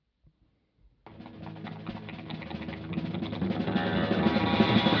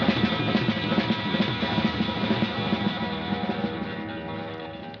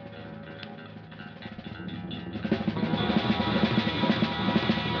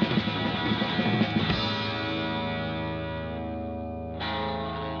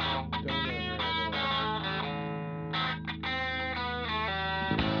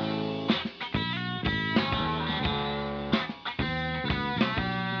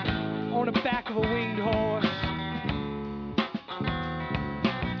on the back of a winged horse.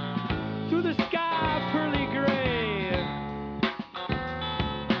 Through the sky, pearly gray.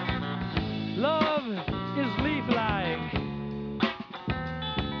 Love is leaf-like.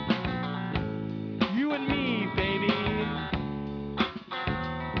 You and me, baby.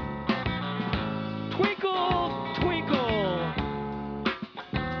 Twinkle, twinkle.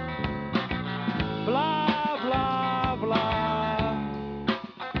 Blah, blah, blah.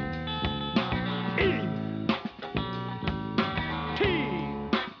 E. T.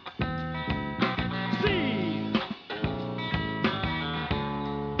 C.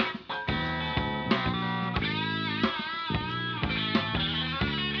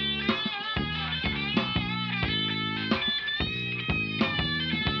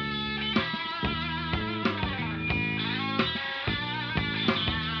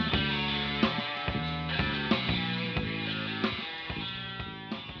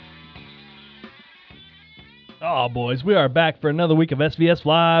 Oh, boys, we are back for another week of SVS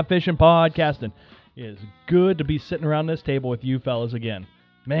Fly Fishing Podcasting. It is good to be sitting around this table with you fellas again.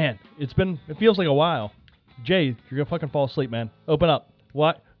 Man, it feels like a while. Jay, you're going to fucking fall asleep, man. Open up.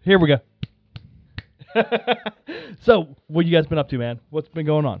 What? Here we go. So, what you guys been up to, man? What's been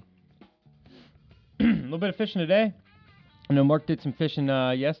going on? A little bit of fishing today. I know Mark did some fishing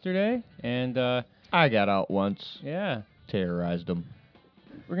yesterday, and I got out once. yeah, Terrorized them.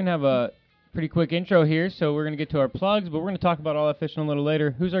 we're going to have a pretty quick intro here, so we're going to get to our plugs, but we're going to talk about all that fishing a little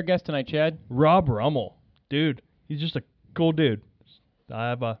later. Who's our guest tonight, Chad? Rob Rummel. Dude, he's just a cool dude.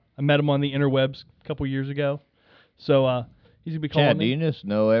 I met him on the interwebs a couple years ago. So, he's going to be calling Chad, do me. you just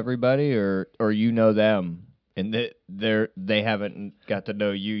know everybody, or you know them, and they haven't got to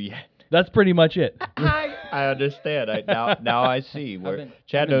know you yet? That's pretty much it. I understand. Now I see where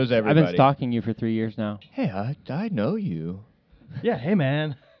Chad knows I've everybody. been stalking you for 3 years now. Hey, I know you. Yeah, hey,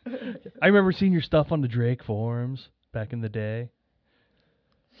 man. I remember seeing your stuff on the Drake forums back in the day.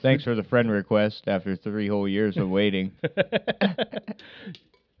 Thanks for the friend request after 3 whole years of waiting.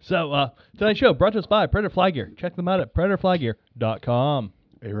 So, tonight's show brought to us by Predator Fly Gear. Check them out at predatorflygear.com.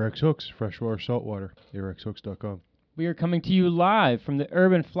 Arex Hooks, freshwater, saltwater. ArexHooks.com. We are coming to you live from the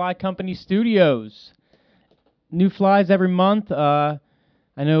Urban Fly Company studios. New flies every month. I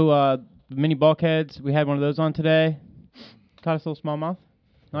know the mini bulkheads. We had one of those on today. Caught us a little smallmouth.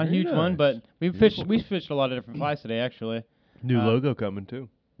 Not a Very huge one, nice. but we fished a lot of different flies today, actually. New logo coming, too.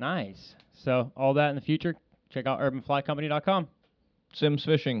 Nice. So all that in the future, check out urbanflycompany.com. Sims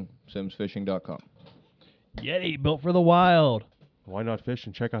Fishing, simsfishing.com. Yeti, built for the wild. Why not fish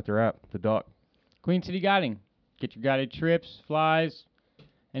and check out their app, The Dock. Queen City Guiding. Get your guided trips, flies,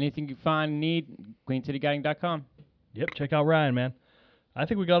 anything you find and need, queencityguiding.com. Yep, check out Ryan, man. I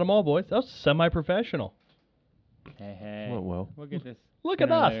think we got them all, boys. That was semi-professional. Hey. Went well. We'll get this. Look at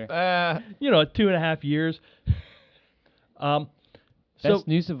sooner or us. later. 2.5 years. So, Best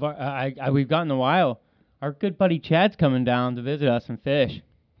news of we've gotten in a while. Our good buddy Chad's coming down to visit us and fish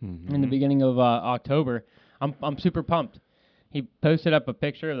in the beginning of October. I'm super pumped. He posted up a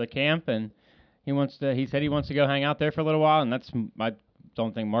picture of the camp, and he said he wants to go hang out there for a little while, and I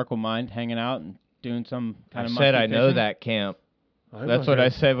don't think Mark will mind hanging out and doing some kind of I said musky I know fishing. that camp. I'm That's not what gonna- I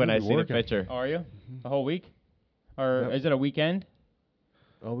said when I'll I be see the working. picture. Are you? The whole week? Or Yep. is it a weekend?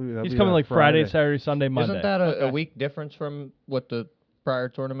 That'll be he's coming like Friday, Saturday. Saturday, Sunday, Monday. Isn't that Okay. a week difference from what the prior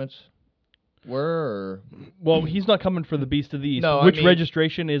tournaments were? Or? Well, he's not coming for the Beast of the East, No, I which mean-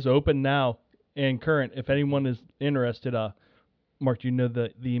 registration is open now and current. If anyone is interested, Mark, do you know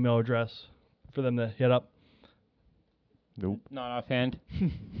the email address for them to hit up? Nope. Not offhand.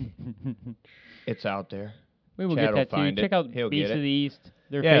 It's out there. We will Chad get will that to you. find it. Check out He'll Beast get of it. the East,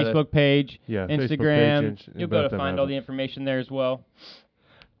 their Yeah, Facebook page, Yeah, Facebook Instagram. page, and You'll be able both to them find have all it. the information there as well.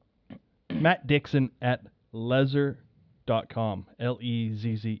 Matt Dixon at lezer.com.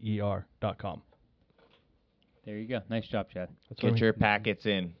 LEZZER.com. There you go. Nice job, Chad. That's what Get your packets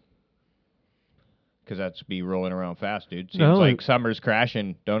in. Because that's be rolling around fast, dude. Seems No, like summer's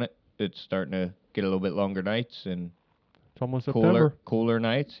crashing, don't it? It's starting to get a little bit longer nights and It's almost September. cooler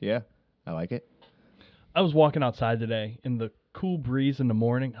nights. Yeah, I like it. I was walking outside today in the cool breeze in the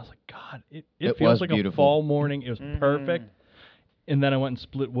morning. I was like, God, it It feels was like beautiful. a fall morning. It was Mhm. perfect. And then I went and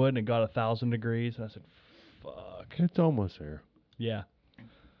split wood and it got 1,000 degrees. And I said, fuck. It's almost there. Yeah.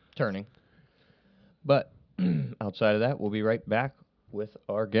 Turning. But outside of that, we'll be right back with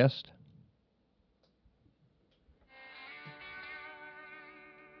our guest.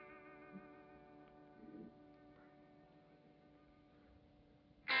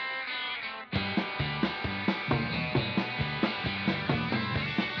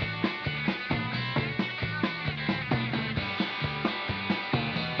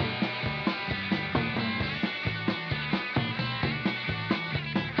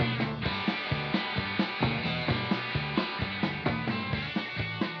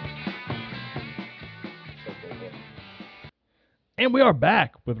 And we are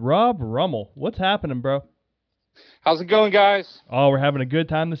back with Rob Rummel. What's happening, bro? How's it going, guys? Oh, we're having a good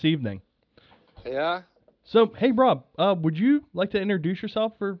time this evening. Yeah. So, hey, Rob, would you like to introduce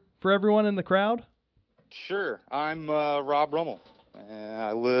yourself for everyone in the crowd? Sure. I'm Rob Rummel. And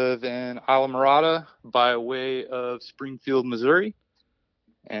I live in Islamorada by way of Springfield, Missouri.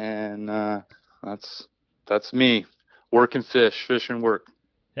 And that's me. Work and fish and work.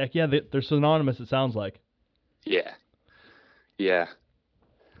 Heck yeah, they're synonymous, it sounds like. Yeah. Yeah.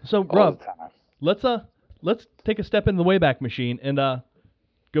 So, All Rob, the time. let's take a step in the Wayback Machine and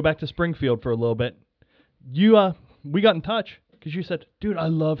go back to Springfield for a little bit. We got in touch because you said, dude, I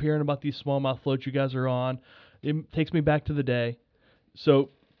love hearing about these smallmouth floats you guys are on. It takes me back to the day.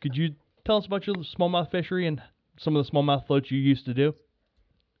 So, could you tell us about your smallmouth fishery and some of the smallmouth floats you used to do?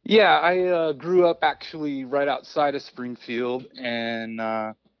 Yeah, I grew up actually right outside of Springfield, and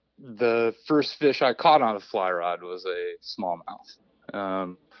the first fish I caught on a fly rod was a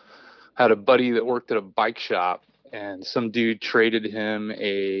smallmouth. Had a buddy that worked at a bike shop, and some dude traded him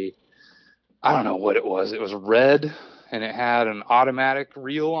I don't know what it was. It was red, and it had an automatic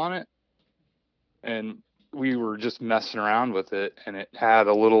reel on it, and we were just messing around with it, and it had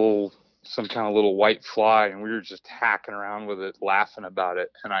some kind of little white fly, and we were just hacking around with it, laughing about it,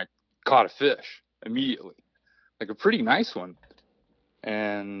 and I caught a fish immediately, like a pretty nice one,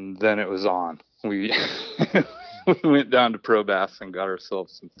 and then it was on. We we went down to Pro Bass and got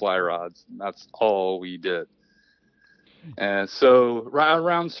ourselves some fly rods, and that's all we did. And so right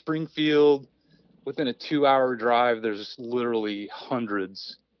around Springfield, within a 2-hour drive, there's literally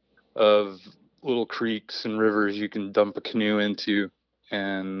hundreds of little creeks and rivers you can dump a canoe into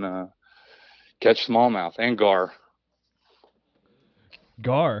and catch smallmouth and gar.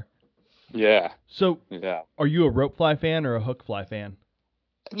 Gar. Yeah. So, Yeah. are you a rope fly fan or a hook fly fan?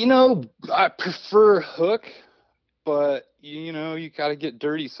 I prefer hook, but you got to get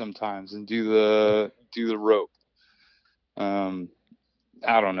dirty sometimes and do the rope.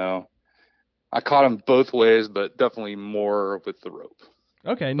 I don't know. I caught them both ways, but definitely more with the rope.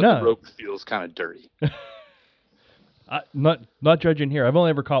 Okay, But no. the rope feels kind of dirty. Not judging here. I've only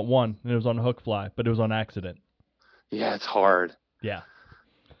ever caught one, and it was on a hook fly, but it was on accident. Yeah, it's hard. Yeah.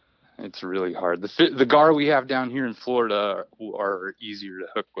 It's really hard. The gar we have down here in Florida are easier to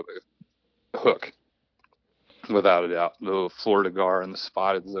hook with a hook, without a doubt. The Florida gar and the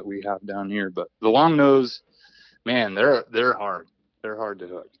spotteds that we have down here, but the long nose, man, they're hard. They're hard to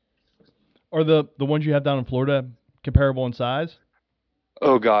hook. Are the ones you have down in Florida comparable in size?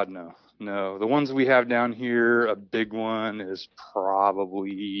 Oh God, no. No, the ones we have down here, a big one is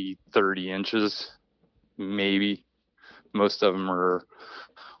probably 30 inches, maybe. Most of them are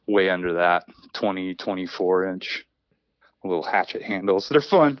way under that, 20, 24 inch little hatchet handles. They're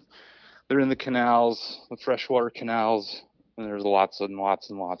fun. They're in the canals, the freshwater canals, and there's lots and lots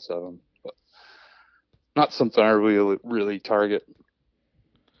and lots of them. But not something I really target.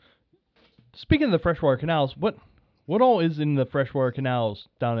 Speaking of the freshwater canals, what all is in the freshwater canals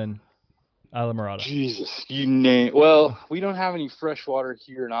down in Islamorada? Jesus, well, we don't have any freshwater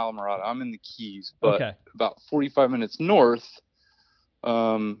here in Islamorada. I'm in the Keys, but Okay. about 45 minutes north, there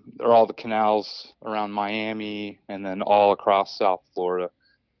are all the canals around Miami and then all across South Florida.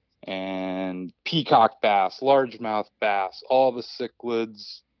 And peacock bass, largemouth bass, all the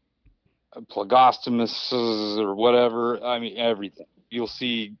cichlids, plagostomuses or whatever. I mean, everything. You'll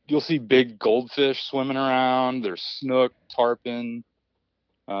see big goldfish swimming around. There's snook, tarpon,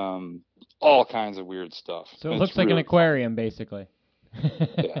 all kinds of weird stuff. So it looks like an aquarium, basically.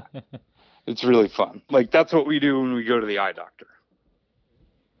 Yeah. It's really fun. Like, that's what we do when we go to the eye doctor.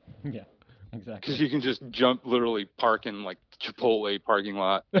 Yeah, exactly. Because you can just literally park in, like, Chipotle parking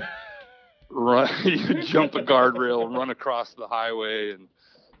lot. You jump a guardrail, run across the highway, and,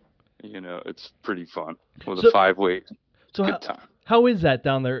 it's pretty fun with a 5-weight. So Good time. how is that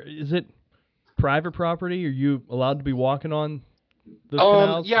down there? Is it private property? Are you allowed to be walking on those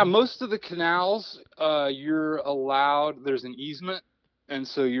canals? Yeah, most of the canals, you're allowed, there's an easement, and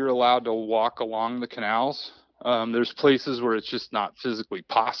so you're allowed to walk along the canals. There's places where it's just not physically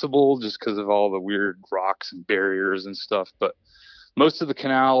possible just because of all the weird rocks and barriers and stuff, but most of the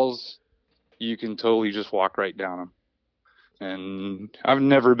canals, you can totally just walk right down them. And I've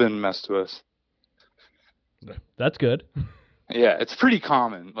never been messed with. That's good. Yeah, it's pretty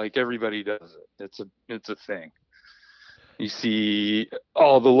common. Like, everybody does it. It's a thing. You see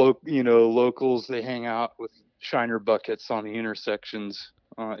all the locals, they hang out with shiner buckets on the intersections.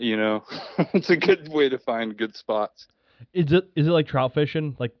 It's a good way to find good spots. Is it like trout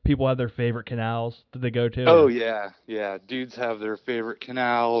fishing? Like, people have their favorite canals that they go to? Oh yeah. Dudes have their favorite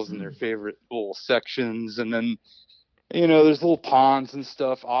canals and their favorite little sections, and then there's little ponds and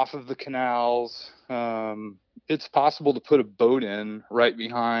stuff off of the canals. It's possible to put a boat in right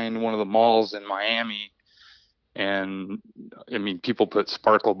behind one of the malls in Miami. And I mean, people put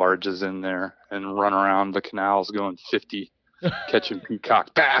sparkle barges in there and run around the canals going 50, catching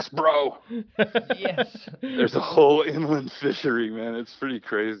peacock bass, bro. Yes. There's a whole inland fishery, man. It's pretty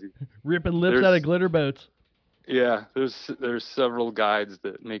crazy. Ripping lips There's- out of glitter boats. Yeah, there's several guides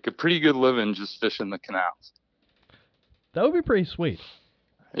that make a pretty good living just fishing the canals. That would be pretty sweet.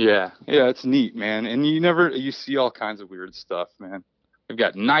 Yeah, it's neat, man. And you see all kinds of weird stuff, man. They've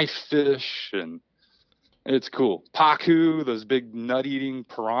got knife fish, and it's cool. Pacu, those big nut-eating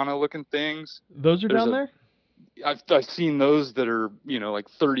piranha-looking things. Those are There's down there? I've seen those that are, like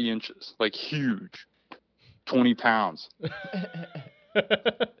 30 inches, like huge, 20 pounds.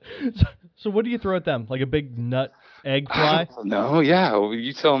 So what do you throw at them? Like a big nut egg fly? No, yeah, well,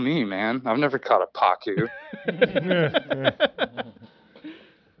 you tell me, man. I've never caught a pacu.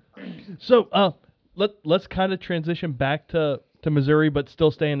 So let's kind of transition back to Missouri, but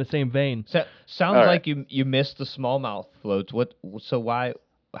still stay in the same vein. So, sounds All right. like you missed the smallmouth floats.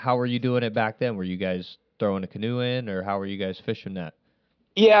 How were you doing it back then? Were you guys throwing a canoe in, or how were you guys fishing that?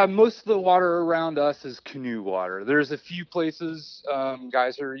 Yeah, most of the water around us is canoe water. There's a few places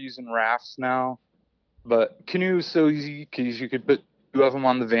guys are using rafts now, but canoe is so easy because you could put 2 of them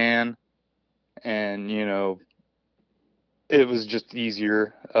on the van, and it was just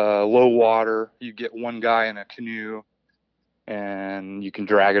easier. Low water, you get one guy in a canoe, and you can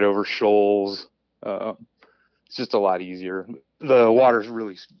drag it over shoals. It's just a lot easier. The water's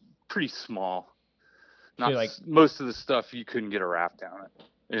really pretty small. Not most of the stuff you couldn't get a raft down it.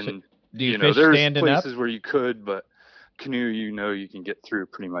 And Do you fish there's standing up? places where you could, but canoe, you can get through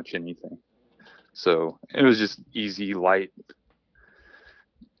pretty much anything. So it was just easy, light.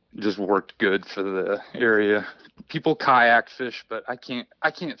 Just worked good for the area. People kayak fish, but I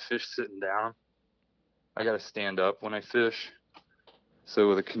can't fish sitting down. I got to stand up when I fish. So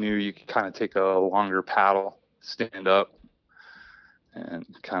with a canoe, you can kind of take a longer paddle, stand up, and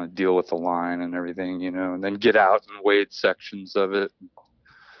kind of deal with the line and everything, and then get out and wade sections of it.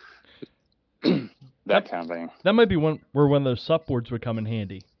 that kind of thing. That might be where one of those sup boards would come in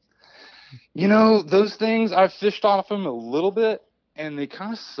handy. Those things, I've fished off them a little bit, and they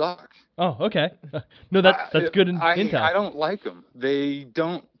kind of suck. Oh, okay. No, that's good intel. I don't like them. They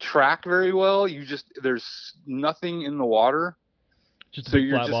don't track very well. There's nothing in the water. Just a So big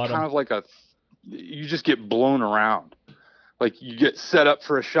you're flat just bottom. kind of you just get blown around. Like you get set up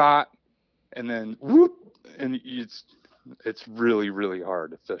for a shot, and then whoop, and it's really, really hard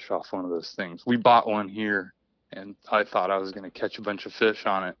to fish off one of those things. We bought one here, and I thought I was going to catch a bunch of fish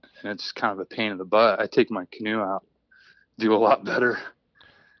on it, and it's kind of a pain in the butt. I take my canoe out, do a lot better.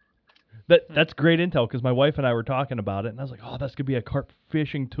 That's great intel because my wife and I were talking about it, and I was like, "Oh, that's gonna be a carp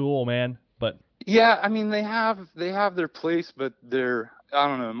fishing tool, man." But Yeah, I mean they have their place, but I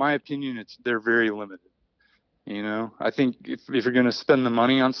don't know. In my opinion, they're very limited. I think if you're going to spend the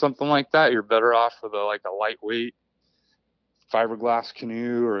money on something like that, you're better off with a lightweight fiberglass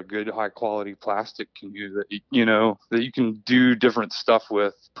canoe or a good high quality plastic canoe that that you can do different stuff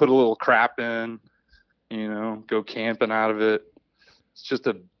with. Put a little crap in, go camping out of it. It's just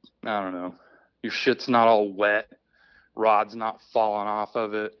I don't know. Your shit's not all wet, rod's not falling off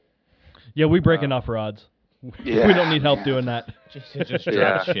of it. yeah, we break enough rods. Yeah, we don't need help doing that. Just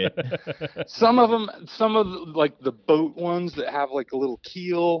Yeah. drop shit. Some of the boat ones that have a little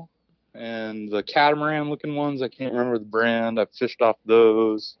keel, and the catamaran looking ones, I can't remember the brand. I've fished off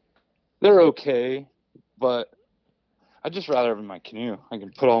those. They're okay, but I'd just rather have in my canoe. I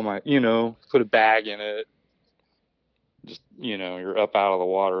can put all my, put a bag in it. Just, you're up out of the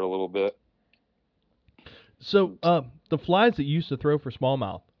water a little bit. So, the flies that you used to throw for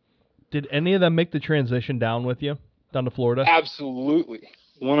smallmouth, did any of them make the transition down to Florida? Absolutely.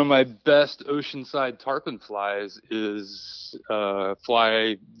 One of my best oceanside tarpon flies is a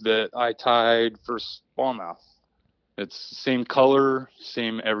fly that I tied for smallmouth. It's same color,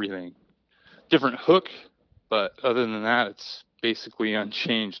 same everything. Different hook, but other than that, it's basically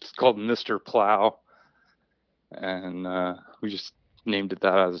unchanged. It's called Mr. Plow, and we just named it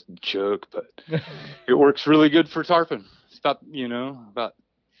that as a joke, but it works really good for tarpon. It's about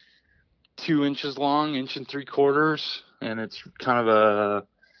 2 inches long, 1.75 inches, and it's kind of a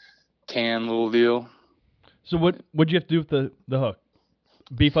tan little deal. So what'd you have to do with the hook?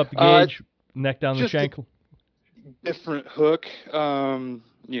 Beef up the gauge, neck down the just shank? Different hook.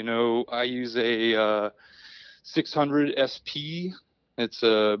 I use a 600 SP. It's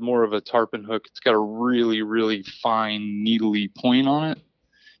more of a tarpon hook. It's got a really, really fine needly point on it.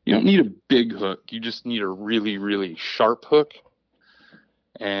 You don't need a big hook. You just need a really, really sharp hook.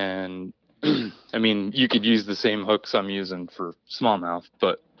 And I mean, you could use the same hooks I'm using for smallmouth,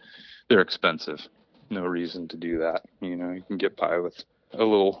 but they're expensive. No reason to do that. You know, you can get by with a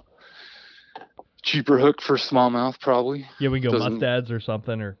little cheaper hook for smallmouth, probably. Yeah, we go Doesn't- mustads or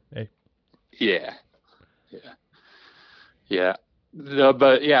something, or hey. Yeah.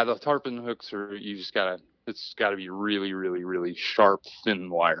 But yeah, the tarpon hooks are, it's gotta be really, really, really sharp, thin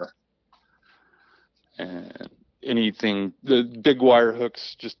wire. And the big wire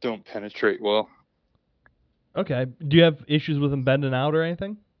hooks just don't penetrate well. Okay. Do you have issues with them bending out or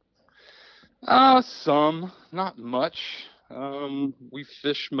anything? Some, not much. We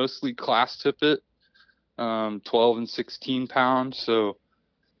fish mostly class tippet, 12 and 16 pounds. So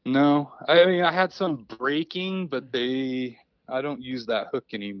no, I mean, I had some breaking, but I don't use that hook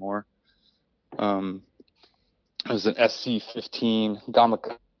anymore. It was an SC15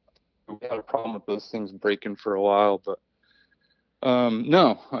 Gamaka. We had a problem with those things breaking for a while, but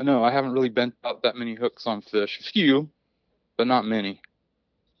no, I haven't really bent out that many hooks on fish. A few, but not many.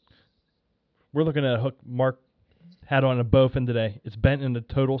 We're looking at a hook Mark had on a bowfin today. It's bent in a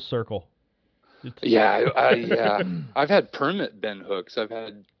total circle. Yeah, yeah. I've had permit bend hooks. I've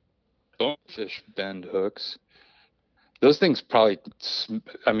had bonefish bend hooks. Those things probably,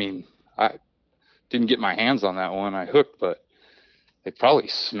 I mean, I didn't get my hands on that one I hooked, but they probably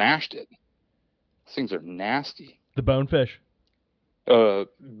smashed it. Those things are nasty. The bonefish. Bowfin.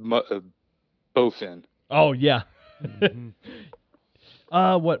 Oh, yeah. Mm-hmm.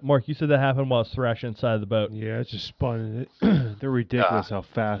 What, Mark, you said that happened while I was thrashing inside the boat. Yeah, it's just spun. They're ridiculous how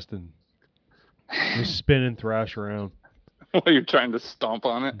fast and they spin and thrash around. While you're trying to stomp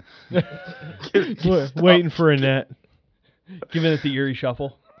on it. Waiting for a net. Giving it the eerie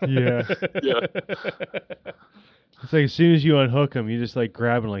shuffle. Yeah. Yeah. It's like as soon as you unhook them, you just like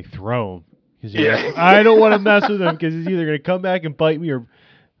grab and like throw them. Yeah. I don't want to mess with him because he's either going to come back and bite me or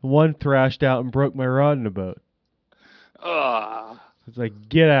one thrashed out and broke my rod in the boat. It's like,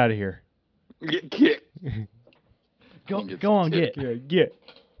 get out of here. Get. Go on, get. Yeah,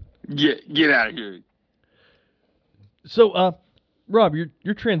 Get out of here. So, Rob,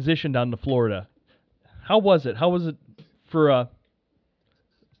 your transition down to Florida, how was it? How was it for a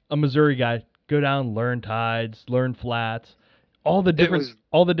Missouri guy? Go down, learn tides, learn flats, all the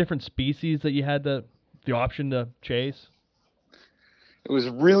different species that you had the option to chase. It was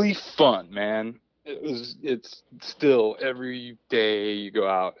really fun, man. It's still every day you go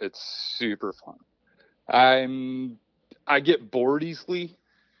out, it's super fun. I get bored easily,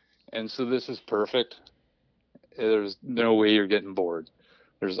 and so this is perfect. There's no way you're getting bored.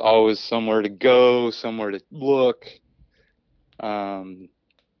 There's always somewhere to go, somewhere to look.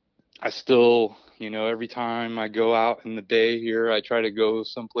 I still, every time I go out in the day here, I try to go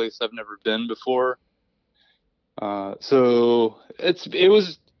someplace I've never been before. So it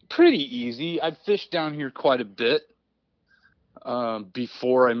was pretty easy. I'd fished down here quite a bit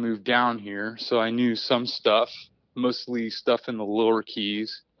before I moved down here, so I knew some stuff, mostly stuff in the lower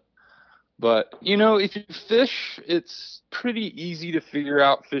keys. But, if you fish, it's pretty easy to figure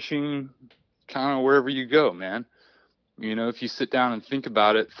out fishing kind of wherever you go, man. If you sit down and think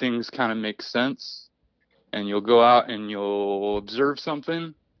about it, things kind of make sense. And you'll go out and you'll observe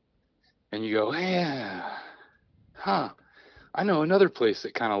something and you go, yeah, I know another place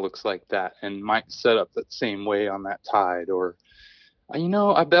that kind of looks like that and might set up that same way on that tide. Or,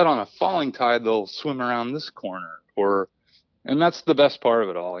 I bet on a falling tide they'll swim around this corner. And that's the best part of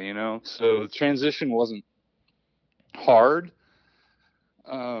it all, So the transition wasn't hard,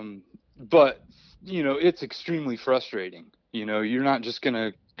 but it's extremely frustrating. You're not just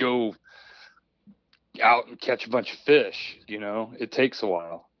gonna go out and catch a bunch of fish. It takes a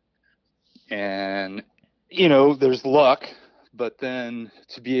while, and there's luck, but then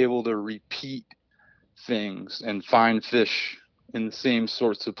to be able to repeat things and find fish in the same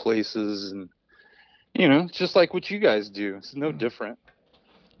sorts of places and just like what you guys do. It's no different.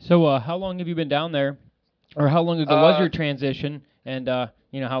 So, how long have you been down there? Or how long ago was your transition? And, how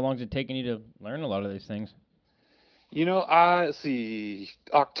long has it taken you to learn a lot of these things? Let's see,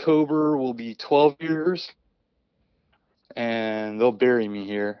 October will be 12 years. And they'll bury me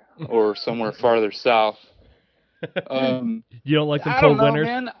here or somewhere farther south. You don't like them I cold don't know, winters?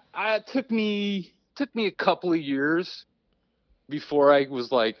 man. It took me a couple of years before I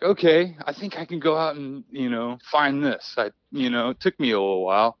was like, okay, I think I can go out and, find this. It took me a little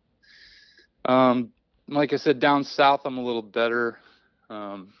while. Like I said, down south, I'm a little better,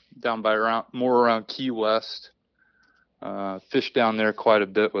 down by more around Key West. Fished down there quite a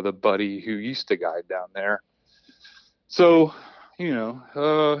bit with a buddy who used to guide down there. So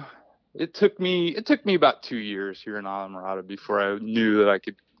it took me about 2 years here in Islamorada before I knew that I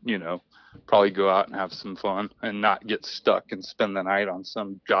could, probably go out and have some fun and not get stuck and spend the night on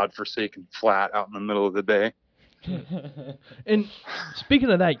some godforsaken flat out in the middle of the bay. And speaking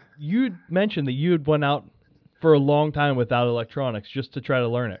of that, you mentioned that you had went out for a long time without electronics just to try to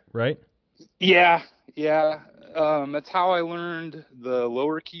learn it, right? Yeah. That's how I learned the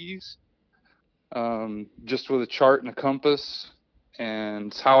lower keys, just with a chart and a compass. And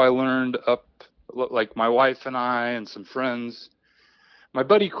it's how I learned up, like my wife and I and some friends. My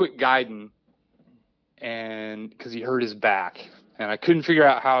buddy quit guiding, and because he hurt his back, and I couldn't figure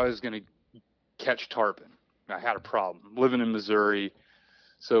out how I was going to catch tarpon. I had a problem living in Missouri,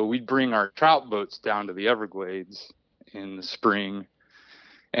 so we'd bring our trout boats down to the Everglades in the spring,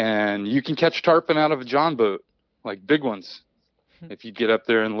 and you can catch tarpon out of a John boat, like big ones, if you get up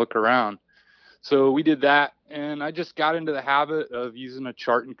there and look around. So we did that, and I just got into the habit of using a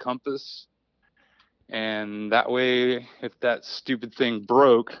chart and compass, and that way, if that stupid thing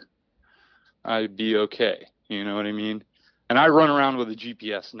broke, I'd be okay. You know what I mean? And I run around with a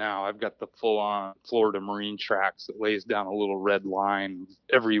GPS now. I've got the full-on Florida Marine Tracks that lays down a little red line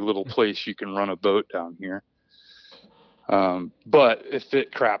every little place you can run a boat down here. But if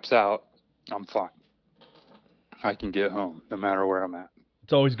it craps out, I'm fine. I can get home no matter where I'm at.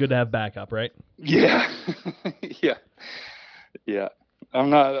 It's always good to have backup, right? Yeah. Yeah.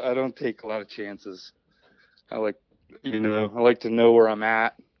 I don't take a lot of chances. I like to know where I'm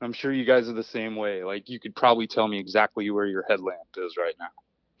at. I'm sure you guys are the same way. Like, you could probably tell me exactly where your headlamp is right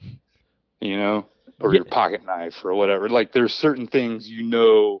now, or your pocket knife or whatever. Like, there's certain things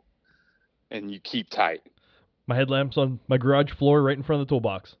and you keep tight. My headlamp's on my garage floor right in front of the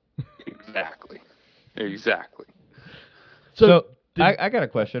toolbox. Exactly. So I got a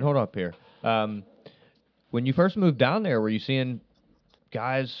question. Hold up here. When you first moved down there, were you seeing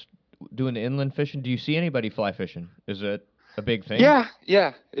guys doing the inland fishing? Do you see anybody fly fishing? Is it a big thing? Yeah.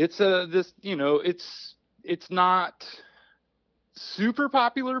 It's it's not super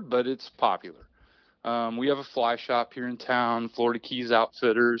popular, but it's popular. We have a fly shop here in town, Florida Keys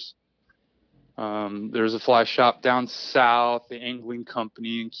Outfitters. There's a fly shop down south, the Angling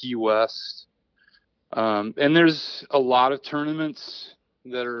Company in Key West. And there's a lot of tournaments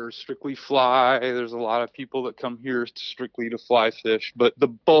that are strictly fly. There's a lot of people that come here strictly to fly fish, but the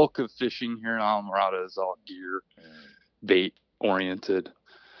bulk of fishing here in Islamorada is all gear, bait oriented.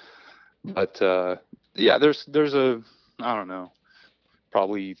 But there's I don't know,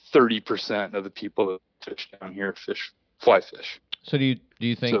 probably 30% of the people that fish down here fly fish. So do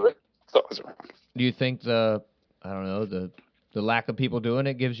you think So it's always around. Do you think the lack of people doing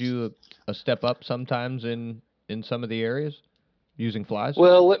it gives you a step up sometimes in some of the areas using flies?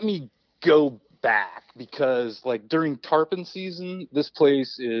 Well, let me go back, because like during tarpon season, this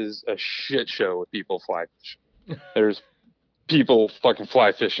place is a shit show with people fly fishing. There's people fucking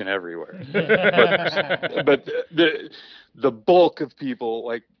fly fishing everywhere. but the bulk of people,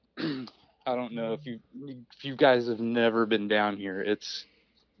 like, I don't know if you guys have never been down here, it's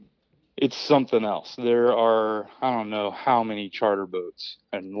something else. There are, I don't know how many charter boats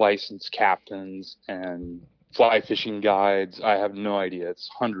and licensed captains and fly fishing guides. I have no idea. It's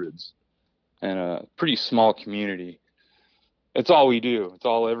hundreds, and a pretty small community. It's all we do. It's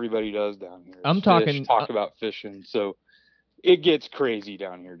all everybody does down here. I'm Fish, talking talk about fishing. So it gets crazy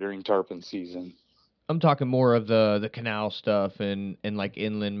down here during tarpon season. I'm talking more of the canal stuff and like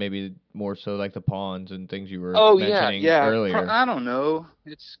inland, maybe more so like the ponds and things you were mentioning earlier. I don't know.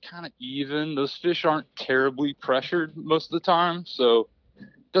 It's kind of even. Those fish aren't terribly pressured most of the time, so it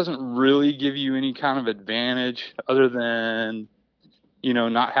doesn't really give you any kind of advantage other than,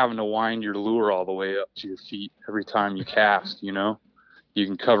 not having to wind your lure all the way up to your feet every time you cast. You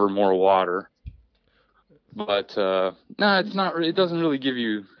can cover more water. But no, it's not. It doesn't really give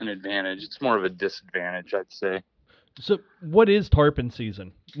you an advantage. It's more of a disadvantage, I'd say. So, what is tarpon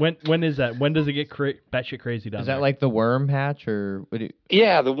season? When is that? When does it get batshit crazy down there? Is that like the worm hatch or what?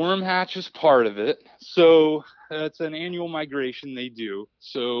 Yeah, the worm hatch is part of it. So it's an annual migration they do.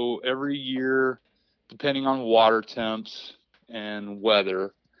 So every year, depending on water temps and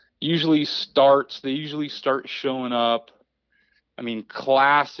weather, they usually start showing up. I mean,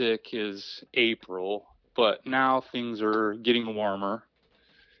 classic is April. But now things are getting warmer,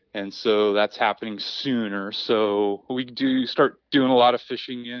 and so that's happening sooner. So we do start doing a lot of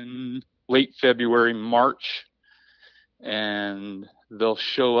fishing in late February, March, and they'll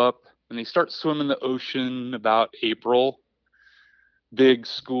show up and they start swimming the ocean about April. Big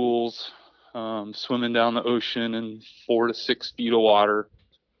schools swimming down the ocean in 4 to 6 feet of water.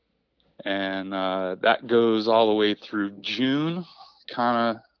 and that goes all the way through June,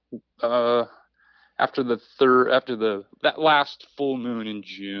 kind of after that last full moon in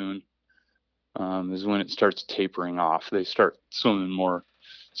June is when it starts tapering off. They start swimming more.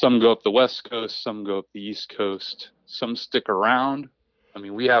 Some go up the west coast, some go up the east coast, some stick around. I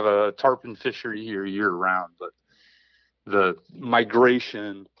mean, we have a tarpon fishery here year round, but the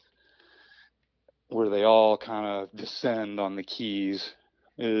migration where they all kind of descend on the Keys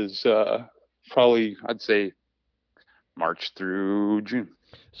is probably, I'd say, March through June.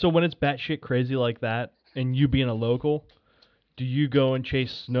 So when it's batshit crazy like that, and you being a local, do you go and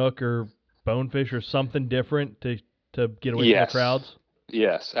chase snook or bonefish or something different to get away from the crowds?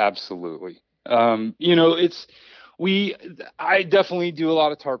 Yes, absolutely. I definitely do a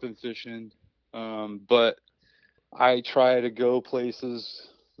lot of tarpon fishing, but I try to go places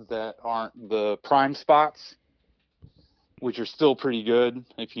that aren't the prime spots, which are still pretty good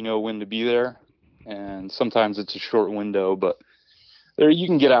if you know when to be there. And sometimes it's a short window, but there you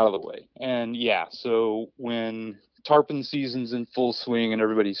can get out of the way. And yeah, so when tarpon season's in full swing and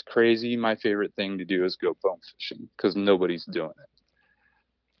everybody's crazy, my favorite thing to do is go bone fishing because nobody's doing it.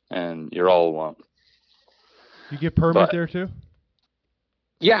 And you're all alone. You get permit there too?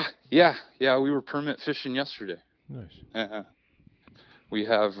 Yeah. We were permit fishing yesterday. Nice. We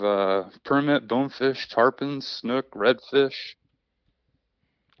have permit bonefish, tarpon, snook, redfish,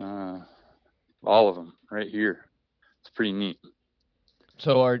 all of them right here. It's pretty neat.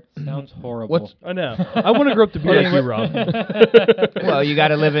 So sounds horrible. I know. I want to grow up to be like you, Rob. Well, you got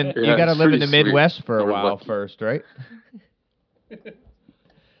to live in the Midwest sweet. for a We're while lucky. first, right?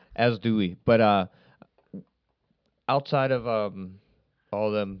 As do we. But outside of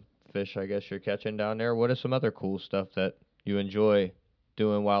all them fish, I guess you're catching down there, what is some other cool stuff that you enjoy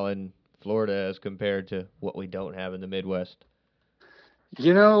doing while in Florida as compared to what we don't have in the Midwest?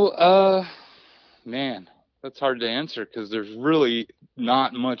 Man, that's hard to answer because there's really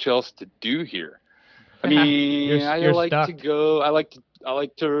not much else to do here. I mean, You're like stuck. to go. I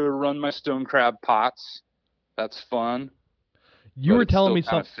like to run my stone crab pots. That's fun. You but were it's telling still me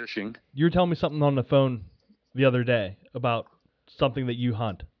kinda something. fishing. You were telling me something on the phone the other day about something that you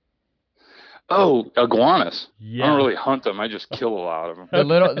hunt. Oh, iguanas. Yeah. I don't really hunt them. I just kill a lot of them. The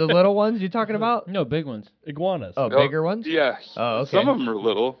little ones you talking about? No, big ones. Iguanas. Oh, bigger ones? Yeah. Oh, okay. Some of them are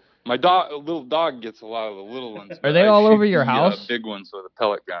little. My little dog gets a lot of the little ones. Are but they I all shoot over your the, house? Big ones with a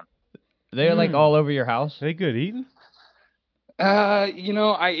pellet gun. They're like all over your house? Are they good eating? I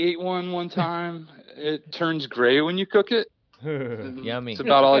ate one time. It turns gray when you cook it. Yummy. It's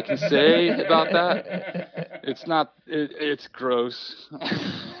about all I can say about that. It's not. It's gross.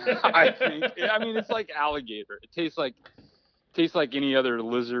 I think. I mean, it's like alligator. It tastes like any other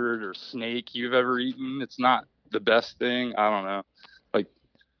lizard or snake you've ever eaten. It's not the best thing. I don't know. Like,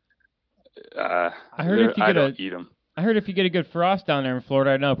 I don't eat them. I heard if you get a good frost down there in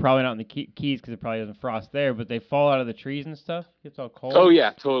Florida, I know probably not in the Keys because it probably doesn't frost there, but they fall out of the trees and stuff. It's all cold. Oh yeah,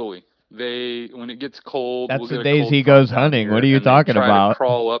 totally. When it gets cold, That's we'll the get a days cold he front goes down hunting. here, What are you and they talking try about? To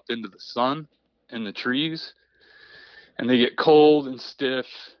crawl up into the sun in the trees, and they get cold and stiff,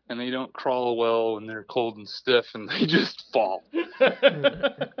 and they don't crawl well when they're cold and stiff, and they just fall.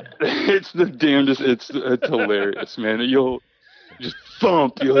 It's the damnedest. It's hilarious, man. You'll just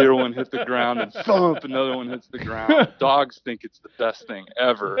thump. You'll hear one hit the ground, and thump. Another one hits the ground. Dogs think it's the best thing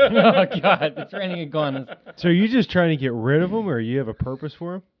ever. Oh God, it's raining iguanas. So are you just trying to get rid of them, or you have a purpose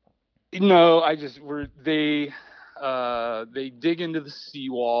for them? No, they dig into the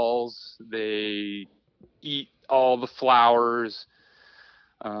seawalls. They eat all the flowers.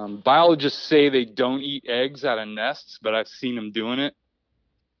 Biologists say they don't eat eggs out of nests, but I've seen them doing it.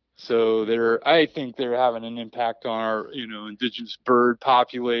 So I think they're having an impact on our, indigenous bird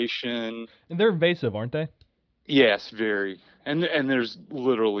population. And they're invasive, aren't they? Yes, very. And there's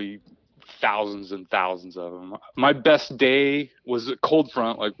literally thousands and thousands of them. My best day was a cold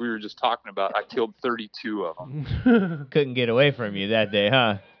front, like we were just talking about. I killed 32 of them. Couldn't get away from you that day,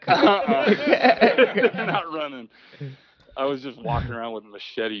 huh? They're not running. I was just walking around with a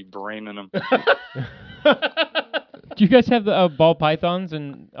machete, braining them. Do you guys have the ball pythons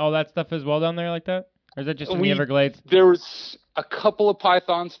and all that stuff as well down there like that? Or is that just in the Everglades? There was a couple of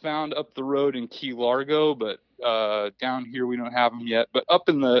pythons found up the road in Key Largo, but down here we don't have them yet. But up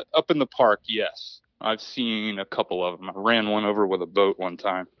in the park, yes, I've seen a couple of them. I ran one over with a boat one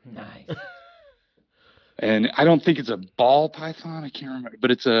time. Nice. And I don't think it's a ball python. I can't remember,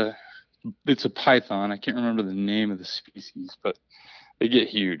 but it's a python. I can't remember the name of the species, but they get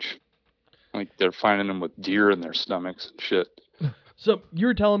huge. Like they're finding them with deer in their stomachs and shit. So you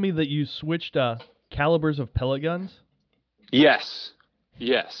were telling me that you switched calibers of pellet guns? Yes.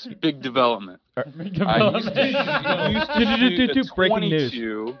 Yes, big development. I used to shoot a Breaking news.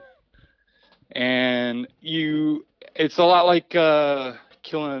 22, and it's a lot like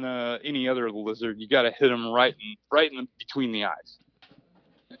killing any other lizard. You got to hit them right in between the eyes,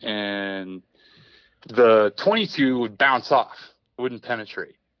 and the 22 would bounce off, wouldn't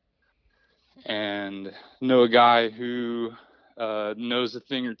penetrate. And know a guy who knows a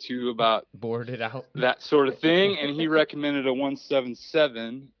thing or two about Bored it out. that sort of thing, and he recommended a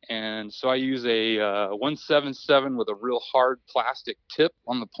 177, and so I use a 177 with a real hard plastic tip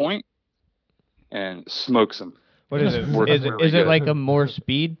on the point, and smokes them. What is it? Works Is really it good. like a more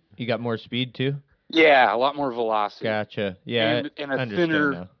speed? You got more speed too? Yeah, a lot more velocity. Gotcha. Yeah, and a understand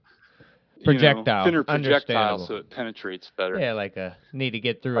thinner now. Projectile. thinner projectile, Understandable. so it penetrates better. Yeah, like need to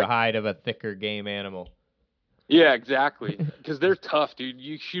get through a hide of a thicker game animal. Yeah, exactly. Because they're tough, dude.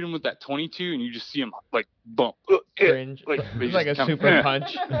 You shoot them with that 22, and you just see them like bump, Cringe. like they It's like a just come- super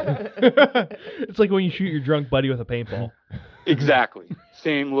punch. It's like when you shoot your drunk buddy with a paintball. Exactly.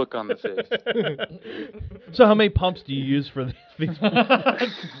 Same look on the face. So how many pumps do you use for these?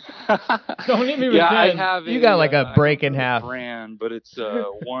 Don't even Yeah, I pretend. have. You got like a I break don't in know the half. brand, but it's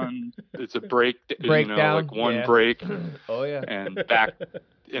one. It's a break. Breakdown? Like one Yeah. break Oh yeah. and back,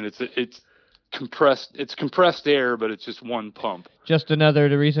 and it's compressed. It's compressed air, but it's just one pump. Just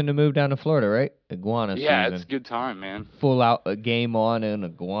another reason to move down to Florida, right? Iguana Yeah, season. it's a good time, man. Full out a game on and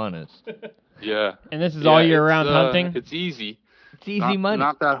iguanas. Yeah. And this is all year it's, round hunting? It's easy. It's easy money.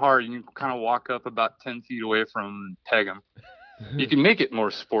 Not that hard. You can kind of walk up about 10 feet away from 'em and peg them. You can make it more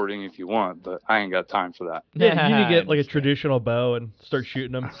sporting if you want, but I ain't got time for that. Yeah, you need to get like a traditional bow and start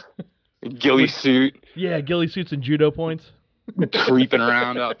shooting them. Ghillie suit, Yeah, ghillie suits and judo points. creeping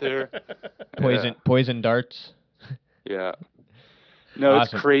around out there. Poison darts. Yeah. No,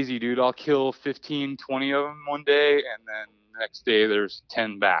 Awesome. it's crazy, dude. I'll kill 15, 20 of them one day, and then the next day there's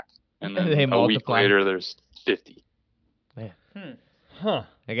 10 back. And then They a week multiply. later there's 50. Huh.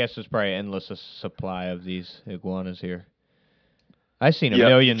 I guess there's probably endless supply of these iguanas here. I seen a Yeah,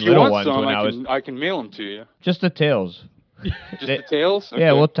 million if you little want ones some, when I was I can mail them to you. just the tails. Just They- the tails?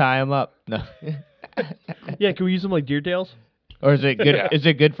 Yeah, Okay. we'll tie them up. No. Yeah, can we use them like deer tails? Or is it good? Yeah. Is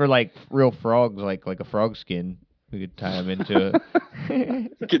it good for like real frogs, like a frog skin? We could tie them into.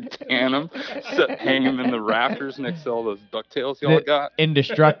 You could tan them, hang them in the rafters next to all those ducktails y'all got.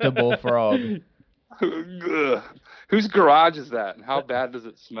 Indestructible frog. Ugh. Whose garage is that, and how bad does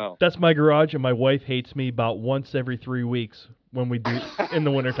it smell? That's my garage, and my wife hates me about once every 3 weeks when we do in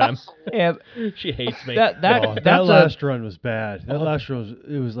the wintertime. Yeah, She hates me. Oh, that's that a- last run was bad. That last run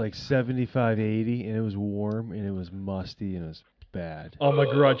was like 75, 80, and it was warm, and it was musty, and it was bad. Oh, my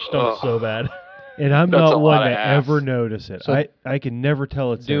garage stunk so bad. And I'm That's a not one lot of to ass. ever notice it. So- I can never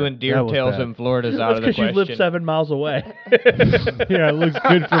tell it's doing there. deer That was tails bad. in Florida's out That's of the because you question. live 7 miles away. Yeah, it looks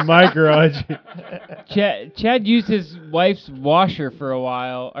good for my garage. Chad used his wife's washer for a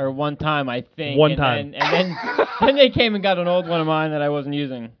while, or one time, I think. One and time. then they came and got an old one of mine that I wasn't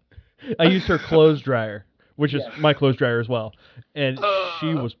using. I used her clothes dryer, which is my clothes dryer as well, and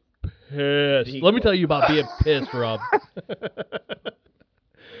she was pissed. Let me tell you about being pissed, Rob.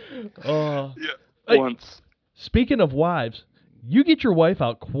 Oh. Yeah, Hey, once. Speaking of wives, you get your wife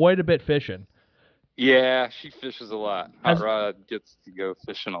out quite a bit fishing. Yeah, she fishes a lot. Has- Hot Rod gets to go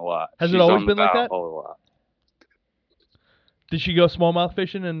fishing a lot. Has it She's always on the been like bow that? A lot. Did she go smallmouth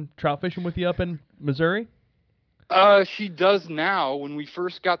fishing and trout fishing with you up in Missouri? She does now. When we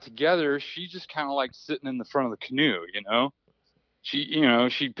first got together, she just kind of like sitting in the front of the canoe, you know.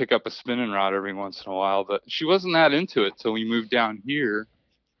 She'd pick up a spinning rod every once in a while, but she wasn't that into it till we moved down here.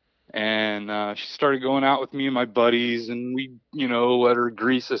 And she started going out with me and my buddies, and we, let her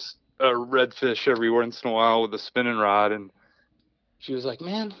grease a redfish every once in a while with a spinning rod. And she was like,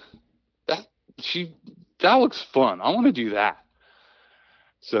 "Man, that looks fun. I want to do that."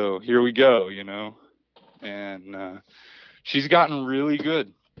 So here we go, And she's gotten really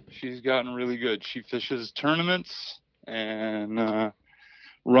good. She fishes tournaments and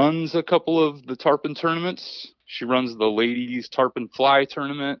runs a couple of the tarpon tournaments. She runs the ladies tarpon fly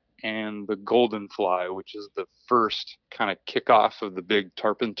tournament and the golden fly, which is the first kind of kickoff of the big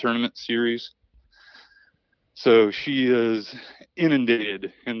tarpon tournament series. So she is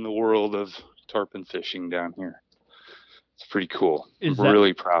inundated in the world of tarpon fishing down here. It's pretty cool. Is I'm that-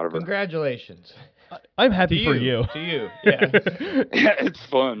 really proud of her. Congratulations. I'm happy for you. To you. Yeah. Yeah, it's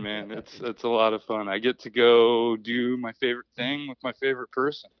fun, man. It's a lot of fun. I get to go do my favorite thing with my favorite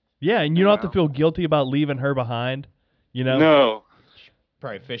person. Yeah, and you don't have to feel guilty about leaving her behind. No.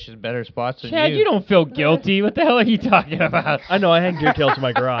 Probably fishes better spots than Chad, you don't feel guilty. What the hell are you talking about? I know, I hang deer tails in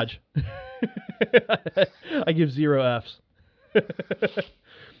my garage. I give 0 Fs.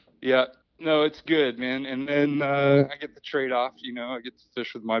 Yeah. No, it's good, man. And then I get the trade off. I get to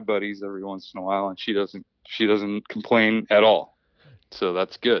fish with my buddies every once in a while, and she doesn't complain at all. So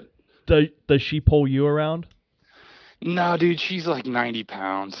that's good. Does she pull you around? No, dude, she's like 90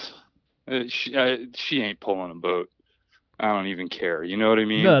 pounds. She ain't pulling a boat. I don't even care. You know what I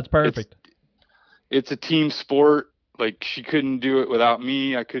mean? No, that's perfect. It's a team sport. Like, she couldn't do it without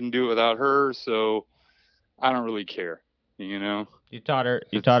me. I couldn't do it without her. So I don't really care. You taught her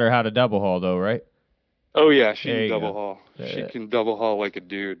how to double haul though, right? Oh yeah, she There can you double go. haul. She Yeah. can double haul like a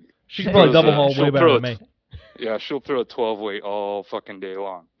dude. She can probably throws double a- haul way she'll better throw than a me. Yeah, she'll throw a 12 weight all fucking day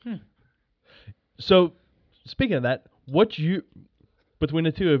long. So, speaking of that, between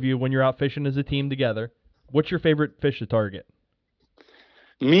the two of you, when you're out fishing as a team together, what's your favorite fish to target?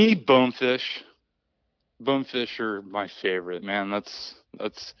 Me, bonefish. Bonefish are my favorite, man. That's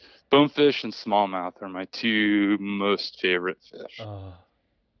bonefish and smallmouth are my two most favorite fish.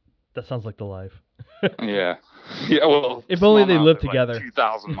 That sounds like the life. Yeah. Yeah, well, If only they smallmouth lived are together. Like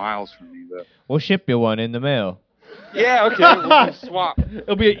 2,000 miles from me, though. We'll ship you one in the mail. Yeah, okay, we'll do a swap.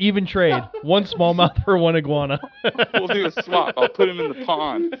 It'll be an even trade. One smallmouth for one iguana. We'll do a swap. I'll put him in the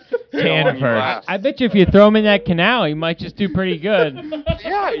pond. Tan Long first. last. I bet you if you throw him in that canal, he might just do pretty good.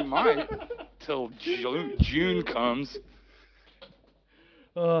 Yeah, he might. Till June comes.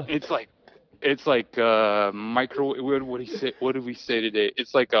 It's like microwave. What did he say? What did we say today?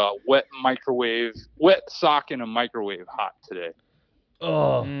 It's like a wet sock in a microwave hot today.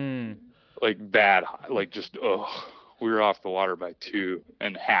 Oh, Like bad hot. Like just we were off the water by 2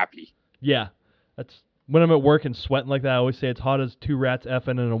 and happy. yeah. That's when I'm at work and sweating like that. I always say it's hot as two rats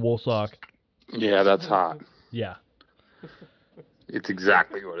effing in a wool sock. Yeah, that's hot. Yeah. It's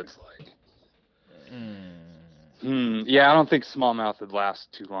exactly what it's like. Yeah, I don't think smallmouth would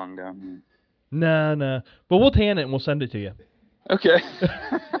last too long down here. Nah. But we'll tan it and we'll send it to you. Okay.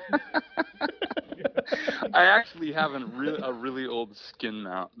 I actually have a really old skin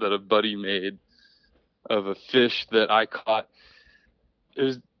mount that a buddy made of a fish that I caught. It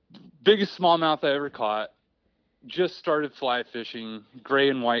was the biggest smallmouth I ever caught. Just started fly fishing, gray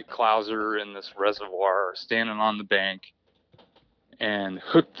and white clouser in this reservoir, standing on the bank, and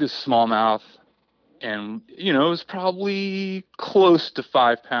hooked this smallmouth. And, it was probably close to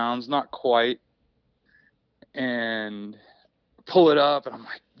 5 pounds, not quite. And pull it up, and I'm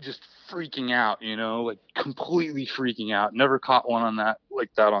like just freaking out, like completely freaking out. Never caught one on that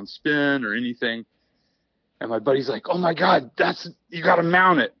on spin or anything. And my buddy's like, "Oh my God, you got to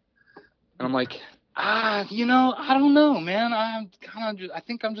mount it." And I'm like, I don't know, man. I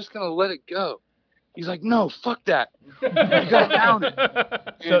think I'm just gonna let it go. He's like, "No, fuck that. You gotta mount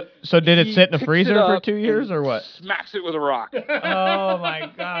it." So did it He sit in a picks freezer it for up 2 years and or what? Smacks it with a rock. Oh my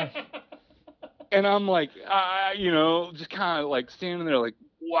gosh. And I'm like, just kind of like standing there like,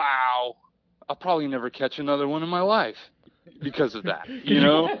 wow, I'll probably never catch another one in my life because of that,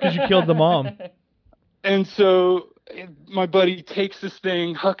 Because you killed the mom. And so my buddy takes this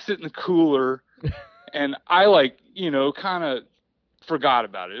thing, hucks it in the cooler, and I kind of forgot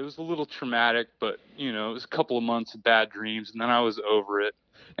about it. It was a little traumatic, but, it was a couple of months of bad dreams, and then I was over it.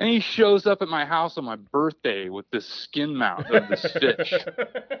 And he shows up at my house on my birthday with this skin mount of this fish.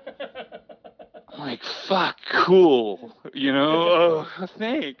 I'm like, fuck, cool,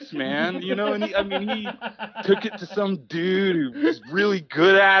 thanks, man, and he took it to some dude who was really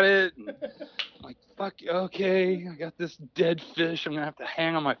good at it, and I'm like, fuck, okay, I got this dead fish, I'm gonna have to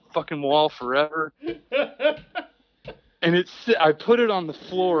hang on my fucking wall forever. And I put it on the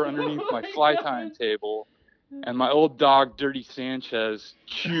floor underneath my fly tying table, and my old dog, Dirty Sanchez,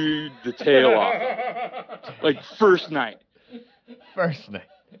 chewed the tail off, like first night.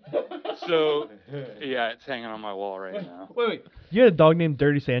 So, yeah, it's hanging on my wall right now. Wait. You had a dog named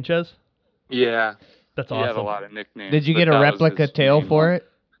Dirty Sanchez? Yeah. That's He awesome. had a lot of nicknames. Did you but get a that was replica his tail main for one. it?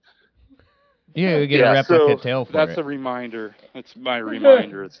 You get a replica tail for that's it. a reminder. That's my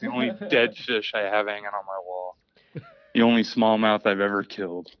reminder. It's the only dead fish I have hanging on my wall. The only smallmouth I've ever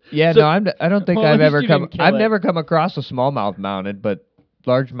killed. Yeah, So- I don't think Well, at I've least ever you come. didn't kill I've it. never come across a smallmouth mounted, but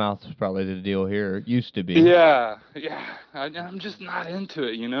largemouth is probably the deal here. It used to be. Yeah. I'm just not into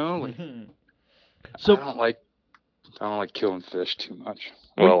it, Like, So I don't like killing fish too much.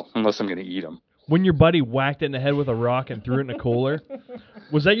 Well, unless I'm gonna eat them. when your buddy whacked it in the head with a rock and threw it in a cooler,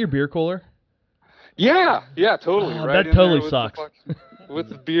 was that your beer cooler? Yeah, totally. Oh, right that in there totally with sucks. With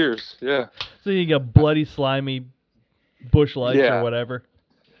the beers, yeah. So you got bloody, slimy Bush Lights Yeah. or whatever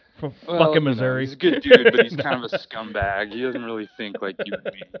from Well, fucking Missouri. he's a good dude, but he's kind of a scumbag. He doesn't really think like you and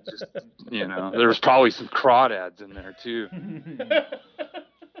me. Just, there was probably some crawdads in there too.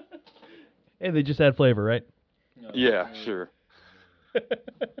 Hey, they just add flavor, right? Yeah, sure.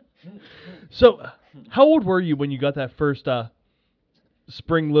 So, how old were you when you got that first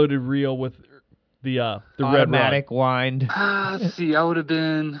spring-loaded reel with the red rod? Automatic wind. Let's see,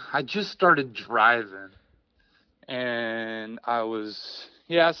 I just started driving, and I was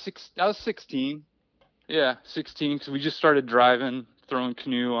 16. Yeah, 16, because we just started driving, throwing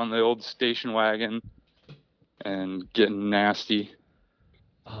canoe on the old station wagon, and getting nasty.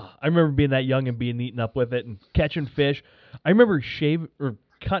 I remember being that young and being eaten up with it and catching fish. I remember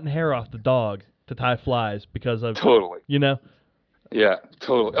cutting hair off the dog to tie flies because of Totally. Yeah,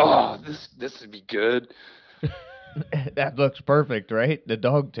 totally. Oh, this would be good. That looks perfect, right? The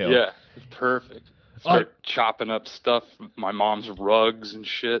dog tail. Yeah, it's perfect. Start chopping up stuff, my mom's rugs and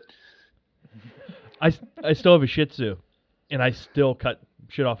shit. I still have a Shih Tzu, and I still cut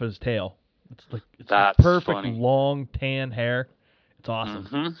shit off his tail. It's That's perfect funny. long tan hair. It's awesome.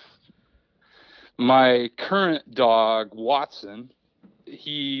 Mm-hmm. My current dog, Watson,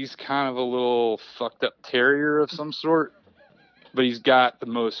 he's kind of a little fucked up terrier of some sort, but he's got the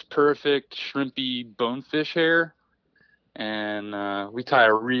most perfect shrimpy bonefish hair, and we tie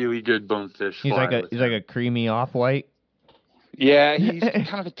a really good bonefish. He's like a creamy off-white. Yeah, he's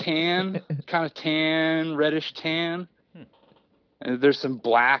kind of a tan, reddish tan. And there's some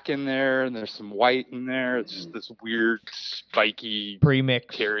black in there, and there's some white in there. It's just this weird, spiky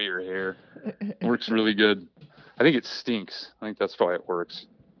premix terrier hair. Works really good. I think it stinks. I think that's why it works.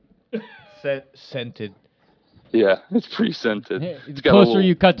 Scented. Yeah, it's pretty scented. The closer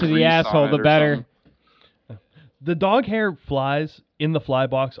you cut to the asshole, the better. The dog hair flies in the fly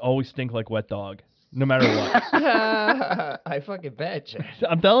box always stink like wet dog, no matter what. I fucking bet you.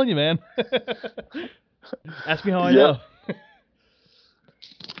 I'm telling you, man. Ask me how I know.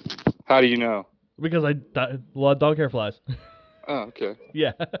 How do you know? Because a lot of dog hair flies. Oh, okay.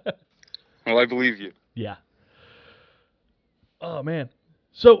 Yeah. Well, I believe you. Yeah. Oh man.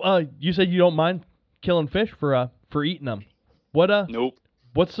 So you said you don't mind killing fish for eating them. Nope.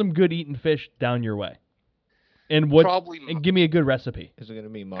 What's some good eating fish down your way? And and give me a good recipe. Is it gonna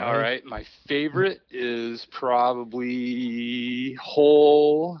be mine? All right, my favorite is probably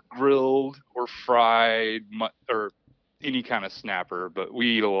whole, grilled, or fried, or any kind of snapper, but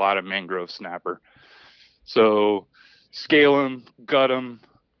we eat a lot of mangrove snapper. So scale them, gut them,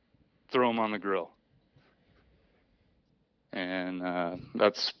 throw them on the grill. And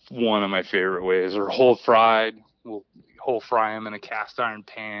that's one of my favorite ways. Or whole fried. We'll whole fry them in a cast iron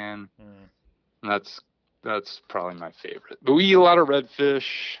pan. And that's probably my favorite. But we eat a lot of redfish.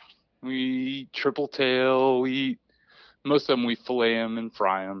 We eat triple tail. Most of them we fillet them and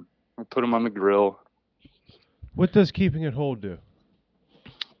fry them. We put them on the grill. What does keeping it whole do?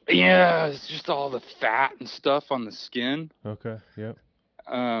 Yeah, it's just all the fat and stuff on the skin. Okay, yep.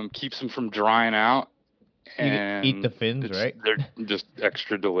 Keeps them from drying out. And eat the fins, right? They're just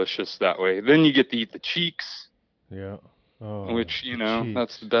extra delicious that way. Then you get to eat the cheeks. Yeah. Oh, which,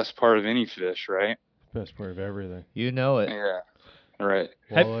 that's the best part of any fish, right? Best part of everything. You know it. Yeah. Right.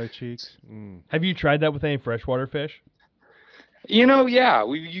 Walleye cheeks. Have you tried that with any freshwater fish? Yeah,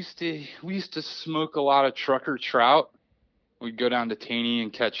 we used to smoke a lot of trucker trout. We'd go down to Taney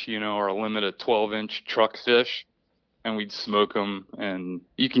and catch, our limit of 12-inch truck fish, and we'd smoke them. And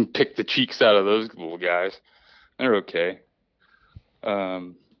you can pick the cheeks out of those little guys. They're okay.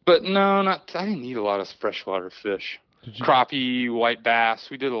 But no, I didn't eat a lot of freshwater fish. Crappie, white bass.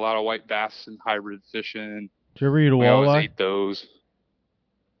 We did a lot of white bass and hybrid fishing. Did you ever eat a walleye? We always ate those.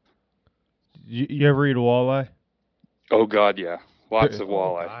 You ever eat a walleye? Oh, God, yeah. Lots of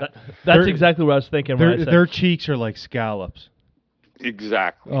walleye. That's exactly what I was thinking when I said. Their cheeks are like scallops.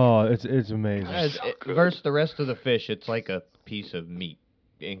 Exactly. Oh, it's amazing. Versus the rest of the fish, it's like a piece of meat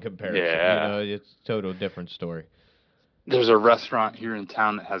in comparison. Yeah. It's a total different story. There's a restaurant here in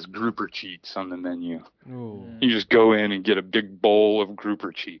town that has grouper cheeks on the menu. Ooh. You just go in and get a big bowl of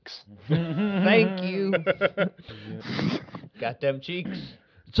grouper cheeks. Thank you. Got them cheeks.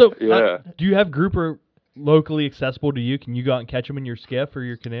 So, yeah. Do you have grouper locally accessible to you? Can you go out and catch them in your skiff or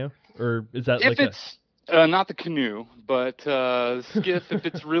your canoe? Or is that if it's not the canoe, but skiff, if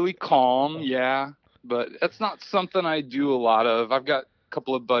it's really calm, yeah. But that's not something I do a lot of. I've got a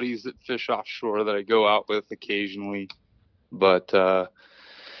couple of buddies that fish offshore that I go out with occasionally. But and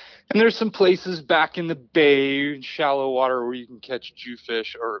there's some places back in the bay, shallow water, where you can catch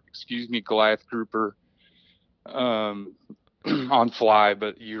jewfish or Goliath grouper on fly,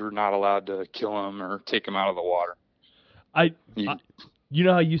 but you're not allowed to kill them or take them out of the water. You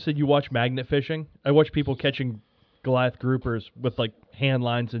know how you said you watch magnet fishing? I watch people catching Goliath groupers with like hand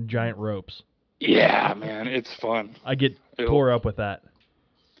lines and giant ropes. Yeah, man, it's fun. I get tore up with that.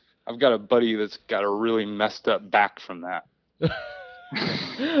 I've got a buddy that's got a really messed up back from that.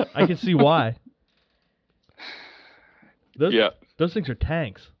 I can see why. Those things are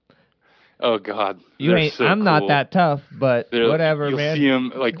tanks. Oh God, You they're ain't. so I'm not cool. that tough, but whatever, You'll man. see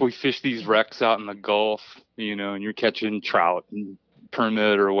them like we fish these wrecks out in the Gulf, and you're catching trout and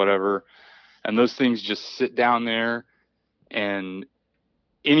permit or whatever, and those things just sit down there, and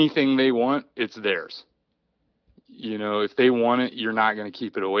anything they want, it's theirs. If they want it, you're not going to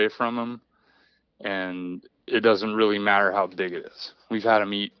keep it away from them, and it doesn't really matter how big it is. We've had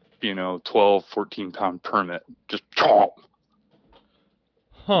them eat, 12, 14-pound permit, just chomp.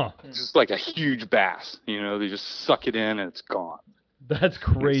 Huh. Just like a huge bass, they just suck it in and it's gone. That's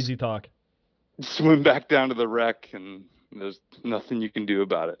crazy talk. Swim back down to the wreck and there's nothing you can do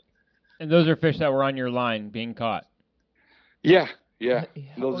about it. And those are fish that were on your line being caught. Yeah. Oh,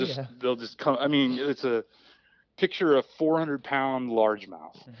 They'll just come. I mean, it's a picture of 400-pound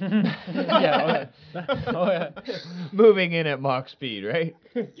largemouth. Yeah. Oh, yeah. Moving in at Mach speed, right?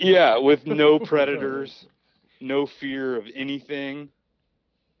 Yeah, with no predators, no fear of anything.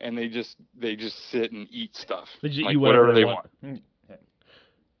 And they just sit and eat stuff. They just like eat whatever they want.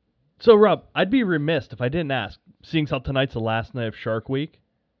 So, Rob, I'd be remiss if I didn't ask, seeing how tonight's the last night of Shark Week.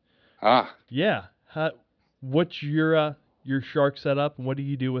 Ah. Yeah. What's your shark setup, and what do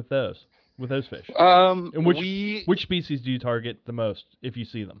you do with those fish? And which species do you target the most if you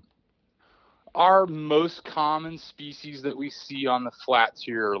see them? Our most common species that we see on the flats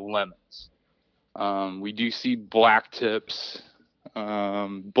here are lemons. We do see black tips.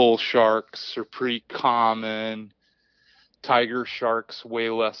 Bull sharks are pretty common. Tiger sharks way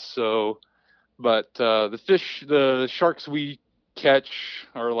less so. But the sharks we catch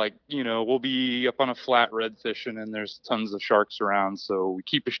are like, we'll be up on a flat red fishing and there's tons of sharks around. So we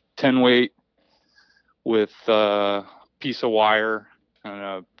keep a 10 weight with a piece of wire and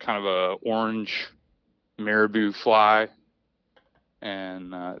a kind of a orange marabou fly.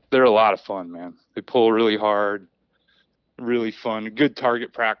 And they're a lot of fun, man. They pull really hard. Really fun, good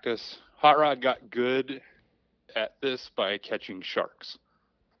target practice. Hot Rod got good at this by catching sharks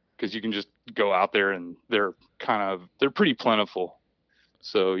because you can just go out there and they're pretty plentiful.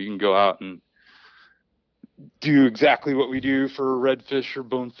 So you can go out and do exactly what we do for redfish or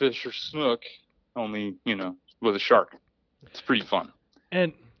bonefish or snook, only, with a shark. It's pretty fun.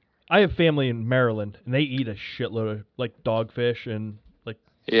 And I have family in Maryland, and they eat a shitload of, like, dogfish and, like...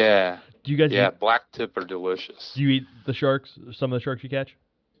 Yeah. Do you guys eat... black tip are delicious. Do you eat the sharks, some of the sharks you catch?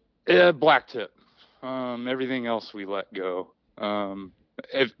 Yeah, black tip. Everything else we let go. And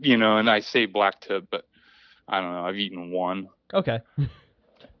I say black tip, but I don't know, I've eaten one. Okay.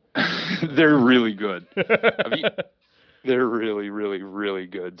 They're really good. They're really, really, really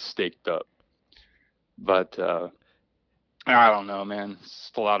good staked up. But I don't know, man. It's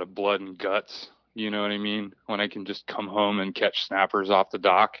a lot of blood and guts. You know what I mean? When I can just come home and catch snappers off the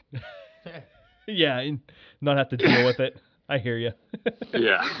dock. Yeah, and not have to deal with it. I hear you.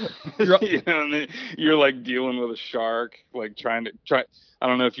 Yeah. And you're like dealing with a shark, like trying to I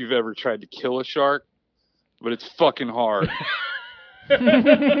don't know if you've ever tried to kill a shark, but it's fucking hard.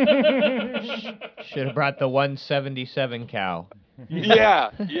 Should have brought the 177 cow.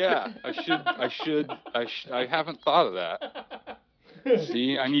 Yeah. I haven't thought of that.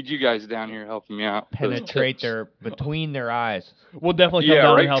 See, I need you guys down here helping me out. Penetrate between their eyes. We'll definitely come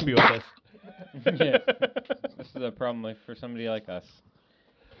down and help you with this. Yeah. This is a problem for somebody like us.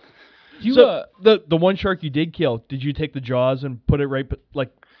 So the one shark you did kill, did you take the jaws and put it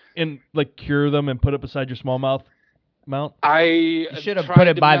cure them and put it beside your smallmouth mount? I should have put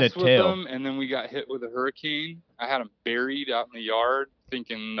it by the tail. Them, and then we got hit with a hurricane. I had them buried out in the yard,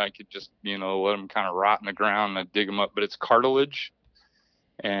 thinking I could just let them kind of rot in the ground and I'd dig them up, but it's cartilage.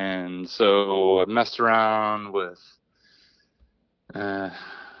 And so I messed around with, I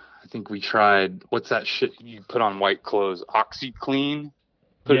think we tried, what's that shit you put on white clothes? OxyClean.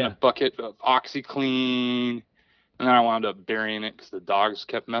 Put it in a bucket of OxyClean. And then I wound up burying it because the dogs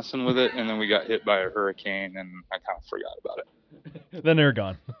kept messing with it. And then we got hit by a hurricane and I kind of forgot about it. Then they're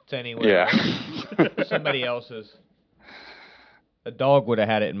gone. It's anyway. Yeah. Somebody else's. A dog would have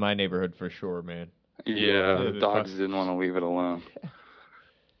had it in my neighborhood for sure, man. Yeah, the dogs didn't want to leave it alone.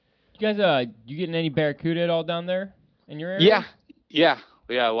 You guys, you getting any barracuda at all down there in your area? Yeah.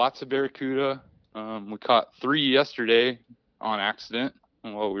 Lots of barracuda. We caught 3 yesterday on accident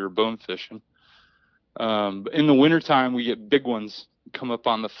while we were bone fishing. In the wintertime, we get big ones come up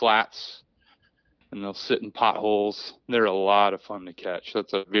on the flats, and they'll sit in potholes. They're a lot of fun to catch.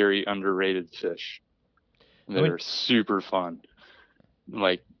 That's a very underrated fish. They're super fun.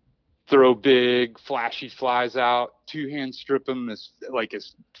 Like, throw big, flashy flies out, 2-hand strip them as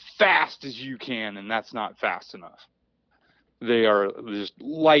fast as you can, and that's not fast enough. They are just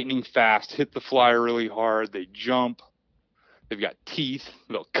lightning fast, hit the fly really hard. They jump. They've got teeth.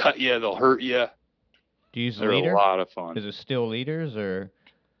 They'll cut you. They'll hurt you. Do you use They're leader? a lot of fun. Is it still leaders, or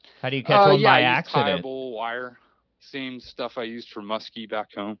how do you catch one by I use accident? tieable wire. Same stuff I used for muskie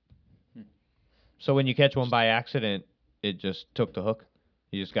back home. So when you catch one by accident, it just took the hook?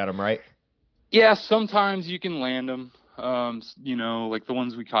 You just got them right? Yeah, sometimes you can land them. Like the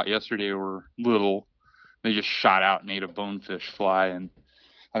ones we caught yesterday were little. They just shot out and ate a bonefish fly, and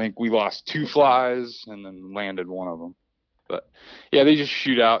I think we lost 2 flies and then landed one of them. But yeah, they just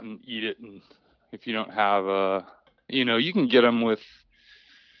shoot out and eat it. And if you don't have you can get them with,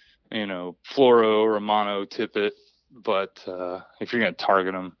 fluoro or a mono tippet. But if you're going to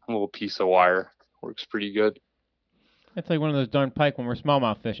target them, a little piece of wire works pretty good. It's like one of those darn pike when we're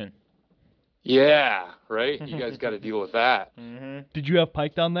smallmouth fishing. Yeah, right? You guys got to deal with that. Mm-hmm. Did you have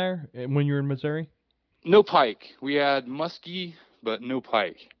pike down there when you were in Missouri? No pike. We had muskie, but no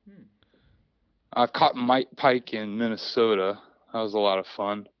pike. I've caught pike in Minnesota. That was a lot of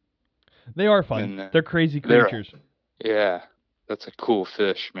fun. They are fun. And, They're crazy creatures. Yeah, that's a cool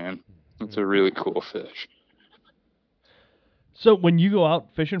fish, man. It's a really cool fish. So when you go out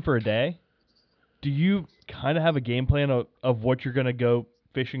fishing for a day, do you kind of have a game plan of what you're going to go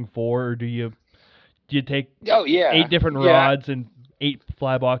fishing for, or do you take 8 different rods and 8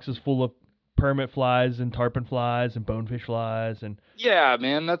 fly boxes full of permit flies and tarpon flies and bonefish flies? And yeah,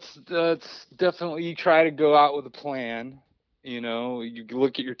 man, that's definitely, you try to go out with a plan. You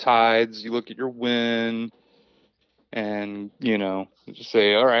look at your tides, you look at your wind, and just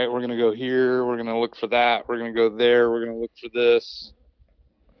say, all right, we're gonna go here, we're gonna look for that, we're gonna go there, we're gonna look for this.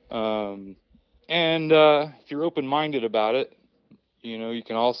 And if you're open-minded about it, you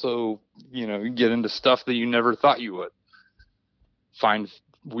can also get into stuff that you never thought you would. Find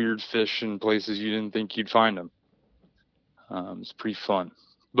weird fish in places you didn't think you'd find them. It's pretty fun.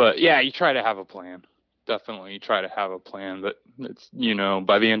 But yeah, you try to have a plan. Definitely try to have a plan. But it's,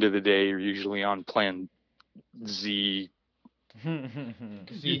 by the end of the day, you're usually on plan Z.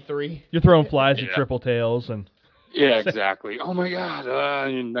 Z3. you're throwing flies at triple tails and. Yeah, exactly. Oh my God.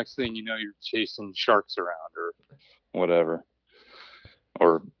 And next thing you know, you're chasing sharks around or whatever.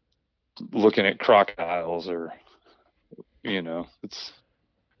 Or looking at crocodiles or, it's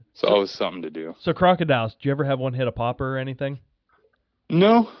always something to do. So crocodiles, do you ever have one hit a popper or anything?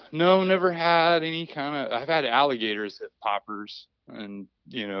 No, never had any kind of. I've had alligators hit poppers and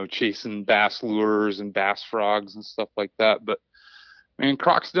chasing bass lures and bass frogs and stuff like that. But man,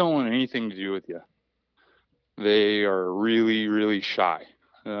 crocs don't want anything to do with you. They are really, really shy.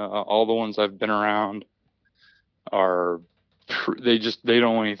 All the ones I've been around are they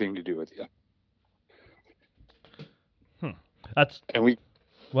don't want anything to do with you. And we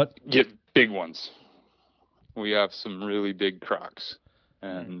get big ones. We have some really big crocs,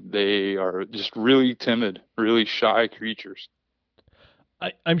 and they are just really timid, really shy creatures.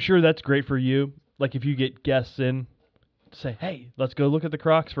 I'm sure that's great for you. Like if you get guests in, say, hey, let's go look at the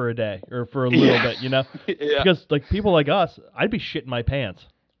crocs for a day or for a little bit, Yeah. Because like people like us, I'd be shitting my pants.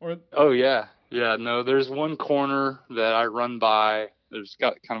 Oh yeah. Yeah, no, there's one corner that I run by. There's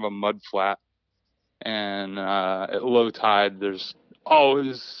got kind of a mud flat, and at low tide, there's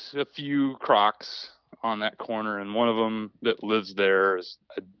always a few crocs on that corner, and one of them that lives there is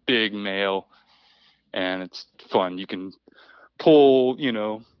a big male, and it's fun. You can pull,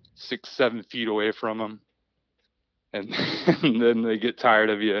 6-7 feet away from them, and then they get tired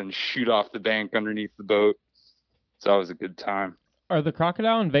of you and shoot off the bank underneath the boat. It's always a good time. Are the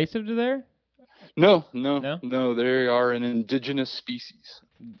crocodile invasive to there? No, they are an indigenous species.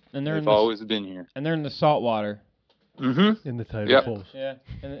 And they've always been here. And they're in the salt water. Mm-hmm. In the tidal pools. Yeah,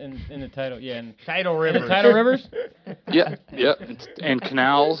 in the tidal, in tidal rivers. In the tidal rivers? Yeah. And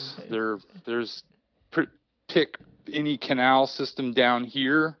canals. There's pick any canal system down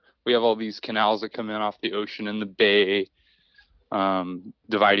here. We have all these canals that come in off the ocean and the bay,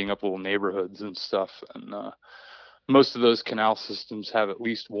 dividing up little neighborhoods and stuff. And most of those canal systems have at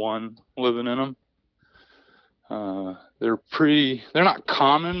least one living in them. They're not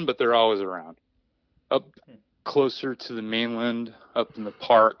common, but they're always around. Up closer to the mainland, up in the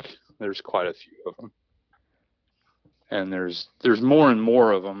park, there's quite a few of them. And there's more and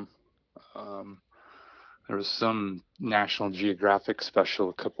more of them. There was some National Geographic special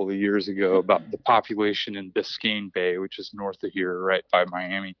a couple of years ago about the population in Biscayne Bay, which is north of here, right by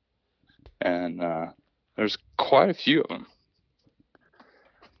Miami. And there's quite a few of them.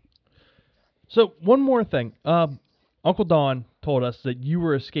 So one more thing. Uncle Don told us that you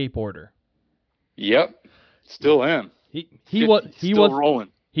were a skateboarder. Yep. Still am. He was rolling.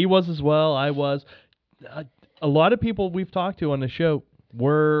 He was as well. I was. a lot of people we've talked to on the show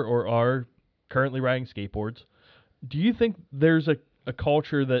were or are currently riding skateboards. Do you think there's a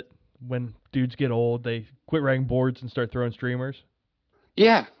culture that when dudes get old, they quit riding boards and start throwing streamers?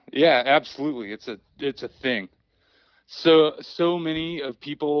 Yeah, absolutely. It's a thing. So many of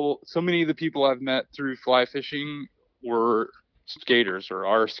the people I've met through fly fishing were skaters or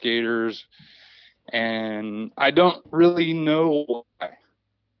are skaters, and I don't really know why.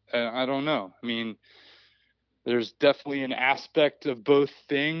 I don't know. I mean, there's definitely an aspect of both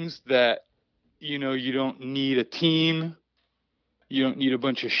things that, you know, you don't need a team, you don't need a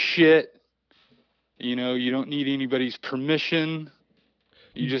bunch of shit, you know, you don't need anybody's permission.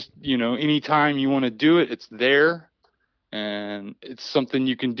 You just, you know, anytime you want to do it, it's there. And it's something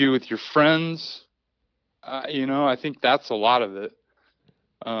you can do with your friends. You know, I think that's a lot of it.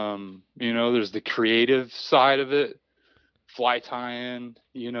 You know, there's the creative side of it, fly tying,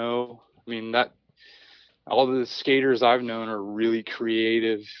 you know, I mean, that all the skaters I've known are really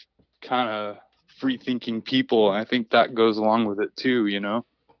creative, kind of free thinking people. And I think that goes along with it too, you know?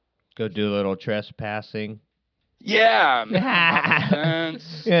 Go do a little trespassing. Yeah, man.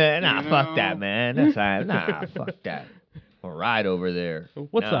 Yeah, nah, fuck that, man. That's nah, fuck that. I'll ride over there.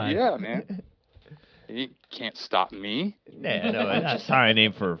 What's No. that? Yeah, man. You can't stop me. Yeah, no, that's not a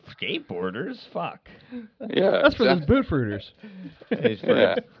name for skateboarders. Fuck. Yeah, That's for those boot fruiters. It's for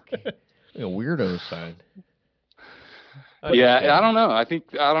Yeah. a weirdo sign. Yeah, I don't know. I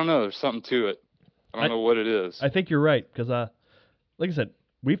don't know. There's something to it. I don't know what it is. I think you're right because, like I said,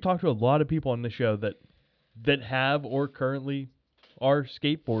 we've talked to a lot of people on the show that have or currently are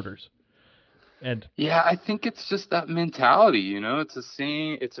skateboarders, and Yeah, I think it's just that mentality, you know, it's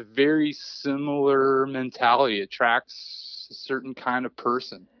a very similar mentality. It attracts a certain kind of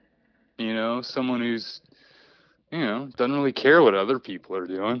person, you know, someone who's, you know, doesn't really care what other people are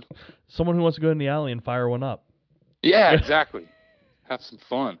doing. someone who wants to go in the alley and fire one up. Yeah, exactly. Have some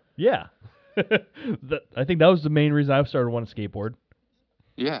fun. Yeah, I think that was the main reason I started wanting to skateboard.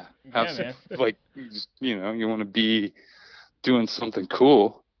 Yeah. Yeah, Have some, man. like, you know, you want to be doing something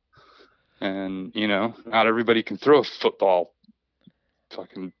cool. And, you know, not everybody can throw a football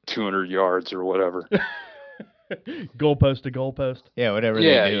fucking 200 yards or whatever. Goalpost to goalpost. Yeah, whatever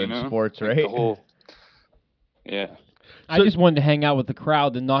Yeah, they do you in know, sports, like right? the whole, yeah. I just wanted to hang out with the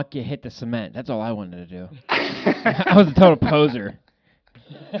crowd and not get hit the cement. That's all I wanted to do. I was a total poser.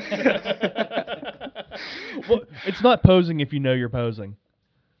 Well, it's not posing if you know you're posing.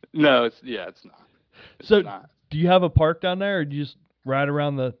 No, it's not. It's So, not. do you have a park down there, or do you just ride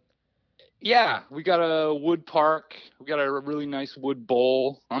around the? Yeah, we got a wood park. We got a really nice wood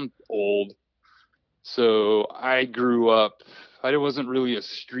bowl. I'm old, so I grew up. I wasn't really a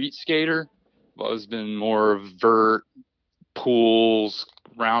street skater. I was been more vert, pools,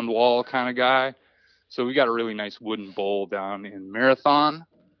 round wall kind of guy. So we got a really nice wooden bowl down in Marathon.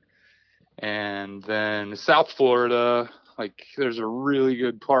 And then South Florida, like there's a really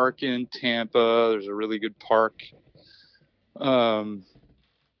good park in Tampa. There's a really good park by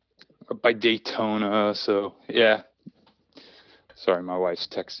Daytona. So yeah. Sorry, my wife's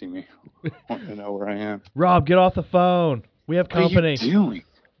texting me. Want to know where I am. Rob, get off the phone. We have company. What are you doing?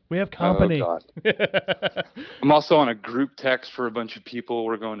 We have company. Oh, God. I'm also on a group text for a bunch of people.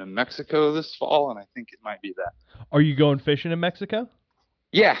 We're going to Mexico this fall, and I think it might be that. Are you going fishing in Mexico?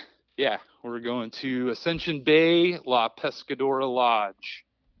 Yeah. We're going to Ascension Bay, La Pescadora Lodge.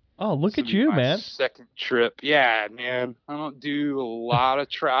 Oh, look This at will be you, my man. Second trip. Yeah, man. I don't do a lot of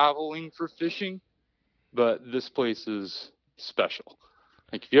traveling for fishing, but this place is special.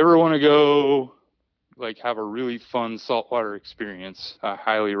 Like, if you ever want to go, like, have a really fun saltwater experience, I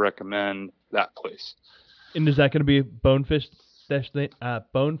highly recommend that place. And is that going to be a bonefish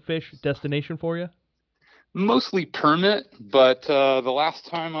destination for you? Mostly permit, but the last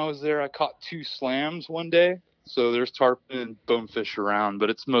time I was there, I caught 2 slams one day. So there's tarpon and bonefish around, but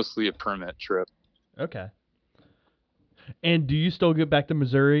it's mostly a permit trip. Okay. And do you still get back to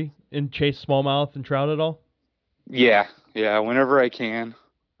Missouri and chase smallmouth and trout at all? Yeah, whenever I can.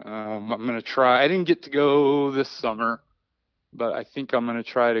 I'm going to try. I didn't get to go this summer, but I think I'm going to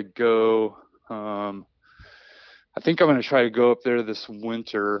try to go. I think I'm going to try to go up there this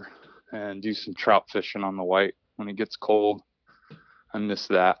winter and do some trout fishing on the White when it gets cold. I miss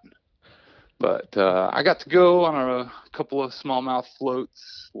that. But I got to go on a couple of smallmouth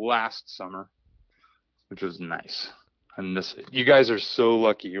floats last summer, which was nice. I miss it. You guys are so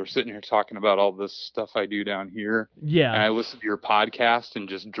lucky. We're sitting here talking about all this stuff I do down here. Yeah. And I listen to your podcast and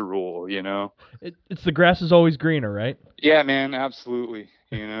just drool, you know? It's the grass is always greener, right? Yeah, man, absolutely.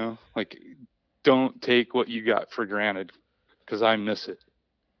 You know, like, don't take what you got for granted, because I miss it.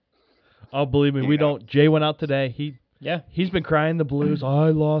 Oh, believe me, You we know. don't. Jay went out today. He's been crying the blues. I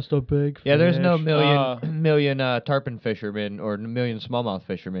lost a big fish. Yeah, there's no Uh, million tarpon fishermen or million smallmouth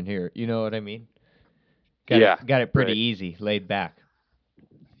fishermen here. You know what I mean? Got Yeah, it pretty right. easy, laid back.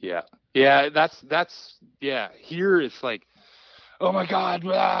 Yeah. That's yeah. Here it's like, oh my God,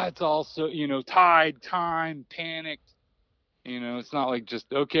 it's all so, tide, time, panicked. It's not like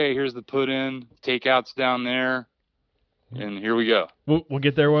just, okay, here's the put in, takeouts down there, and here we go. We'll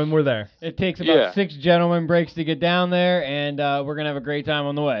get there when we're there. It takes about Yeah. 6 gentlemen breaks to get down there, and we're going to have a great time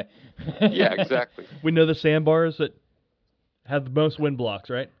on the way. Yeah, exactly. We know the sandbars that have the most wind blocks,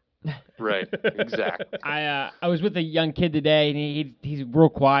 right? Right. Exactly. I was with a young kid today, and he's real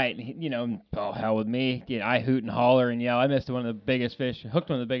quiet. And oh hell with me, I hoot and holler and yell. I missed one of the biggest fish, hooked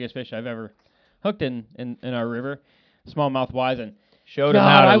one of the biggest fish I've ever hooked in our river, smallmouth wise, and Showed him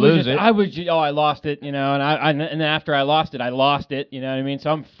how to lose it. I lost it, and and after I lost it, you know what I mean? So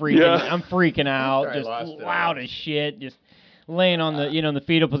I'm freaking out, After I just lost it, I loud lost as shit, just laying on the in the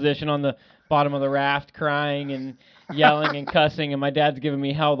fetal position on the bottom of the raft, crying and yelling and cussing, and my dad's giving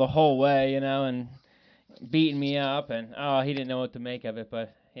me hell the whole way, and beating me up, and he didn't know what to make of it,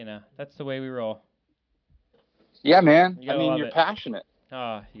 but that's the way we roll. Yeah, man. You gotta love you're it. passionate.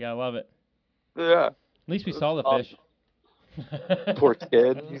 Oh, you gotta love it. Yeah. At least we saw the awesome. fish. Poor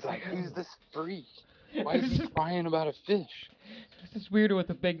kid. He's like, who's this freak? Why is he crying about a fish? This weirdo with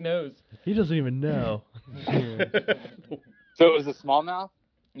a big nose. He doesn't even know. So it was a smallmouth?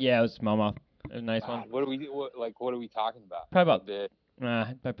 Yeah, it was smallmouth. It was a nice one. What are we talking about? Probably about Big.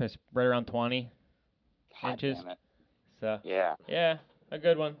 right around 20 God inches. damn it. So Yeah. yeah, a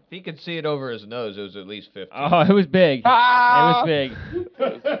good one. If he could see it over his nose, it was at least 50. Oh, it was big. Ah! It was big.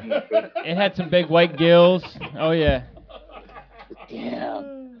 It had some big white gills. Oh yeah.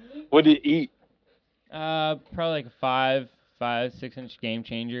 Damn. What did it eat? Probably like a 6 inch game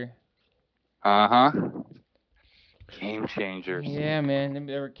changer. Uh-huh. Game changers. Yeah, man,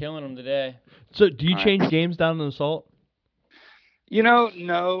 they were killing them today. So, do you All right. change games down in the salt?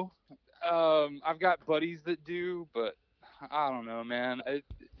 No. I've got buddies that do, but I don't know, man.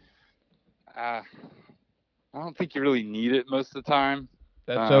 I don't think you really need it most of the time.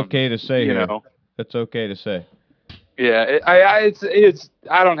 That's okay to say you here. know. That's okay to say. Yeah,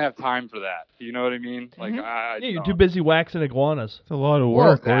 I don't have time for that. You know what I mean? Like, Yeah, you're don't. too busy waxing iguanas. It's a lot of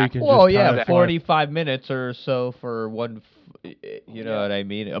work. Well, or you can Well, just yeah, tie a 45 minutes or so for one, you know Yeah. what I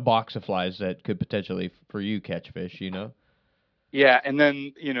mean? A box of flies that could potentially, for you, catch fish, Yeah, and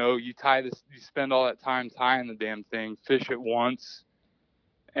then, you spend all that time tying the damn thing, fish it once,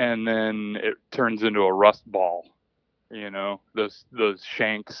 and then it turns into a rust ball. Those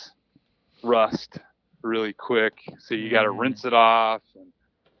shanks rust really quick, so you got to rinse it off. And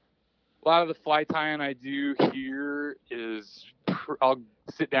a lot of the fly tying I do here is I'll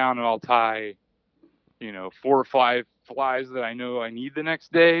sit down and I'll tie, 4 or 5 flies that I know I need the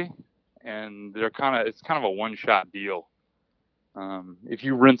next day, and it's kind of a one-shot deal. If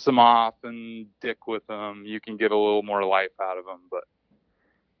you rinse them off and dick with them, you can get a little more life out of them, but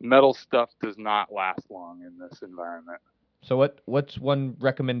metal stuff does not last long in this environment. So what's one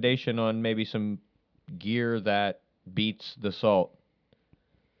recommendation on maybe some gear that beats the salt?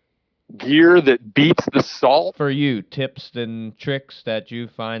 Gear that beats the salt? For you, tips and tricks that you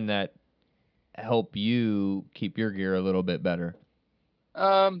find that help you keep your gear a little bit better.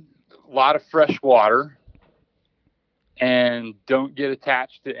 A lot of fresh water, and don't get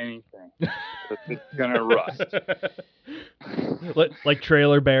attached to anything. It's gonna rust. Like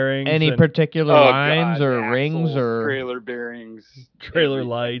trailer bearings. Any and particular lines God, or axles, rings or trailer bearings, trailer everything.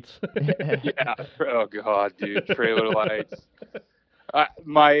 lights. Yeah. Oh God, dude, trailer lights.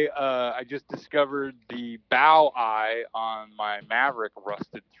 I just discovered the bow eye on my Maverick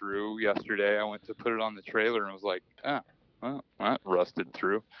rusted through yesterday. I went to put it on the trailer and was like, well, that rusted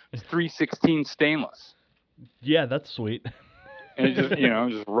through. It's 316 stainless, Yeah, that's sweet. and it just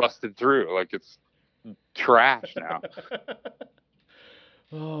just rusted through like it's trash now.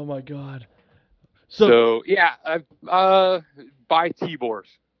 Oh my God. So yeah, buy T-bores.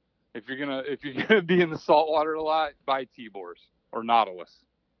 If you're gonna be in the saltwater a lot, buy T-bores or Nautilus.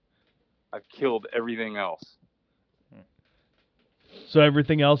 I've killed everything else. So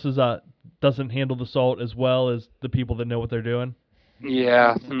everything else is doesn't handle the salt as well as the people that know what they're doing.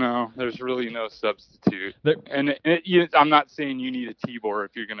 Yeah, no, there's really no substitute. And I'm not saying you need a T-bore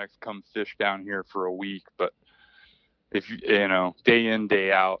if you're gonna come fish down here for a week, but if day in,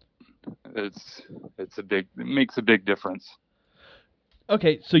 day out, it makes a big difference.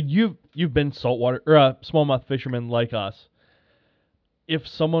 Okay, so you've been saltwater or smallmouth fishermen like us. If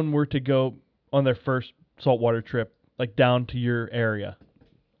someone were to go on their first saltwater trip, like down to your area,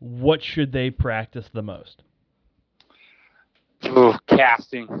 what should they practice the most? Oh,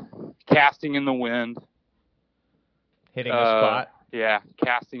 casting in the wind. Hitting a spot. Yeah,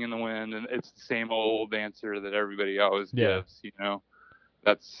 casting in the wind, and it's the same old answer that everybody always gives. You know,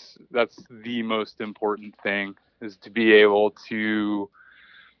 that's the most important thing, is to be able to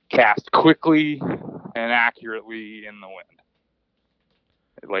cast quickly and accurately in the wind,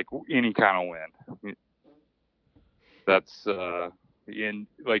 like any kind of wind. That's in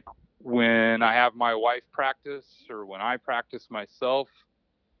like when I have my wife practice or when I practice myself,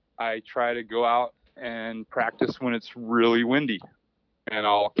 I try to go out and practice when it's really windy. And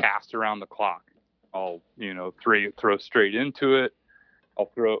I'll cast around the clock. I'll, throw straight into it. I'll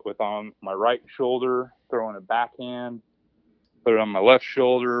throw it with on my right shoulder, throw in a backhand, put it on my left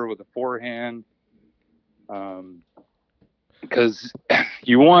shoulder with a forehand. Because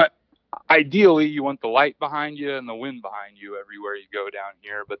ideally, you want the light behind you and the wind behind you everywhere you go down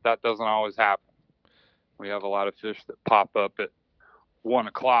here, but that doesn't always happen. We have a lot of fish that pop up at 1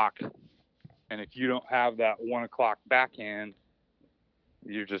 o'clock, and if you don't have that 1 o'clock backhand,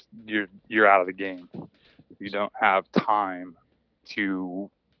 you're out of the game. You don't have time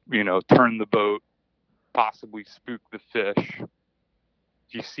to, turn the boat, possibly spook the fish. If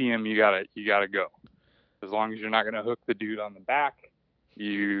you see him, you gotta go. As long as you're not gonna hook the dude on the back,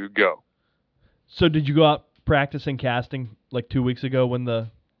 you go. So did you go out practicing casting like 2 weeks ago when the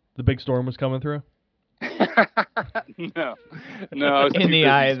big storm was coming through? No, I was In too the busy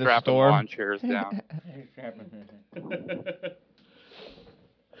eye of the strapping storm. lawn chairs down.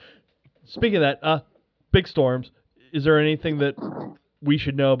 Speaking of that, big storms, is there anything that we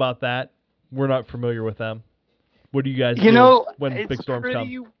should know about that? We're not familiar with them. What do you guys do when big storms come?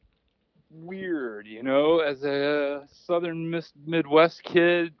 It's pretty weird, as a southern Midwest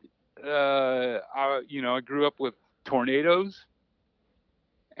kid, I grew up with tornadoes,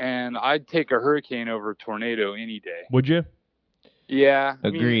 and I'd take a hurricane over a tornado any day. Would you? Yeah,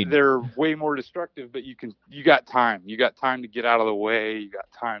 Agreed. They're way more destructive, but you got time. You got time to get out of the way. You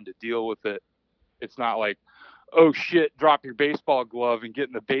got time to deal with it. It's not like, oh shit, drop your baseball glove and get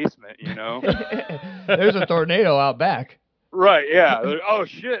in the basement, There's a tornado out back. Right, yeah. Oh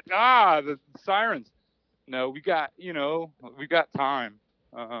shit, the sirens. No, we got time.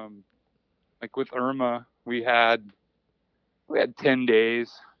 Like with Irma, we had 10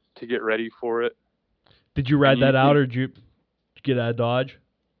 days to get ready for it. Did you ride that out, or did you get out of Dodge?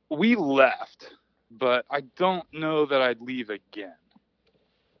 We left, but I don't know that I'd leave again.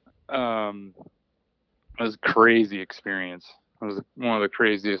 It was a crazy experience. It was one of the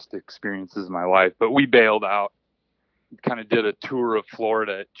craziest experiences of my life. But we bailed out. Kind of did a tour of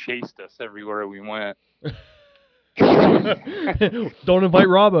Florida. It chased us everywhere we went. Don't invite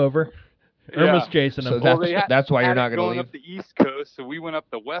Rob over. Irma's chasing him. So that's why you're not going to leave. Up the East Coast, so we went up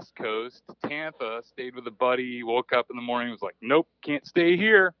the West Coast to Tampa, stayed with a buddy, woke up in the morning, was like, nope, can't stay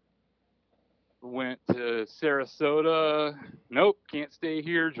here. Went to Sarasota, nope, can't stay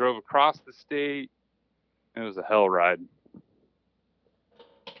here. Drove across the state. It was a hell ride.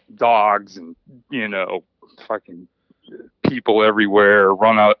 Dogs and, fucking people everywhere,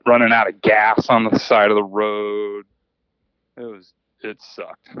 running out of gas on the side of the road. It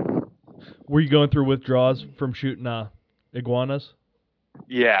sucked. Were you going through withdrawals from shooting iguanas?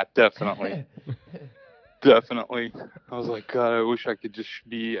 Yeah, definitely. Definitely. I was like, God, I wish I could just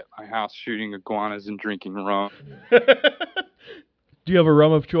be at my house shooting iguanas and drinking rum. Do you have a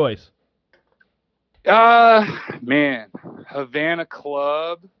rum of choice? Man, Havana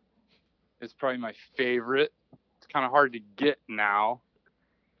Club is probably my favorite. It's kind of hard to get now.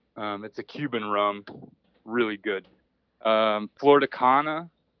 It's a Cuban rum, really good. Florida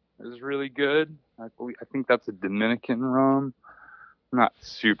Cana is really good. I think that's a Dominican rum. I'm not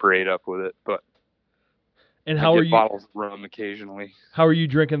super ate up with it, but and I get bottles of rum occasionally. How are you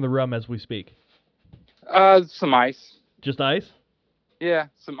drinking the rum as we speak? Some ice. Just ice? Yeah,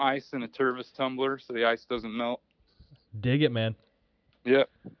 some ice in a Tervis tumbler so the ice doesn't melt. Dig it, man. Yep.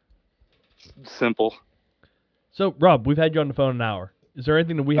 Simple. So, Rob, we've had you on the phone an hour. Is there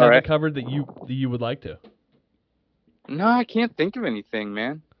anything that we haven't covered that you would like to? No, I can't think of anything,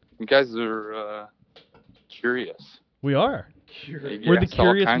 man. You guys are curious. We are. Curious. We're the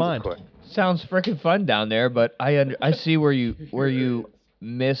curious mind. Sounds freaking fun down there, but I see where you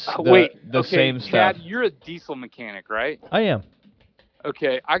miss the same stuff. Chad, you're a diesel mechanic, right? I am.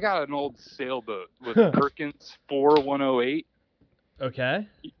 Okay, I got an old sailboat with Perkins 4108. Okay.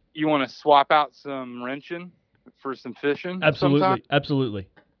 You want to swap out some wrenching for some fishing? Absolutely. sometime? Absolutely.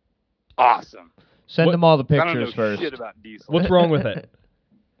 Awesome. Send them all the I don't pictures know first. shit about diesel. What's wrong with it?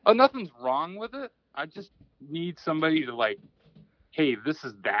 Oh, nothing's wrong with it. I just need somebody to hey, this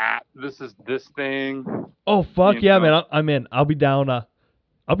is that, this is this thing. Oh fuck You yeah, know? man! I'm in. I'll be down.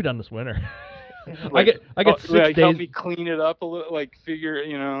 I'll be down this winter. Like, I get 6 like, days. help me clean it up a little. Like, figure,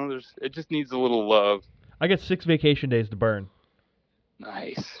 it just needs a little love. I get 6 vacation days to burn.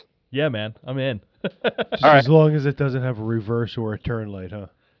 Nice. Yeah, man, I'm in. Just All as right. long as it doesn't have a reverse or a turn light, huh?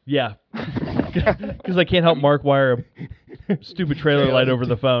 Yeah, because I can't help Mark wire a stupid trailer light over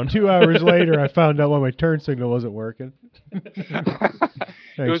the phone. 2 hours later, I found out why my turn signal wasn't working.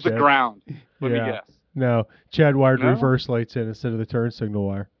 It was the Chad. ground. Let Yeah. me guess. No, Chad wired No? reverse lights in instead of the turn signal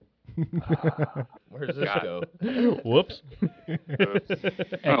wire. Where does this Got go? Whoops.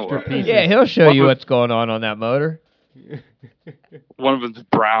 Oh, well. pieces. Yeah, he'll show you What was- what's going on that motor. One of them's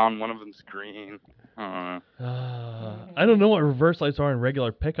brown, one of them's green. I don't know what reverse lights are in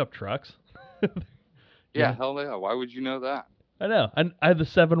regular pickup trucks. Yeah, hell yeah. Why would you know that? I know. I have the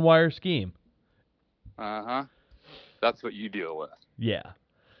 7-wire scheme. Uh-huh. That's what you deal with. Yeah.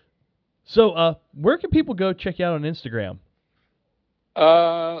 So, where can people go check you out on Instagram?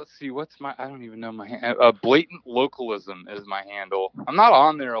 Let's see, I don't even know my Blatant Localism is my handle. I'm not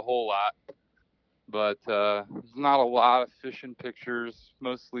on there a whole lot, but there's not a lot of fishing pictures,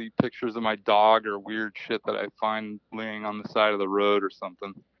 mostly pictures of my dog or weird shit that I find laying on the side of the road or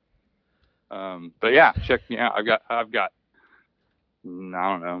something. But yeah, check me out. I've got I don't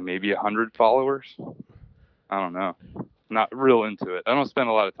know, maybe 100 followers. I don't know. Not real into it. I don't spend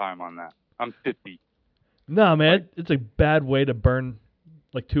a lot of time on that. I'm 50. No, man, it's a bad way to burn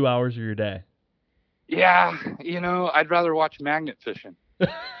like 2 hours of your day. Yeah, I'd rather watch magnet fishing.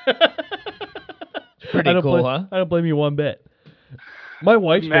 Pretty I don't cool, blame, huh? I don't blame you one bit. My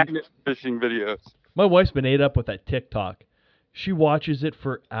wife's Magnet fishing videos. been ate up with that TikTok. She watches it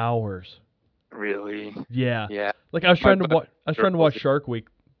for hours. Really? Yeah. Yeah. Like I was trying to My watch. I was trying to watch Shark Week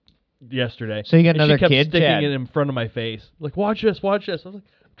yesterday. So you got and another she kept kid, sticking Chad? it in front of my face. Like, watch this, watch this. I was like,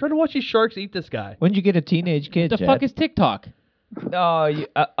 I'm trying to watch these sharks eat this guy. When'd you get a teenage kid, The Chad? fuck is TikTok? Oh,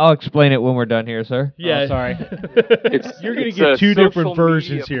 I'll explain it when we're done here, sir. Yeah. Oh, sorry. You're gonna It's get a 2 different social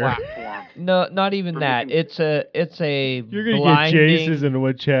versions media here. platform. No, not even For that. making- It's a You're gonna blinding, get Jace's into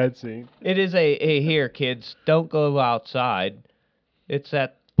what Chad's seen. It is hey, here, kids, don't go outside. It's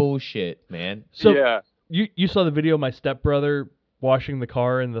that bullshit, man. So yeah. you saw the video of my stepbrother washing the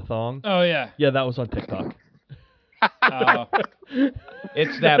car in the thong? Oh, yeah. Yeah, that was on TikTok. Oh.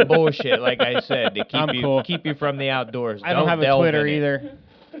 It's that bullshit, like I said, to I'm cool. keep you from the outdoors. I don't have a delve Twitter in it. either.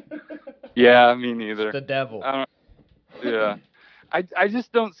 Yeah, me neither. It's the devil. I don't, yeah. I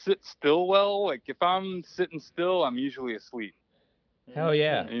just don't sit still well. Like, if I'm sitting still, I'm usually asleep. Hell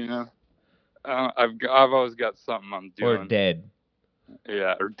yeah. I've always got something I'm doing. Or dead.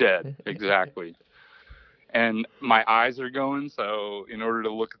 Yeah, or dead. Exactly. And my eyes are going, so in order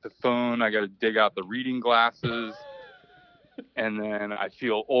to look at the phone, I got to dig out the reading glasses. And then I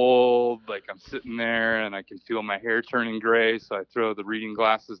feel old, like I'm sitting there and I can feel my hair turning gray, so I throw the reading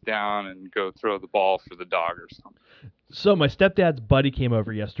glasses down and go throw the ball for the dog or something. So my stepdad's buddy came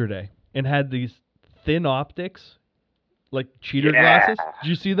over yesterday and had these thin optics, like cheater Yeah. glasses. Did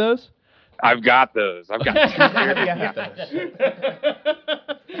you see those? I've got those. I've got two pairs.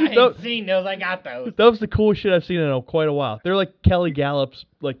 I No. ain't seen those. I got those. That was the coolest shit I've seen in quite a while. They're like Kelly Gallup's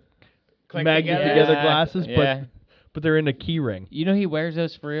like Click magnet together. together Yeah, glasses, yeah. but they're in a key ring. You know he wears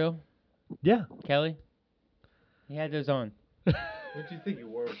those for real, Yeah. Kelly? He had those on. What do you think it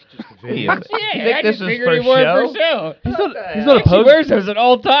was? Just a Hey, video. you think this is for wore show? it for show. He's not a He poser. wears those at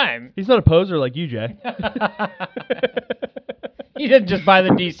all time. He's not a poser like you, Jay. He didn't just buy the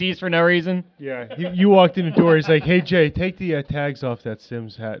DCs for no reason. Yeah, you walked in the door. He's like, "Hey Jay, take the tags off that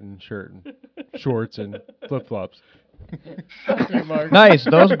Sims hat and shirt and shorts and flip flops." Nice.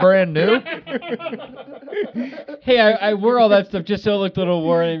 Those brand new? Hey, I wore all that stuff just so it looked a little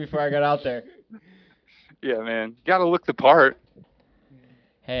worn before I got out there. Yeah, man. Got to look the part.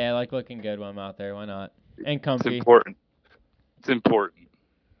 Hey, I like looking good when I'm out there. Why not? And It's comfy. important. It's important.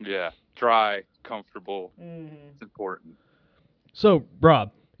 Yeah. Dry, comfortable. It's important. So,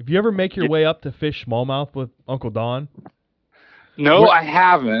 Rob, if you ever make your Yeah. way up to fish smallmouth with Uncle Don, No, Where- I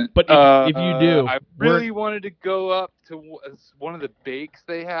haven't. But if you do, I where- really wanted to go up to one of the bakes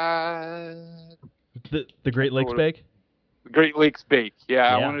they had. the Great Lakes What- Bake, Great Lakes Bake.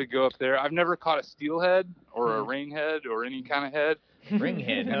 Yeah, I Yeah. wanted to go up there. I've never caught a steelhead or a ringhead or any kind of head.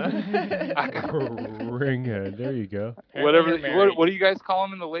 Ringhead, huh? Ringhead. There you go. Whatever. you're married. What do you guys call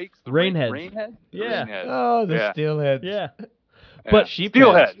them in the lakes? The Rainheads. Rainhead? Yeah. Rainhead. Oh, the Yeah. steelhead. yeah. Yeah. But-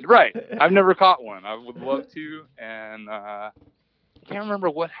 steelhead, right? I've never caught one. I would love to, and can't remember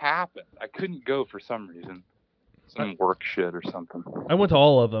what happened. I couldn't go for some reason, some work shit or something. I went to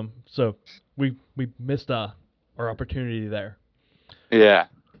all of them, so we missed our opportunity there. Yeah.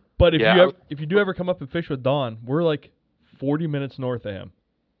 But if Yeah. if you do ever come up and fish with Don, we're like 40 minutes north of him.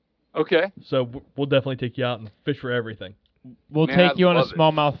 Okay. So we'll definitely take you out and fish for everything. We'll Man, take I'd you on a love it.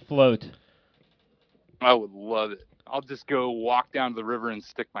 smallmouth float. I would love it. I'll just go walk down to the river and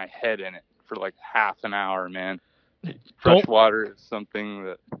stick my head in it for like half an hour, man. Fresh water is something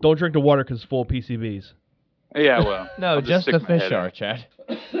that. Don't drink the water because it's full of PCBs. Yeah, well. No, I'll just stick the my fish head in. are, Chad.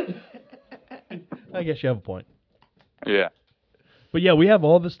 I guess you have a point. Yeah. But yeah, we have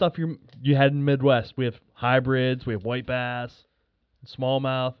all the stuff you had in the Midwest. We have hybrids, we have white bass,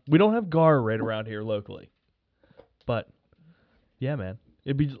 smallmouth. We don't have gar right around here locally. But yeah, man,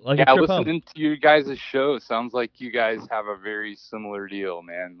 it'd be like a Yeah, trip home. listening to you guys' show sounds like you guys have a very similar deal,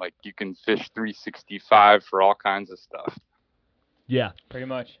 man. Like you can fish 365 for all kinds of stuff. Yeah, Pretty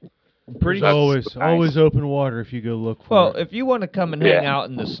much. pretty. There's That's always nice. open water if you go look for Well, it. if you want to come and hang Yeah. out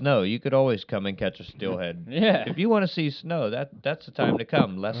in the snow, you could always come and catch a steelhead. Yeah. If you want to see snow, that's the time to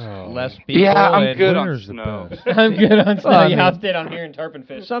come. Less Oh. people. Yeah, I'm and good on Winter's the snow. best. I'm good on snow. I You mean- housed it on here in tarpon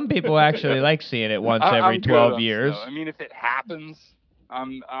fish. Some people actually like seeing it once every I'm good 12 on years. snow. I mean, if it happens,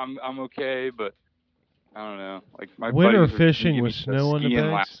 I'm okay, but I don't know. Like my Winter buddies were fishing taking with me to snow on the skiing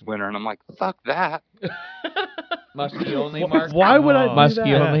banks? last winter, and I'm like, fuck that. Musky only, Mark. Why would I do Musky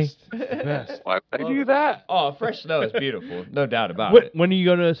that? only. Best. Why would I do that? Oh, fresh snow is beautiful, no doubt about it. When are you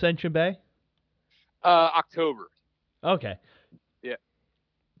going to Ascension Bay? October. Okay.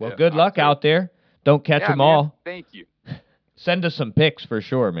 Well, Yeah, good luck October. out there. Don't catch Yeah, them man, all. Thank you. Send us some pics for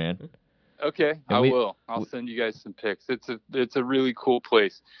sure, man. Okay, And I we- will. I'll send you guys some pics. It's a really cool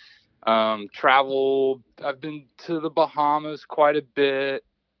place. Travel. I've been to the Bahamas quite a bit,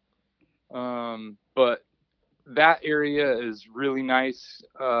 but that area is really nice.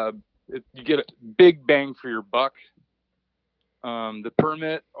 You get a big bang for your buck. The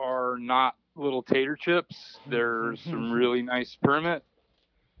permit are not little tater chips. There's some really nice permit,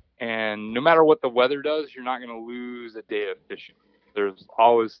 and no matter what the weather does, you're not going to lose a day of fishing. There's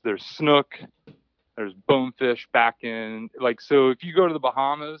snook, there's bonefish back in, like, so if you go to the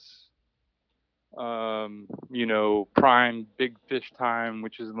Bahamas, prime big fish time,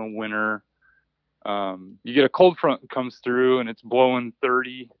 which is in the winter, you get a cold front that comes through and it's blowing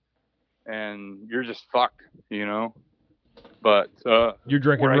 30 and you're just fucked, but You're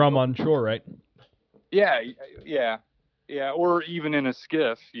drinking where I rum go- on shore, right? yeah, or even in a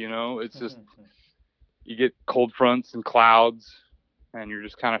skiff, it's just you get cold fronts and clouds and you're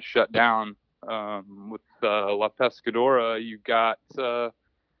just kind of shut down. With La Pescadora, you got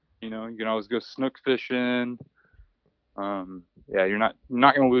you can always go snook fishing. You're not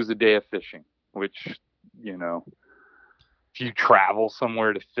going to lose a day of fishing, which if you travel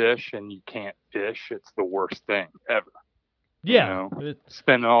somewhere to fish and you can't fish, it's the worst thing ever. Yeah.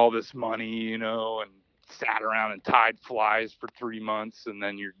 Spending all this money, and sat around and tied flies for 3 months, and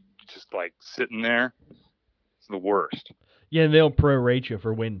then you're just like sitting there. It's the worst. Yeah, and they'll prorate you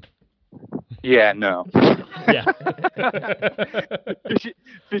for wind. Yeah, no. Yeah.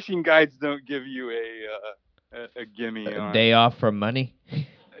 Fishing guides don't give you a gimme on. Day off from money.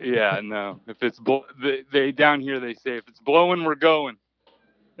 Yeah, no. If it's they down here they say if it's blowing, we're going.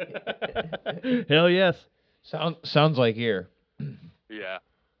 Hell yes. Sounds like here. Yeah.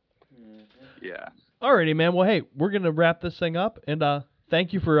 Yeah. Alrighty, man. Well, hey, we're gonna wrap this thing up, and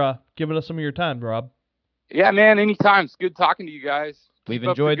thank you for giving us some of your time, Rob. Yeah, man. Anytime. It's good talking to you guys. We've Keep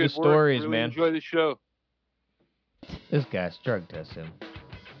up enjoyed the good work. stories, Really man. Enjoy the show. This guy's drug testing.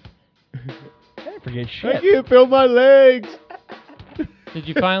 I forget shit. can't feel my legs. Did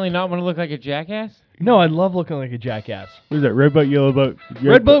you finally not want to look like a jackass? No, I love looking like a jackass. What is that? Red boat, yellow boat.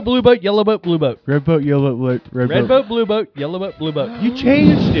 Red boat, blue boat, yellow boat, blue boat. Red boat, yellow boat. Red boat, blue boat, yellow boat, blue boat. You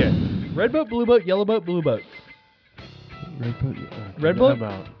changed it. Red boat, blue boat, yellow boat, blue boat. Red boat. Red boat? I'm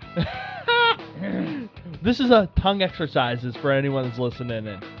out. This is a tongue exercises for anyone that's listening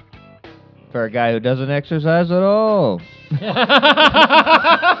in. For a guy who doesn't exercise at all.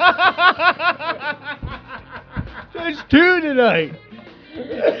 There's two tonight.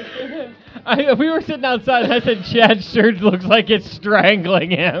 We were sitting outside and I said Chad's shirt looks like it's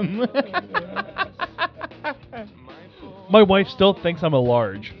strangling him. My wife still thinks I'm a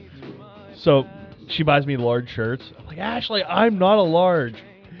large. So she buys me large shirts. I'm like, Ashley, I'm not a large.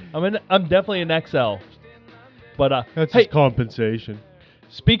 I'm definitely an XL. But That's hey, his compensation.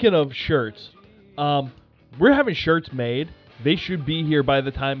 speaking of shirts, we're having shirts made. They should be here by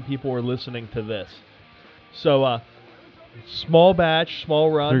the time people are listening to this. So small batch, small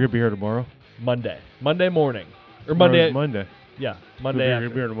They're run. gonna be here tomorrow. Monday morning, or Tomorrow's Monday. Monday. Yeah, They're Monday gonna be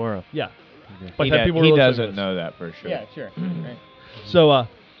after. here tomorrow. Yeah. Okay. By the time people are He listening to doesn't this. know that for sure. Yeah, sure. Right. So,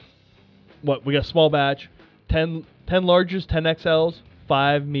 what, we got small batch, 10 larges, 10 XLs,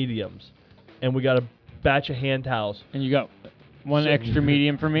 5 mediums, and we got a batch of hand towels. And you got one extra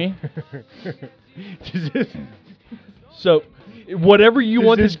medium for me? So, whatever you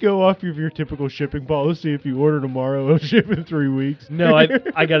want Does this to go off of your typical shipping policy? If you order tomorrow, it'll ship in 3 weeks. No, I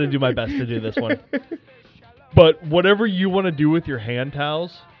got to do my best to do this one. But whatever you want to do with your hand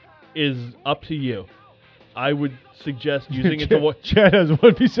towels is up to you. I would suggest using it to wipe. Chad has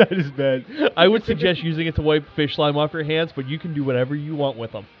one beside his bed. I would suggest using it to wipe fish slime off your hands, but you can do whatever you want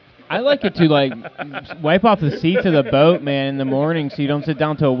with them. I like it to like wipe off the seats of the boat, man, in the morning, so you don't sit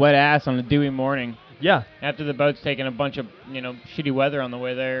down to a wet ass on a dewy morning. Yeah. After the boat's taking a bunch of shitty weather on the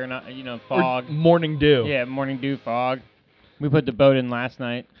way there, not fog. Or morning dew. Yeah, morning dew, fog. We put the boat in last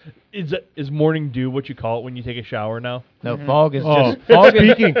night. Is morning dew what you call it when you take a shower now? No, fog is Oh, just fog.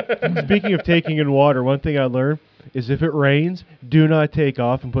 speaking of taking in water, one thing I learned is if it rains, do not take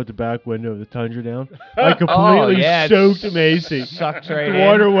off and put the back window of the Tundra down. I completely soaked Macy. Sucks right The in.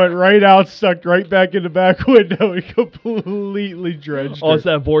 water went right out, sucked right back in the back window, and completely drenched Oh, her. it's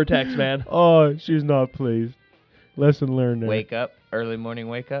that vortex, man. Oh, she's not pleased. Lesson learned there. Wake up, early morning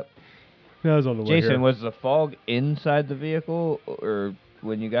wake up. That was on the way Jason, here. was the fog inside the vehicle or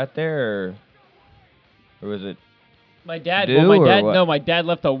when you got there, or was it? My dad, Dew my or dad, what? no, my dad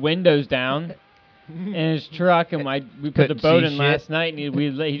left the windows down in his truck, and we put the Couldn't boat see in shit? last night, and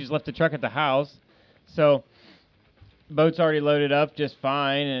he just left the truck at the house, so boat's already loaded up just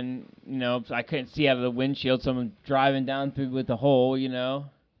fine, and so I couldn't see out of the windshield, so I'm driving down through with the hole,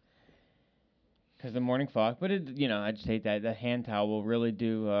 because the morning fog. But I just hate that. That hand towel will really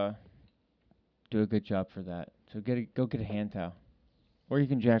do a good job for that. So go get a hand towel, or you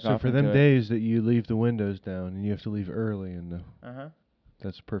can jack So off. for them into days that you leave the windows down and you have to leave early, and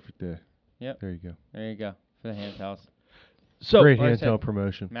that's a perfect day. Yep. There you go. There you go for the hand towels. So Great Or I hand said- towel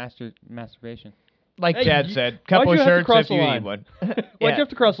promotion. Masturbation. Like Hey, Chad you- said, why'd couple you have to shirts cross if the you line? need one. Why'd Yeah. you have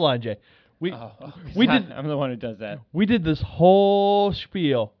to cross the line, Jay? We We did- I'm the one who does that. we did this whole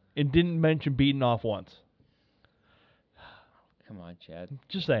spiel and didn't mention beating off once. Come on, Chad.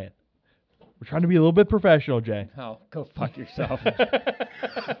 Just saying. We're trying to be a little bit professional, Jay. Oh, go fuck yourself.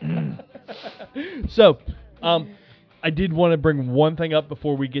 So, I did want to bring one thing up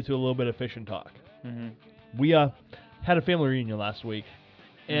before we get to a little bit of fishing talk. hmm We had a family reunion last week,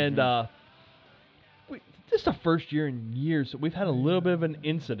 and this is the first year in years that we've had a little bit of an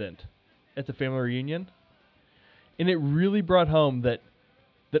incident at the family reunion, and it really brought home that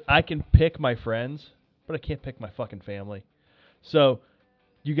I can pick my friends, but I can't pick my fucking family. So,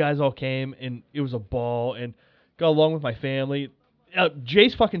 you guys all came, and it was a ball, and got along with my family.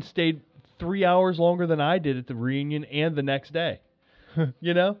 Jace fucking stayed 3 hours longer than I did at the reunion and the next day.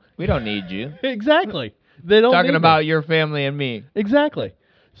 You know? We don't need you. Exactly. They don't Talking need about me. your family and me. Exactly.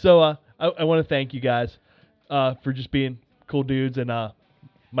 So I want to thank you guys for just being cool dudes and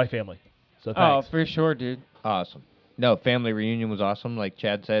my family. So Oh, thanks. for sure, dude. Awesome. No, family reunion was awesome. Like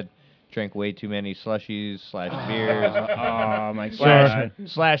Chad said, drank way too many slushies / beers. Oh, my Sorry.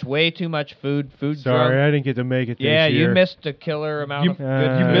 God. / way too much food. Sorry, drunk. I didn't get to make it this Yeah, year. you missed a killer amount You- of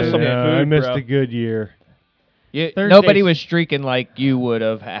good you missed some food. food, I missed bro. a good year. Thursdays- Nobody was streaking like you would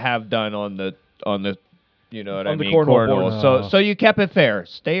have done on the you know what I On the mean, cornhole cornhole. board. So you kept it fair.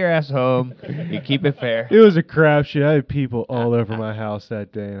 Stay your ass home. You keep it fair. It was a crapshoot. I had people all over my house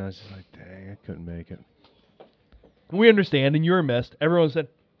that day, and I was just like, dang, I couldn't make it. We understand, and you were missed. Everyone said,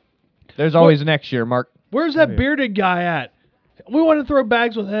 There's always next year, Mark. "Where's that Yeah. bearded guy at? We want to throw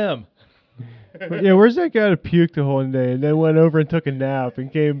bags with him." But yeah, where's that guy that puked the whole day and then went over and took a nap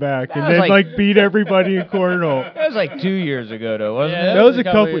and came back That and was then like- beat everybody in cornhole? That was like 2 years ago, though, wasn't Yeah, it? That was a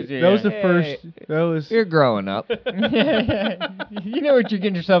couple couple. years, That was the yeah. first. That was. You're growing up. You know what you're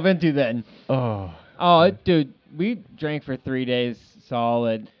getting yourself into then. Oh. Oh, dude, we drank for 3 days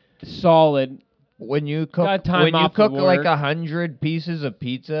solid. When you Got cook, time when you off cook of like work. 100 pieces of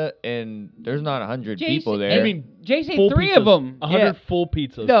pizza and there's not 100 people there. You mean Jason, full 3 pizzas, of them. 100 Yeah. full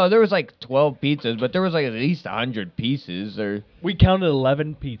pizzas. No, there was like 12 pizzas, but there was like at least 100 pieces. Or We counted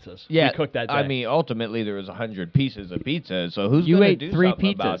 11 pizzas. yeah, We cooked that day. I mean, ultimately there was 100 pieces of pizza. So who's You gonna ate do 3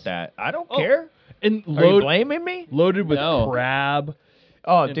 something about pizzas. that? I don't Oh, care. and Are you blaming me? loaded with No. crab.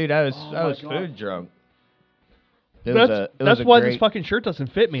 Oh, And- dude, I was Oh I my was God. food drunk. It was That's a, it was a why great, this fucking shirt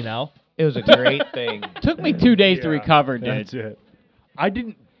doesn't fit me now. It was a great thing. Took me 2 days to Yeah, recover, dude. That's it. I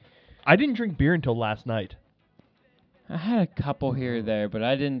didn't drink beer until last night. I had a couple here or there, but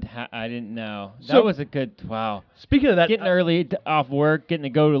I didn't know. That So- was a good, wow. Speaking of that, Getting early off work, getting to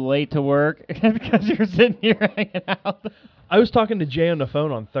go late to work because you're sitting here hanging out. I was talking to Jay on the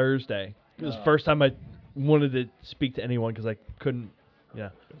phone on Thursday. It was the Oh. first time I wanted to speak to anyone because I couldn't,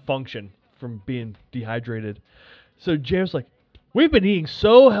 function from being dehydrated. So Jay was like, "We've been eating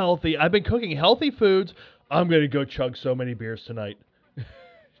so healthy. I've been cooking healthy foods. I'm gonna go chug so many beers tonight."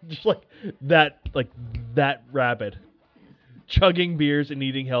 Just like that rapid. Chugging beers and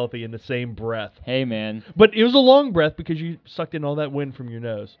eating healthy in the same breath. Hey, man. But it was a long breath because you sucked in all that wind from your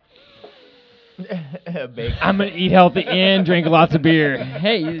nose. I'm gonna eat healthy and drink lots of beer.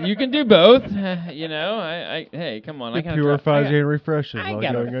 Hey, you can do both. You know, hey, come on. It purifies and refreshes. I while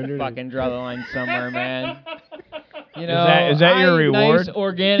gotta going underneath. fucking draw the line somewhere, man. You know, Is that your I eat reward? Nice,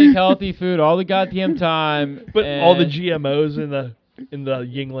 organic, healthy food all the goddamn time. But all the and- GMOs in the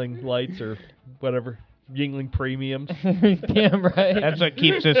Yingling lights or whatever. Yingling premiums. Damn right. That's what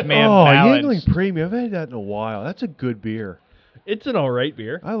keeps this man Oh, balanced. Yingling Premium. I've had that in a while. That's a good beer. It's an alright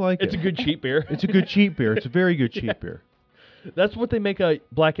beer. I like It's it. a good cheap beer. It's a good cheap beer. It's a very good cheap beer. That's what they make a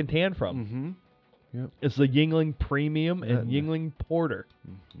black and tan from. Mm-hmm. It's the Yingling Premium and Yeah. Yingling Porter.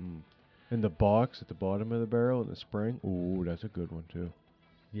 Mm-hmm. And the box at the bottom of the barrel in the spring. Ooh, that's a good one too.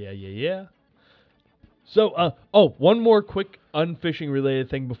 Yeah. So, one more quick unfishing related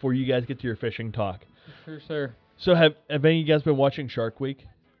thing before you guys get to your fishing talk. Sure, sir. So, have any of you guys been watching Shark Week?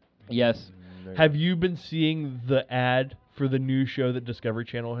 Yes. Have you been seeing the ad for the new show that Discovery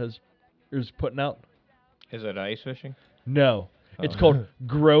Channel is putting out? Is it ice fishing? No. It's Oh. called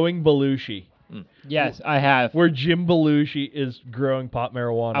Growing Belushi, Yes, I have. where Jim Belushi is growing pot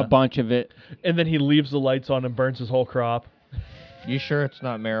marijuana. A bunch of it. And then he leaves the lights on and burns his whole crop. You sure it's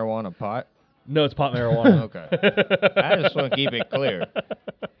not marijuana pot? No, it's pot marijuana. Okay. I just want to keep it clear.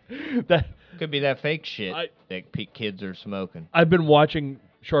 That Could be that fake shit I- that kids are smoking. I've been watching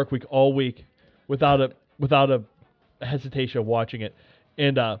Shark Week all week without a hesitation of watching it,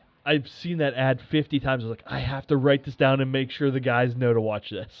 and I've seen that ad 50 times. I was like, I have to write this down and make sure the guys know to watch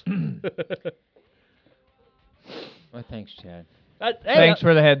this. Well, thanks, Chad. Thanks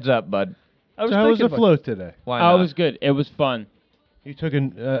for the heads up, bud. I was So how was thinking the about- float today? Why Oh, not? it was good. It was fun. You took a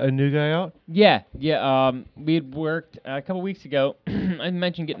new guy out? Yeah. We had worked a couple weeks ago. I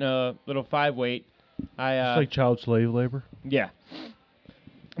mentioned getting a little 5-weight. It's like child slave labor. Yeah.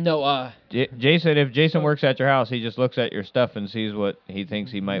 No, Jason, if Jason works at your house, he just looks at your stuff and sees what he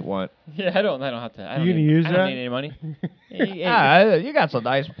thinks he might want. yeah, I don't have to. I don't You gonna need, use I don't that? need any money. Hey, You got some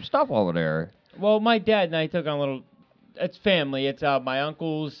nice stuff over there. well, my dad and I took on a little. It's family. It's my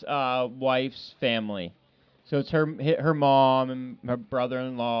uncle's wife's family. So it's her mom and her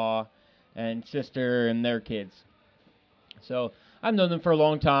brother-in-law and sister and their kids. So I've known them for a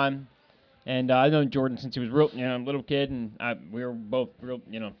long time. And I've known Jordan since he was real, little kid, and we were both real,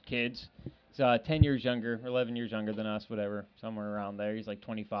 kids. He's 10 years younger, 11 years younger than us, whatever, somewhere around there. He's like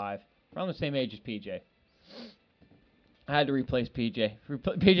 25, around the same age as PJ. I had to replace PJ.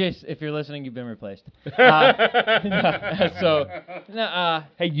 PJ, if you're listening, you've been replaced.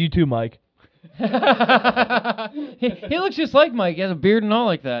 Hey, you too, Mike. he looks just like Mike. He has a beard and all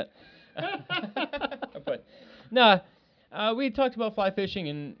like that. But no. We had talked about fly fishing,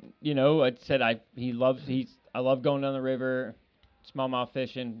 and I said I love going down the river, smallmouth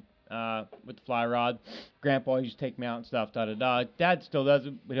fishing with the fly rod. Grandpa used to take me out and stuff. Dad still does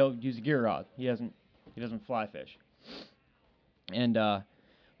it, but he'll use a gear rod. He doesn't fly fish. And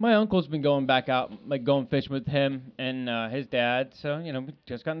my uncle's been going back out, like going fishing with him and his dad. So we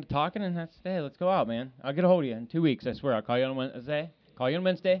just got into talking, and I said, hey, let's go out, man. I'll get a hold of you in 2 weeks. I swear, I'll call you on Wednesday.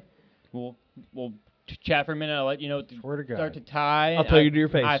 We'll chat for a minute. I'll let you know Swear to God. start to tie. I'll tell you to your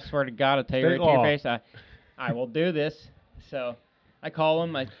face. I swear to God, I'll tell you right to your face. I will do this. So I call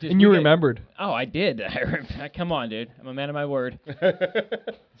him. And you remembered. Oh, I did. Come on, dude. I'm a man of my word.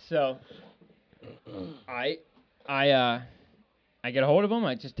 So I get a hold of him.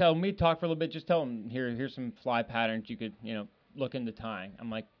 I just tell him, we talk for a little bit. Just tell him, here's some fly patterns you could look into tying. I'm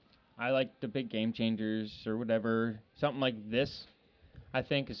like, I like the big game changers or whatever. Something like this, I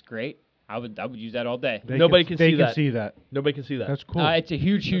think is great. I would use that all day. Nobody can see that. see that. Nobody can see that. That's cool. It's a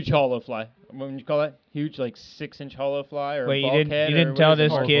huge hollow fly. What would you call that? Huge, like 6-inch hollow fly or Wait, you bulkhead? didn't or tell what is it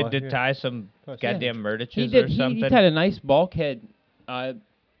this called? kid Fly, to yeah. tie some goddamn He murdaches did. or He something? tied a nice bulkhead. Tied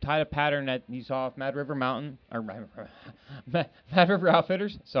a pattern that you saw off Mad River Mountain or Mad River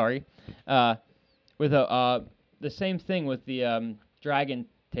Outfitters. Sorry, with the same thing with the dragon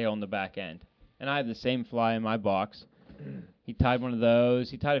tail on the back end, and I have the same fly in my box. He tied one of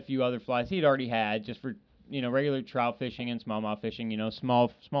those. He tied a few other flies he'd already had just for regular trout fishing and smallmouth fishing.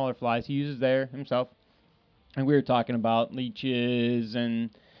 Smaller flies he uses there himself. And we were talking about leeches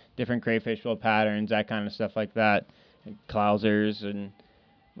and different crayfish flow patterns, that kind of stuff like that, and clousers and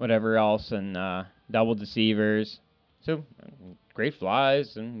whatever else, and double deceivers. So great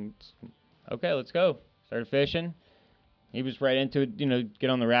flies, and okay, let's go. Started fishing. he was right into it, get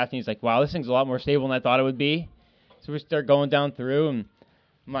on the raft, and he's like, wow, this thing's a lot more stable than I thought it would be. So we start going down through, and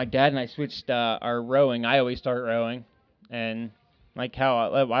my dad and I switched our rowing. I always start rowing, and like how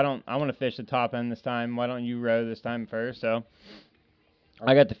I want to fish the top end this time. Why don't you row this time first? So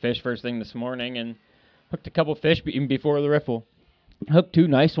I got to fish first thing this morning and hooked a couple fish even before the riffle. Hooked 2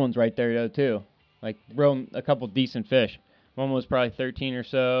 nice ones right there though too. Like rowing a couple decent fish. One was probably 13 or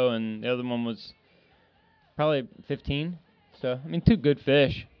so, and the other one was probably 15. So I mean 2 good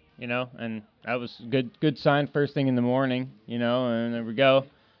fish. And that was good sign first thing in the morning, and there we go.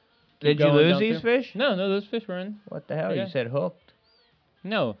 Did you lose these fish? No, those fish were in. What the hell? Yeah. You said hooked.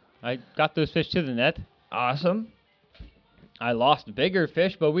 No, I got those fish to the net. Awesome. I lost bigger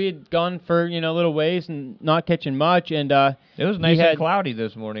fish, but we had gone for, little ways and not catching much, and it was nice and cloudy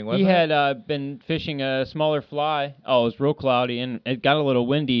this morning, wasn't it? He had been fishing a smaller fly. Oh, it was real cloudy, and it got a little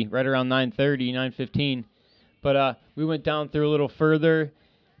windy right around 9:30, 9:15. But we went down through a little further,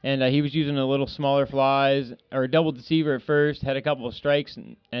 and he was using a little smaller flies, or a double deceiver at first, had a couple of strikes,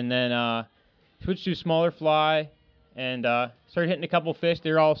 and then switched to a smaller fly, and started hitting a couple fish.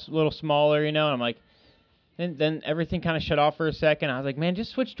 They're all a little smaller, and I'm like, and then everything kind of shut off for a second. I was like, man,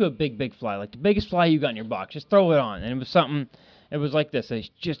 just switch to a big fly, like the biggest fly you got in your box. Just throw it on. And it was like this,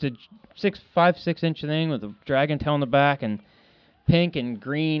 just a 5-6 inch thing with a dragon tail on the back, and pink and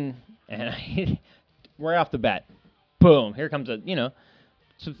green, and right off the bat, boom, here comes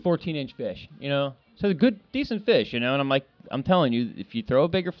it's a 14-inch fish, so a good, decent fish, and I'm telling you, if you throw a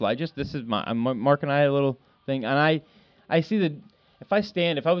bigger fly, Mark and I had a little thing, and I see that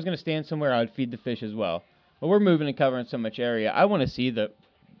if I was going to stand somewhere, I would feed the fish as well. But we're moving and covering so much area, I want to see the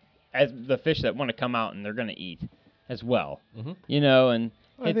fish that want to come out and they're going to eat as well, and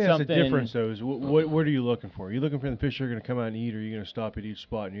I think that's the difference, though, is what are you looking for? Are you looking for the fish that are going to come out and eat, or are you going to stop at each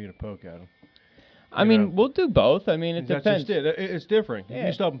spot and you're going to poke at them? I mean, we'll do both. I mean, it depends. Just it. It's different. Yeah. If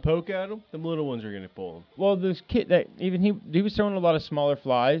you stop and poke at them, the little ones are going to pull them. Well, this kid that even he was throwing a lot of smaller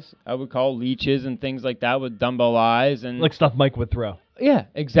flies. I would call leeches and things like that with dumbbell eyes and like stuff Mike would throw. Yeah,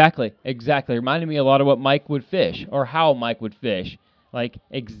 exactly. Reminded me a lot of what Mike would fish or how Mike would fish. Like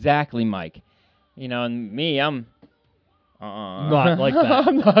exactly, Mike. And me, I'm not like that.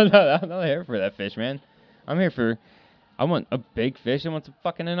 I'm not here for that fish, man. I want a big fish that wants to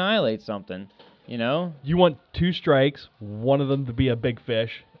fucking annihilate something. You want 2 strikes, one of them to be a big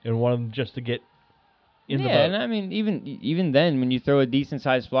fish, and one of them just to get in the boat. Yeah, and I mean, even then, when you throw a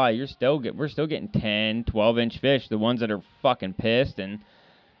decent-sized fly, we're still getting 10, 12-inch fish, the ones that are fucking pissed and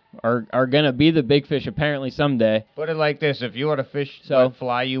are going to be the big fish apparently someday. Put it like this, if you want to fish what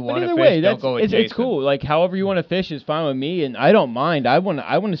fly you want to fish, don't go with Jason. It's cool. Like, however you want to fish is fine with me, and I don't mind. I want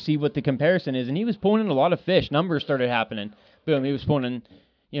to see what the comparison is, and he was pulling in a lot of fish. Numbers started happening. Boom, he was pulling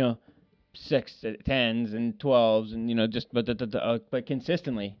in, 6, 10s, and 12s, and but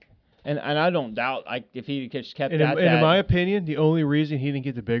consistently, and I don't doubt if he just kept that. And in my opinion, the only reason he didn't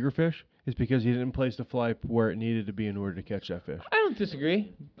get the bigger fish is because he didn't place the fly where it needed to be in order to catch that fish. I don't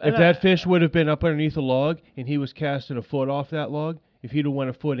disagree. If that fish would have been up underneath a log and he was casting a foot off that log, if he'd have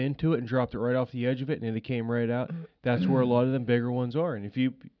went a foot into it and dropped it right off the edge of it and it came right out, that's where a lot of them bigger ones are. And if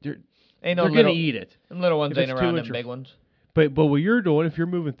they're going to eat it. Them little ones ain't around them big ones. But what you're doing, if you're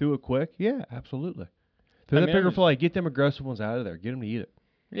moving through it quick, yeah, absolutely. Throw that bigger fly, get them aggressive ones out of there, get them to eat it.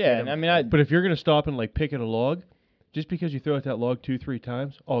 Yeah, and But if you're going to stop and pick at a log, just because you throw at that log 2-3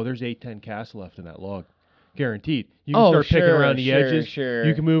 times, there's 8-10 casts left in that log, guaranteed. You can start picking around the edges. Sure.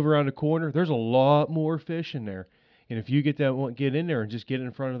 You can move around the corner. There's a lot more fish in there, and if you get in there and just get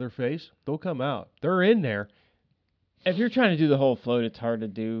in front of their face, they'll come out. They're in there. If you're trying to do the whole float, it's hard to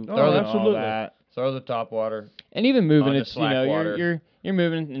do. Absolutely. All that. Throw the top water. And even moving, Onto it's slack water. you're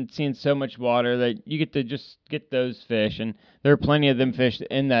moving and seeing so much water that you get to just get those fish, and there are plenty of them fish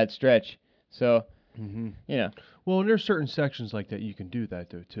in that stretch. So, Well, and there's certain sections like that you can do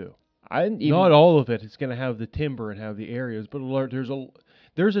that too. Not all of it. It's going to have the timber and have the areas, but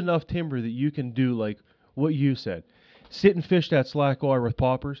there's enough timber that you can do like what you said. Sit and fish that slack water with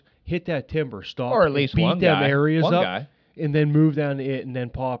poppers, hit that timber, stop, or at least beat one them guy. areas one up. Guy. And then move down to it, and then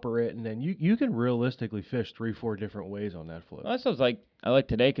popper it, and then you can realistically fish 3-4 different ways on that float. Well, that sounds like I like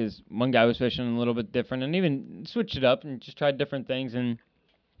today because one guy was fishing a little bit different, and even switched it up and just tried different things, and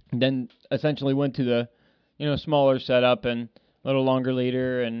then essentially went to the smaller setup and a little longer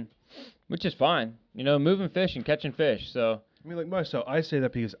leader, and which is fine. Moving fish and catching fish. So I mean, like myself, I say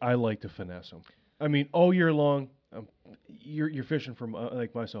that because I like to finesse them. I mean, all year long, you're fishing from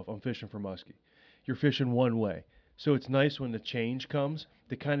like myself. I'm fishing for muskie. You're fishing one way. So it's nice when the change comes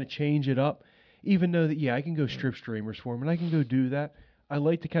to kind of change it up. Even though that, I can go strip streamers for them, and I can go do that. I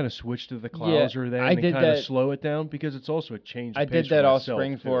like to kind of switch to the clouser then and kind of slow it down because it's also a change of I pace did that for all myself,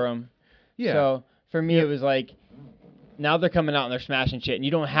 spring too. for them. Yeah. So for me, it was like, now they're coming out and they're smashing shit, and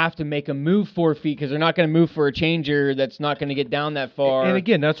you don't have to make them move 4 feet because they're not going to move for a changer that's not going to get down that far. And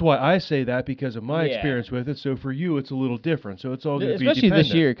again, that's why I say that because of my experience with it. So for you, it's a little different. So it's all going to be especially dependent.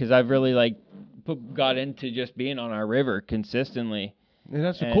 this year because I've really got into just being on our river consistently. And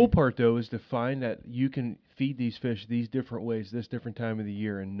that's the cool part, though, is to find that you can feed these fish these different ways, this different time of the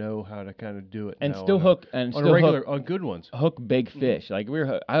year, and know how to kind of do it. And now still hook on good ones. Hook big fish. Like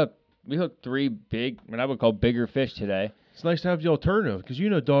we hooked 3 big, what I would call bigger fish today. It's nice to have the alternative because you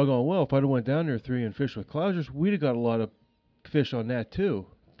know doggone well if I'd have went down there 3 and fished with clousers, we'd have got a lot of fish on that too.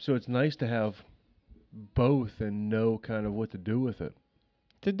 So it's nice to have both and know kind of what to do with it.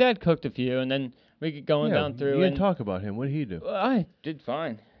 So Dad cooked a few, and then we get going down through. You didn't talk about him. What did he do? Well, I did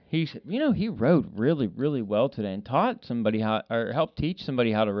fine. He rowed really, really well today, and taught somebody helped teach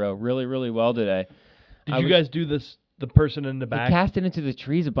somebody how to row really, really well today. Did you guys do this? The person in the He back. cast it into the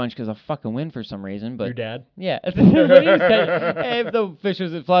trees a bunch because of fucking wind for some reason. But your dad? Yeah. If the fish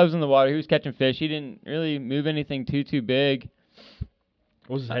was in the water, he was catching fish. He didn't really move anything too big.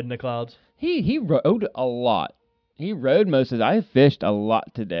 Was his head in the clouds? He rowed a lot. He rowed most of it. I fished a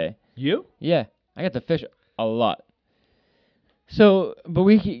lot today. You? Yeah, I got to fish a lot. So, but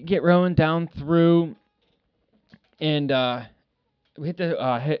we get rowing down through, and we hit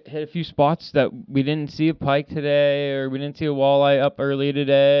a few spots that we didn't see a pike today, or we didn't see a walleye up early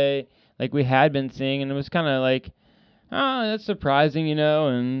today, like we had been seeing, and it was kind of like, oh, that's surprising,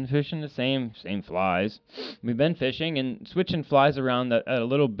 and fishing the same flies. We've been fishing and switching flies around at a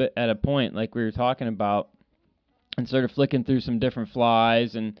little bit at a point, like we were talking about, and sort of flicking through some different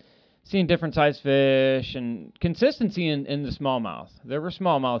flies and seeing different size fish and consistency in the smallmouth. There were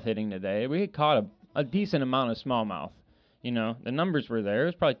smallmouth hitting today. We had caught a decent amount of smallmouth. The numbers were there. It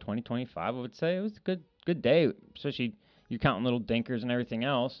was probably 20, 25, I would say. It was a good day, especially you're counting little dinkers and everything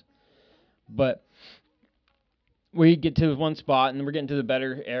else. But we get to one spot, and we're getting to the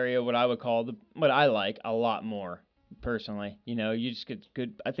better area, what I would call what I like a lot more, personally. You just get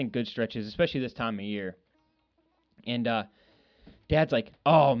good stretches, especially this time of year. And Dad's like,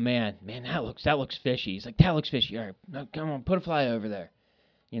 oh, man, that looks fishy. He's like, that looks fishy. All right, no, come on, put a fly over there.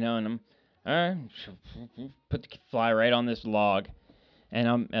 And I'm, all right, put the fly right on this log.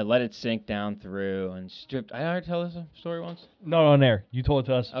 And I let it sink down through and stripped. I already tell this story once? No, on air. You told it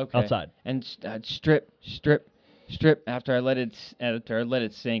to us outside. And strip after I let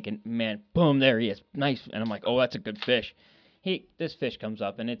it sink, and man, boom, there he is, nice. And I'm like, oh, that's a good fish. This fish comes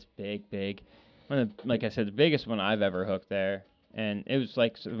up and it's big. Like I said, the biggest one I've ever hooked there, and it was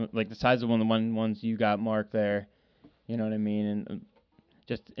like the size of one of the ones you got marked there. You know what I mean? And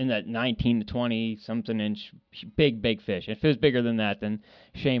just in that 19 to 20 something inch big fish. If it was bigger than that, then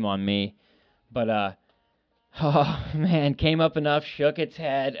shame on me. But oh man, came up enough, shook its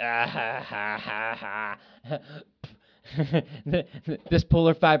head. This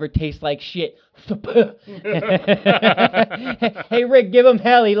polar fiber tastes like shit. Hey Rick, give him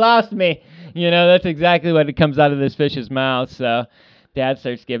hell. He lost me. That's exactly what it comes out of this fish's mouth. So Dad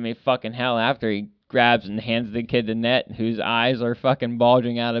starts giving me fucking hell after he grabs and hands the kid the net, whose eyes are fucking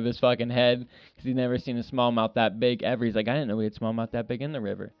bulging out of his fucking head because he's never seen a smallmouth that big ever. He's like, I didn't know we had smallmouth that big in the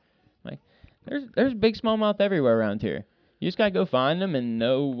river. I'm like, there's big smallmouth everywhere around here. You just gotta go find them and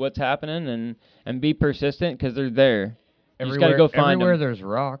know what's happening and be persistent because they're there. You just gotta go find them. Everywhere there's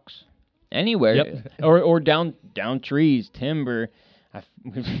rocks. Anywhere. Yep. or down trees, timber.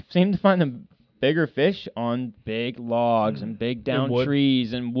 We seem to find the bigger fish on big logs and big down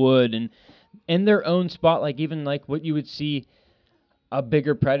trees and wood and in their own spot, like even like what you would see a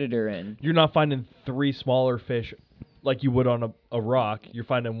bigger predator in. You're not finding 3 smaller fish like you would on a rock. You're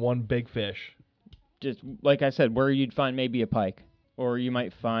finding one big fish. Just like I said, where you'd find maybe a pike, or you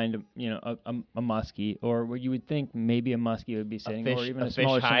might find a muskie, or where you would think maybe a muskie would be sitting, or even a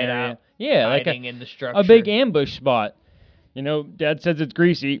smaller area. Yeah, like in the structure. A big ambush spot. Dad says it's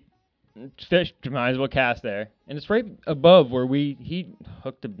greasy. It's fish, might as well cast there. And it's right above where he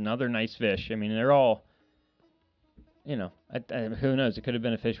hooked another nice fish. I mean, they're all, who knows? It could have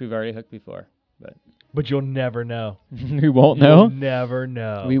been a fish we've already hooked before. But you'll never know. We won't know? You'll never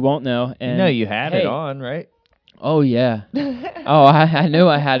know. We won't know. And you had it on, right? Oh, yeah. I knew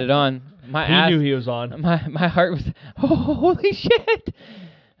I had it on. He knew he was on. My heart was, holy shit.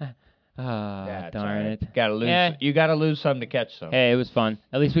 Darn right. it. Gotta lose. Yeah. You gotta lose some to catch some. Hey, it was fun.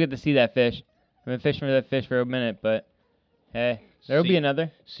 At least we got to see that fish. I've been fishing for that fish for a minute, but hey, there'll be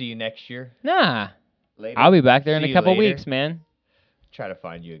another. See you next year. Nah. Later. I'll be back there in See a couple later. weeks, man. try to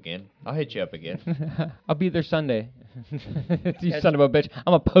find you again. I'll hit you up again. I'll be there Sunday. You son of a bitch.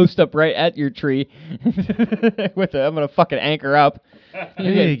 I'm going to post up right at your tree. I'm going to fucking anchor up.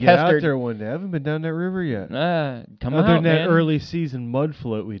 Hey, get out there one day. I haven't been down that river yet. Come Other out, than that man. early season mud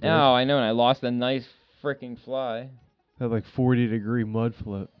float we did. Oh, I know, and I lost a nice freaking fly. That like 40-degree mud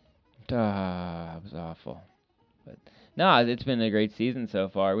float. It was awful. But no, it's been a great season so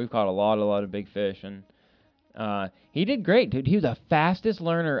far. We've caught a lot of big fish, and he did great, dude. He was the fastest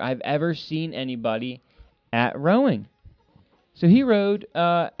learner I've ever seen anybody at rowing. So he rowed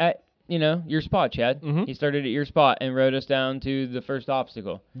at your spot, Chad. Mm-hmm. He started at your spot and rowed us down to the first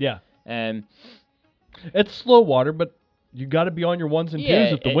obstacle. Yeah. And it's slow water, but you got to be on your ones and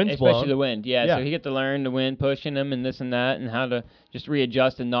twos if the wind's blowing. Especially the wind, yeah. So he get to learn the wind pushing him and this and that, and how to just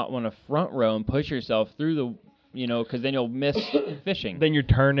readjust and not want to front row and push yourself through the, because then you'll miss fishing. Then you're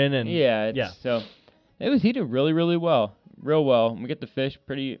turning and So he did really, really well, real well. We get to fish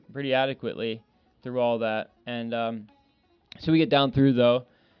pretty adequately through all that, and so we get down through though,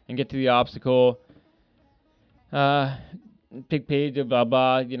 and get to the obstacle. Big page, blah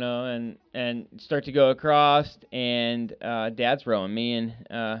blah, and start to go across, and Dad's rowing me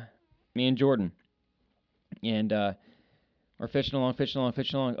and Jordan, and we're fishing along.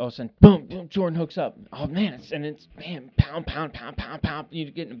 All of a sudden, boom, Jordan hooks up. Oh man, it's pound.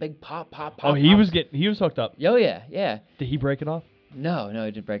 You're getting a big pop. Oh, he was hooked up. Oh yeah. Did he break it off? No,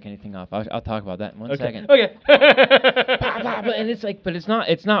 he didn't break anything off. I'll talk about that in one second. Okay. And it's like, but it's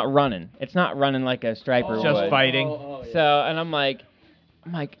not running. It's not running like a striper would. Just fighting. So, and I'm like,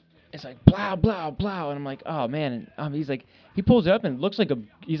 it's like blow, and I'm like, oh man, and he's like, he pulls it up and it looks like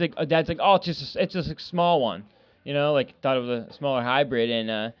Dad's like, oh, it's just a small one, like thought it was a smaller hybrid,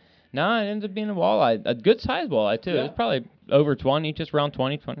 and no, it ends up being a walleye, a good sized walleye too. Yeah. It was probably over 20, just around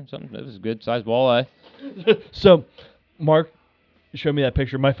 20 something. It was a good sized walleye. So, Mark showed me that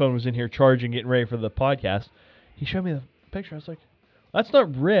picture. My phone was in here charging, getting ready for the podcast. He showed me the picture. I was like, that's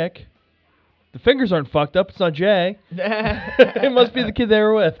not Rick. The fingers aren't fucked up. It's not Jay. It must be the kid they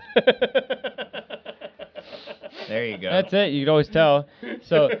were with. There you go. That's it. You could always tell.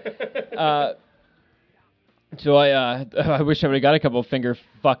 So, I wish I would have got a couple of finger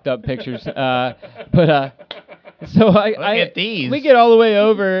fucked up pictures. So Look at these. We get all the way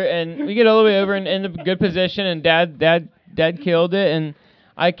over and in a good position, and Dad killed it, and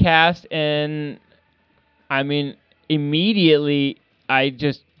I cast, and I mean immediately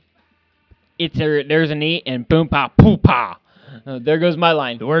there's an E and boom pa poo pa. There goes my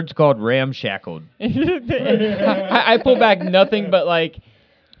line. The word's called ramshackled. I pull back nothing but like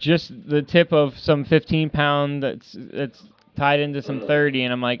just the tip of some 15-pound that's tied into some 30,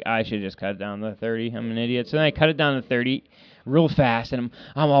 and I'm like, I should just cut it down to 30. I'm an idiot. So then I cut it down to 30 real fast, and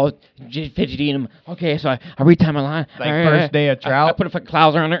I'm all fidgety, and I'm okay. So I retie my line. Like first day of trout. I put a fucking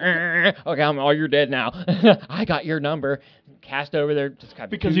clouser on there. Okay, you're dead now. I got your number. Cast over there.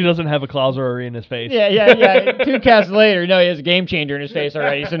 Because he doesn't have a clouser in his face. Yeah. 2 casts later, no, he has a game changer in his face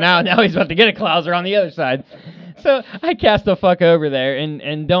already. So now he's about to get a clouser on the other side. So I cast the fuck over there,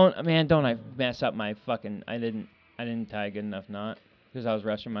 and don't I mess up my fucking. I didn't tie a good enough knot because I was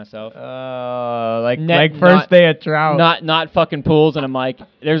rushing myself. Like first day of trout. Not fucking pools, and I'm like,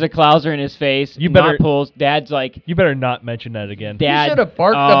 there's a clouser in his face. You better not pools. Dad's like, you better not mention that again. Dad, you should have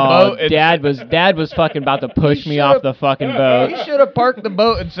parked the boat. Dad was fucking about to push me off the fucking boat. He should have parked the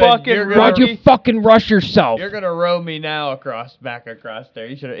boat and said, "Why'd you fucking rush yourself? You're gonna row me now back across there."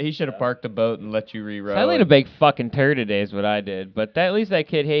 He should have parked the boat and let you re-row. I laid a big fucking turd today is what I did, but at least that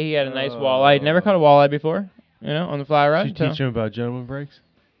kid, he had a nice walleye. He'd never caught a walleye before. On the fly rod. Did you teach him about gentleman breaks?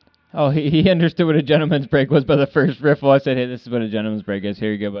 Oh, he understood what a gentleman's break was by the first riffle. I said, hey, this is what a gentleman's break is.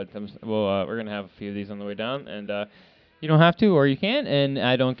 Here you go, bud. We're going to have a few of these on the way down, and you don't have to, or you can, and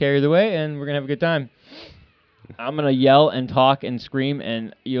I don't care either way, and we're going to have a good time. I'm going to yell and talk and scream,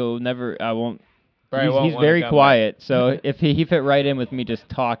 and I won't. He's very quiet, so if he fit right in with me just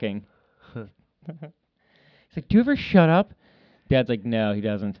talking. He's like, do you ever shut up? Dad's like, no, he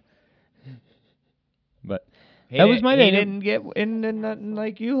doesn't. But that was my day. He didn't get into nothing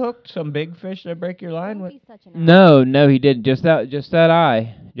like you hooked some big fish that break your line with. No, he didn't. Just that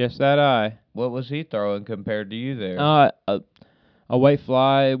eye. What was he throwing compared to you there? A white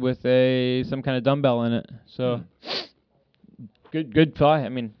fly with some kind of dumbbell in it. So good fly. I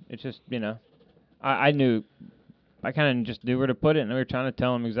mean, it's just I knew, I kind of just knew where to put it, and we were trying to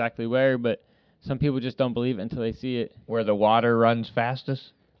tell him exactly where, but some people just don't believe it until they see it. Where the water runs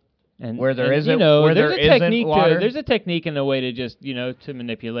fastest. And where there isn't, there's a technique water. There's a technique and a way to just, to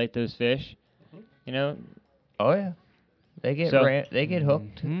manipulate those fish. Oh yeah, they get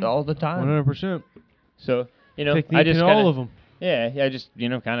hooked all the time. 100%. So technique I just in all of them. Yeah, just,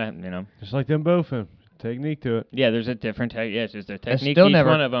 kind of, Just like them bowfin. Technique to it. Yeah, there's a different, it's just a I technique still to each never,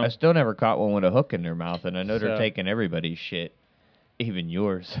 one of them. I still never caught one with a hook in their mouth, and I know they're So- taking everybody's shit, even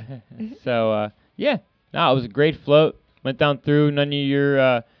yours. So, yeah. No, it was a great float. Went down through. None of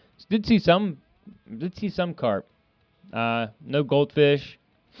your, did see some carp. No goldfish.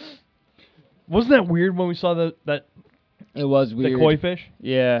 Wasn't that weird when we saw that It was weird. the koi fish?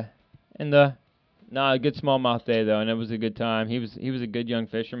 Yeah. And a good smallmouth day though, and it was a good time. He was a good young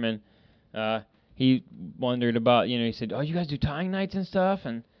fisherman. He wondered about, he said, "Oh, you guys do tying nights and stuff?"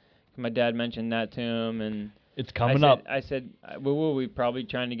 And my dad mentioned that to him, and It's coming up. I said, we'll probably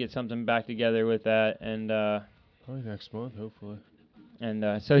trying to get something back together with that, and Probably next month, hopefully. so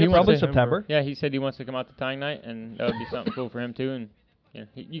Yeah, he wants probably to, September. Yeah, he said he wants to come out to tying night, and that would be something cool for him too. And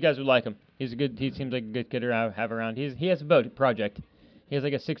you guys would like him. He seems like a good kid to have around. He has a boat project. He has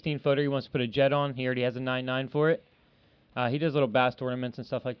like a 16-footer. He wants to put a jet on. He already has a 9.9 for it. He does little bass tournaments and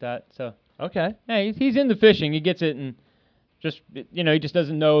stuff like that. So Okay. yeah, he's into fishing. He gets it, and just he just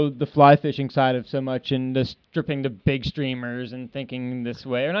doesn't know the fly fishing side of so much, and the stripping the big streamers and thinking this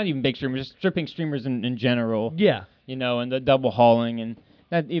way, or not even big streamers, just stripping streamers in general. Yeah. And the double hauling, and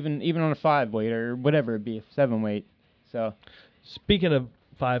that even on a 5-weight or whatever it be, a 7-weight. So Speaking of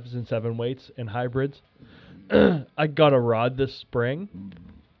 5s and 7 weights and hybrids, I got a rod this spring.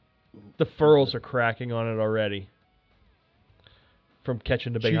 The furrows are cracking on it already from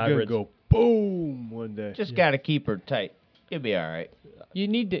catching the big She gonna hybrids. go boom one day. Just gotta keep her tight. You'll be all right. you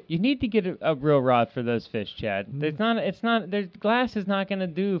need to get a real rod for those fish, Chad. There's glass is not gonna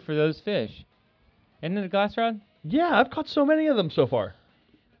do for those fish. Isn't it a glass rod? Yeah, I've caught so many of them so far.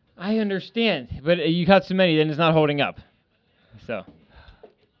 I understand, but you caught so many, then it's not holding up. So,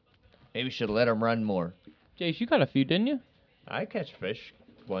 Maybe we should let them run more. Jace, you caught a few, didn't you? I catch fish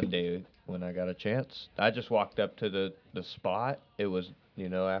one day when I got a chance. I just walked up to the spot. It was,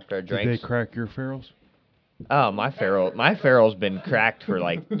 after I Did drank. they crack your ferrules? Oh, my ferrule's been cracked for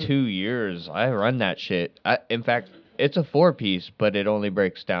like 2 years. I run that shit. In fact, it's a 4-piece, but it only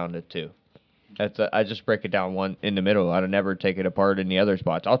breaks down to 2. I just break it down one in the middle. I don't never take it apart in the other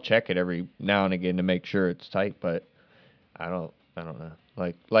spots. I'll check it every now and again to make sure it's tight, but I don't know.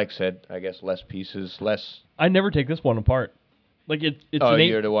 Like I said, I guess less pieces, less. I never take this one apart. Like it's Oh, an 8.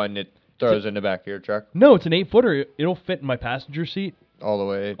 you're the one that throws in the back of your truck No, it's an 8-footer. It'll fit in my passenger seat all the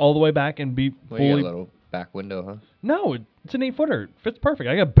way. all the way back and be Well, you got fully. a little back window, huh? No, it's an 8-footer. Fits perfect.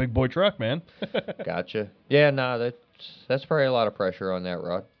 I got a big boy truck, man. Gotcha. Yeah, no, that's probably a lot of pressure on that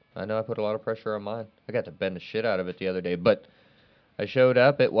rod. I know I put a lot of pressure on mine. I got to bend the shit out of it the other day, but I showed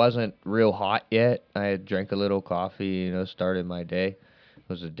up. It wasn't real hot yet. I had drank a little coffee, started my day. It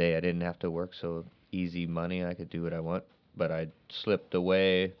was a day I didn't have to work, so easy money. I could do what I want. But I slipped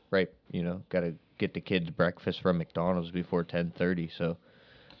away, right, got to get the kids breakfast from McDonald's before 10:30, so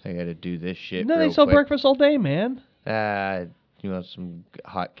I got to do this shit No, real they sell quick. breakfast all day, man. Some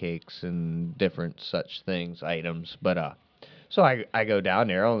hot cakes and different such things, items. But so I go down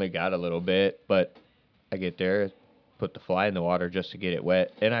there. I only got a little bit, but I get there, put the fly in the water just to get it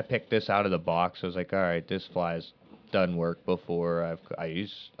wet, and I picked this out of the box. I was like, all right, this fly's done work before. I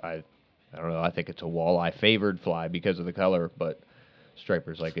don't know. I think it's a walleye favored fly because of the color, but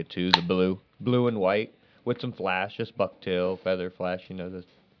stripers like it too. The blue and white with some flash, just bucktail, feather flash. The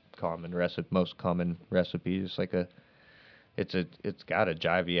most common recipe. It's like it's got a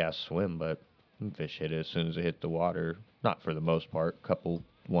jivey ass swim, but fish hit it as soon as it hit the water. Not for the most part. Couple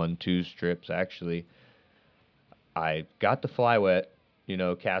 1-2 strips actually. I got the fly wet,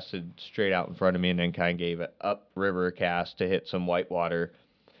 casted straight out in front of me, and then kind of gave an upriver cast to hit some white water.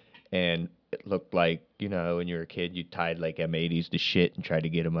 And it looked like, when you were a kid, you tied like M80s to shit and tried to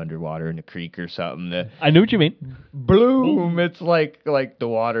get them underwater in a creek or something. I knew what you mean. Bloom! It's like the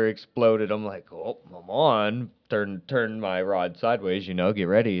water exploded. I'm like, oh, come on. Turn my rod sideways, get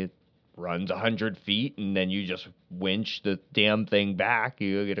ready. It runs 100 feet, and then you just winch the damn thing back.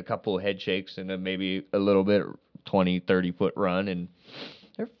 You get a couple of head shakes and then maybe a little bit 20, 30-foot run, and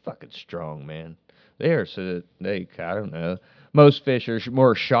they're fucking strong, man. I don't know. Most fish are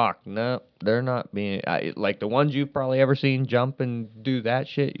more shocked. No, they're not being like the ones you've probably ever seen jump and do that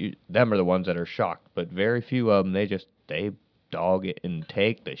shit. Them are the ones that are shocked, but very few of them. They dog it and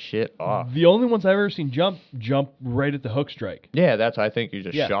take the shit off. The only ones I've ever seen jump right at the hook strike. Yeah, I think you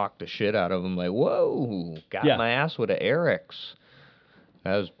just Yeah. shocked the shit out of them. Like, whoa, got Yeah. my ass with an Eric's.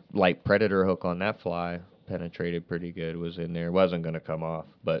 That was light predator hook on that fly. Penetrated pretty good. Was in there. Wasn't gonna come off,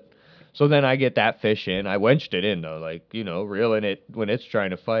 but. So then I get that fish in. I winched it in, though, reeling it when it's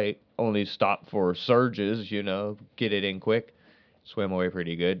trying to fight. Only stop for surges, get it in quick. Swim away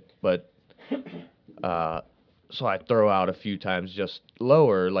pretty good. But So I throw out a few times just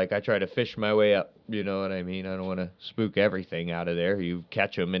lower, like I try to fish my way up, you know what I mean? I don't want to spook everything out of there. You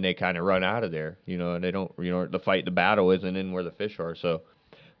catch them and they kind of run out of there, you know, and they don't, you know, the battle isn't in where the fish are, so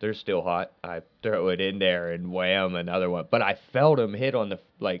they're still hot. I throw it in there and wham, another one. But I felt him hit on the,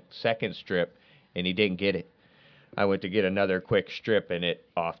 like, second strip, and he didn't get it. I went to get another quick strip, and it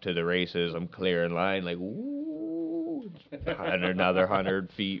off to the races. I'm clearing line, like, woo, another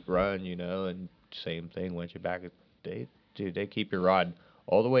 100 feet run, you know, and same thing. Once you're back, they keep your rod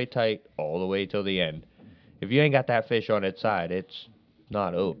all the way tight, all the way till the end. If you ain't got that fish on its side, it's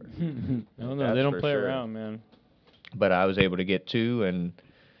not over. No, That's they don't for play sure. around, man. But I was able to get 2, and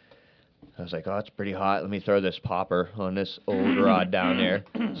I was like, oh, it's pretty hot. Let me throw this popper on this old rod down there.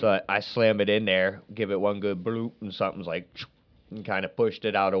 So I slam it in there, give it one good bloop, and something's like, and kind of pushed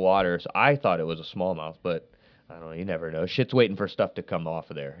it out of water. So I thought it was a smallmouth, but I don't know. You never know. Shit's waiting for stuff to come off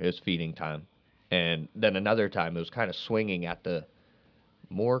of there. It's feeding time. And then another time, it was kind of swinging at the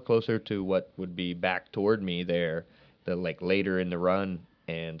more closer to what would be back toward me there, like later in the run,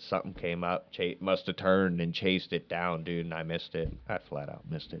 and something came up, must have turned and chased it down, dude, and I missed it. I flat out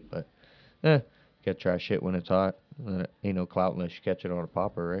missed it, but gotta try shit when it's hot. Ain't no clout unless you catch it on a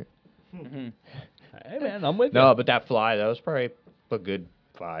popper, right? Hey, man, I'm with you. No, but that was probably a good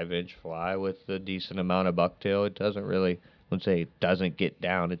 5-inch fly with a decent amount of bucktail. It doesn't really, I wouldn't say it doesn't get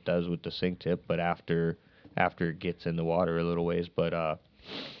down. It does with the sink tip, but after it gets in the water a little ways. But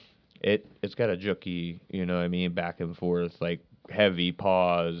it's got a jooky, you know what I mean, back and forth, like heavy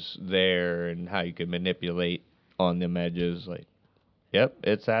paws there, and how you can manipulate on them edges. Like, yep,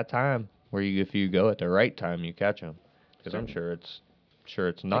 it's that time where if you go at the right time, you catch them. Because I'm sure it's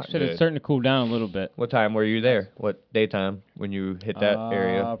not Actually, good. it's starting to cool down a little bit. What time were you there? What daytime when you hit that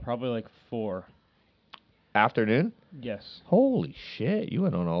area? Probably like 4. Afternoon? Yes. Holy shit, you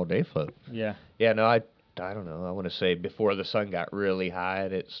went on all day float. Yeah. Yeah, no, I don't know. I want to say before the sun got really high,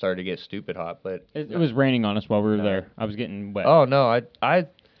 it started to get stupid hot, but It was raining on us while we were there. I was getting wet. oh no, I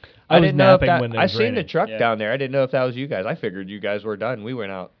was didn't know if napping that. when it I was seen the raining. truck Yeah. down there. I didn't know if that was you guys. I figured you guys were done. We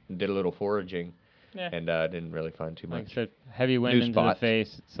went out and did a little foraging, Yeah. and didn't really find too Like I much. said, heavy wind New into spots. the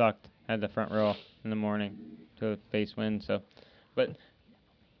face. It sucked. Had the front row in the morning to a face wind. So, but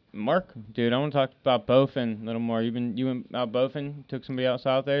Mark, dude, I want to talk about Bowfin a little more. You went out Bowfin, took somebody else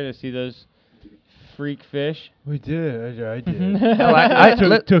out there to see those freak fish. We did. I did. No, I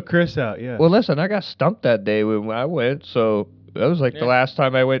took Chris out. Yeah. Well, listen, I got stumped that day when I went, so that was like the last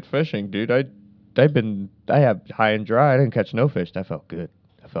time I went fishing, dude. I have high and dry. I didn't catch no fish. That felt good.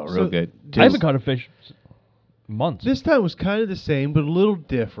 That felt real good. I haven't caught a fish in months. This time was kind of the same, but a little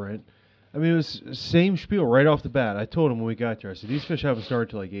different. I mean, it was same spiel right off the bat. I told him when we got there, I said, these fish haven't started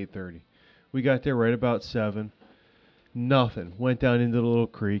till like 8:30. We got there right about 7. Nothing. Went down into the little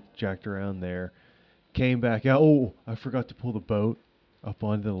creek, jacked around there. Came back out. Oh, I forgot to pull the boat up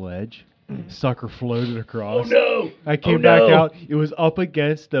onto the ledge. Sucker floated across. Oh, no! I came back out. It was up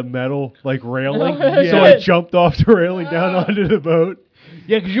against the metal, like, railing. Oh, So I jumped off the railing down onto the boat.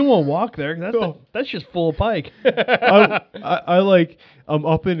 Yeah, because you won't walk there. 'Cause that's just full of pike. I'm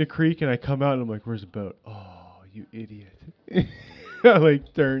up in the creek, and I come out, and I'm like, where's the boat? Oh, you idiot. I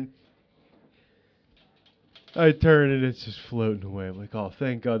turn. I turn, and it's just floating away. I'm like, oh,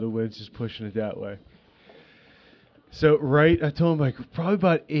 thank God the wind's just pushing it that way. So, I told him, like, probably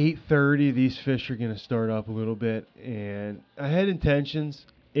about 8:30, these fish are going to start up a little bit. And I had intentions.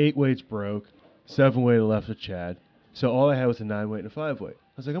 8 weights broke. 7 weight left with Chad. So all I had was a 9 weight and a 5 weight.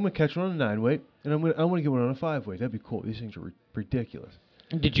 I was like, I'm going to catch one on a 9 weight, and I want to get one on a 5 weight. That'd be cool. These things are ridiculous.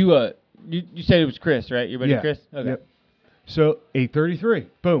 Did you you said it was Chris, right? Your buddy Chris? Okay. Yep. So 8:33,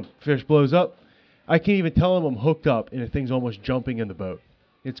 boom, fish blows up. I can't even tell him I'm hooked up, and the thing's almost jumping in the boat.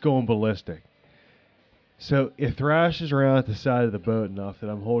 It's going ballistic. So it thrashes around at the side of the boat enough that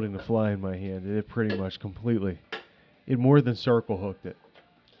I'm holding the fly in my hand, and it pretty much it more than circle hooked it.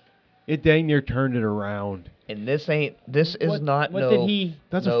 It dang near turned it around. And this is not what no. did he?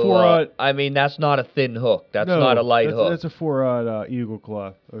 That's no, a 4-aught. I mean, that's not a thin hook. That's not a light hook. That's a 4-aught Eagle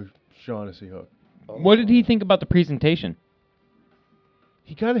Claw or Shaughnessy hook. What did he think about the presentation?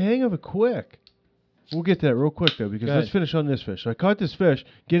 He got a hang of it quick. We'll get to that real quick, though, because let's finish on this fish. So I caught this fish,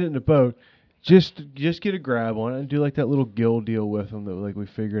 get it in the boat, just get a grab on it, and do like that little gill deal with him that like we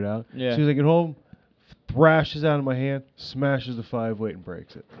figured out. Yeah. As soon as I get home, thrashes out of my hand, smashes the 5 weight, and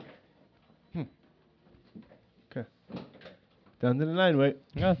breaks it. Okay. Down to the 9 weight.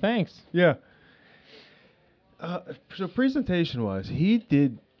 Oh, thanks. Yeah. So presentation-wise, he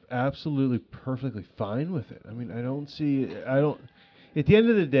did absolutely perfectly fine with it. I mean, at the end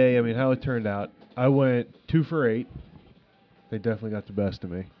of the day, I mean, how it turned out, I went 2 for 8. They definitely got the best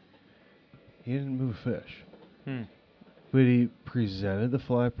of me. He didn't move fish. But he presented the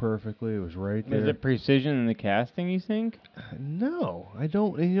fly perfectly. It was right there. Is it precision in the casting, you think? No, I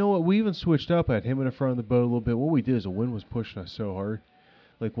don't. And you know what? We even switched up at him in the front of the boat a little bit. What we did is the wind was pushing us so hard.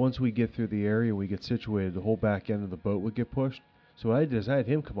 Like once we get through the area, we get situated, the whole back end of the boat would get pushed. So what I did is I had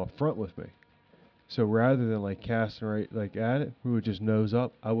him come up front with me. So rather than like casting right like at it, we would just nose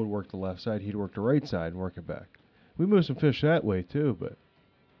up. I would work the left side, he'd work the right side and work it back. We moved some fish that way too, but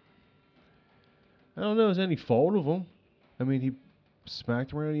I don't know if there's any fault of him. I mean, he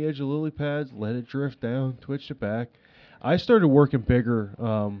smacked around the edge of lily pads, let it drift down, twitched it back. I started working bigger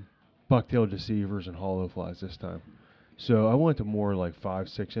bucktail deceivers and hollow flies this time. So I went to more like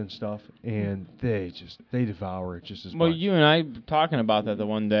 5-6 inch stuff, and they devour it just as much. Well, you and I were talking about that the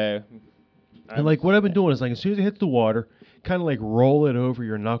one day. And like what I've been doing is like as soon as it hits the water, kind of like roll it over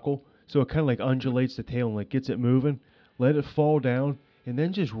your knuckle, so it kind of like undulates the tail and like gets it moving. Let it fall down, and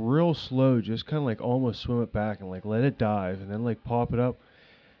then just real slow, just kind of like almost swim it back and like let it dive, and then like pop it up.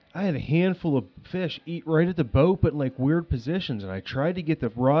 I had a handful of fish eat right at the boat, but in like weird positions, and I tried to get the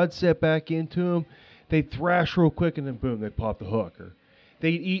rod set back into them. They'd thrash real quick, and then boom, they'd pop the hook. Or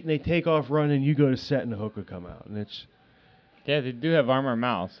they'd eat, and they'd take off running, you go to set, and the hook would come out. And it's... Yeah, they do have armor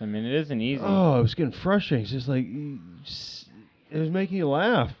mouths. I mean, it isn't easy. Oh, it was getting frustrating. It's just like... It was making you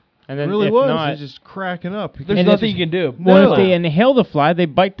laugh. And then it really if was. not, It was just cracking up. There's nothing you can do. Well, if they inhale the fly, they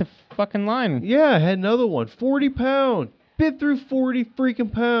bite the fucking line. Yeah, I had another one. 40 pound. Bit through 40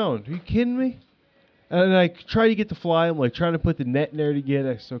 freaking pound. Are you kidding me? And I tried to get the fly. I'm like trying to put the net in there to get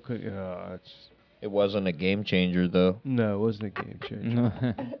it. I still couldn't. It wasn't a game changer, though. No, it wasn't a game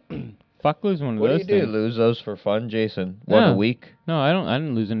changer. Fuck lose one of What those do you do? things. Lose those for fun, Jason? One No. a week? No, I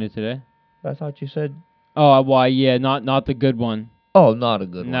didn't lose any today. I thought you said... Oh, why? Yeah, not the good one. Oh, not a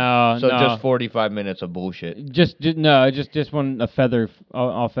good one. No, So no. just 45 minutes of bullshit. Just one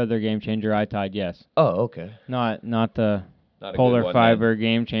all feather game changer I tied. Yes. Oh, okay. Not the Not a polar good one, fiber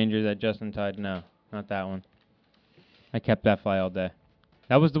game changer that Justin tied. No, not that one. I kept that fly all day.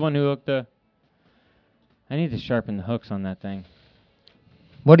 That was the one who hooked the... I need to sharpen the hooks on that thing.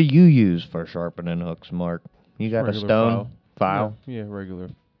 What do you use for sharpening hooks, Mark? You got a Regular stone file? Yeah, regular.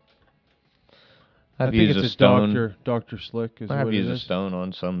 I've I think used it's a stone. Dr. Slick is I've what it used a is. stone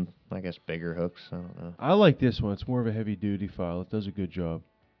on some, I guess, bigger hooks. I don't know. I like this one. It's more of a heavy-duty file. It does a good job.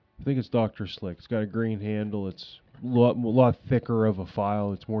 I think it's Dr. Slick. It's got a green handle. It's a lot thicker of a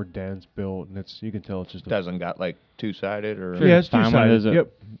file. It's more dense built, and you can tell it's just Doesn't got like two-sided or... Sure. Yeah, it's Time when two-sided. is it?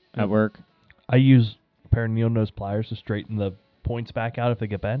 Yep. At work. I use a pair of needle nose pliers to straighten the points back out if they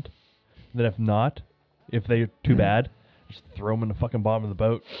get bent. Then if they're too bad, just throw them in the fucking bottom of the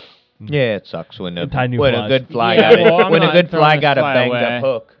boat. Yeah, it sucks when a tie new when flies. a good fly Yeah, got it. well, I'm When a not good throwing fly this got a fly banged away. up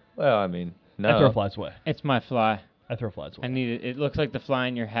hook. Well, I mean, no. I throw flies away. It's my fly. I throw flies away. I need it. It looks like the fly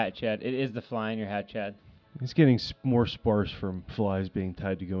in your hat, Chad. It is the fly in your hat, Chad. It's getting more sparse from flies being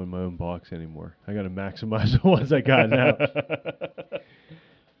tied to go in my own box anymore. I got to maximize the ones I got now.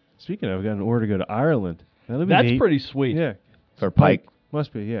 Speaking of, I got an order to go to Ireland. That'll be That's neat. pretty sweet. Yeah. For pike.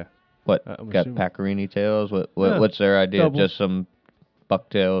 Must be, yeah. What? I'm Got assuming. Pecorini tails? Yeah, What's their idea? doubles. Just some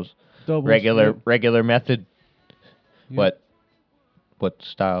bucktails? Doubles. Regular method? Yep. What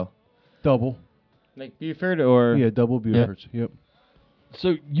style? Double. Like Buford or... Yeah, double Bufords. Yep.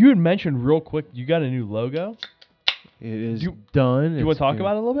 So you had mentioned real quick you got a new logo. It is Do done. Do you want to talk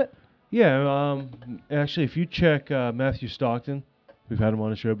about it a little bit? Yeah, actually, if you check Matthew Stockton, we've had him on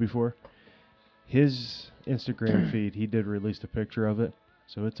the show before, his Instagram feed, he did release a picture of it,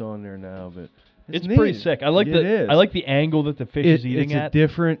 so it's on there now. But It's neat. pretty sick. I like It is. I like the angle that the fish is eating it's at. a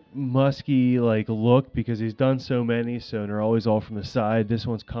different musky like look because he's done so many, so they're always all from the side. This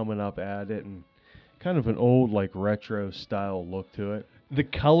one's coming up at it, and kind of an old like retro style look to it. The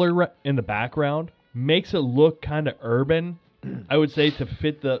color in the background makes it look kind of urban, I would say, to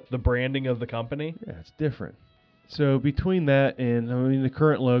fit the branding of the company. Yeah, it's different. So between that and, I mean, the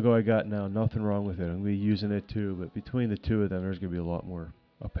current logo I got now, nothing wrong with it. I'm going to be using it too, but between the two of them, there's going to be a lot more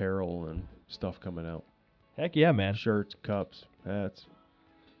apparel and stuff coming out. Heck yeah, man. Shirts, cups, hats,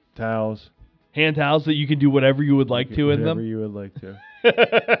 towels. Hand towels that you can do whatever you would like to in Whatever them. you would like to.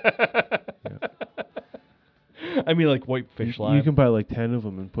 I mean, like white fish line. You can buy like 10 of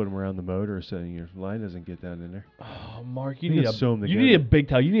them and put them around the motor so your line doesn't get down in there. Oh, Mark, You you need can sew 'em you need a together. big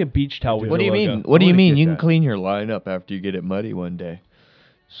towel. You need a beach towel. With What do you your mean? logo. What do you wanna mean? get You can that. clean your line up after you get it muddy one day.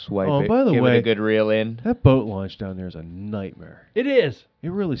 Swipe Oh, it. by the give way, it a good reel in. That boat launch down there is a nightmare. It is.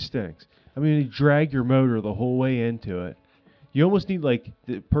 It really stinks. I mean, you drag your motor the whole way into it. You almost need like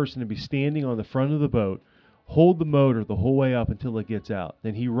the person to be standing on the front of the boat, hold the motor the whole way up until it gets out.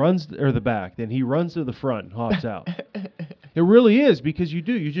 Then he runs, or the back. Then he runs to the front and hops out. It really is because you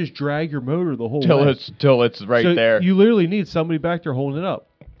do. You just drag your motor the whole way. Till it's right so there. You literally need somebody back there holding it up.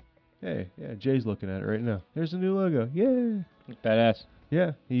 Hey, yeah, Jay's looking at it right now. There's the new logo. Yeah. Badass.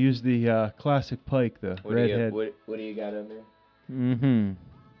 Yeah, he used the classic Pike, the redhead. What do you got on there? Mm-hmm.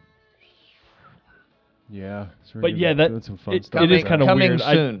 Yeah. So we're But gonna yeah, be that doing some fun it stuff is with kind of Coming weird.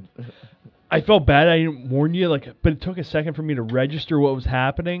 soon. I felt bad I didn't warn you, but it took a second for me to register what was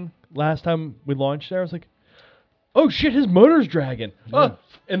happening last time we launched there. I was like, oh shit, his motor's dragging. Oh,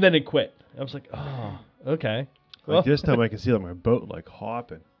 and then it quit. I was like, oh, okay. Like this time I can see like my boat like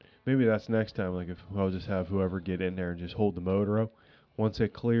hopping. Maybe that's next time. Like if I'll just have whoever get in there and just hold the motor up. Once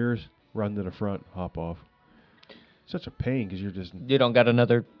it clears, run to the front, hop off. Such a pain because you're just. You don't got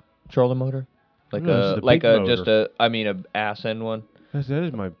another trolling motor? Like No, this is the big motor. a ass end one? That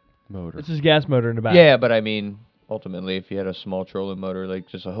is my motor. It's his gas motor in the back. Yeah, but I mean, ultimately, if you had a small trolling motor, like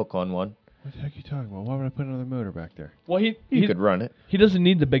just a hook on one, What the heck are you talking about? Why would I put another motor back there? Well, you he could run it. he doesn't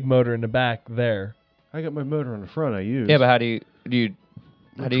need the big motor in the back there. I got my motor on the front. I use. Yeah, but how do you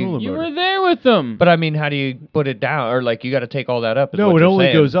My trolling You motor. were there with them. But I mean, how do you put it down? Or like you got to take all that up? is No, what it you're only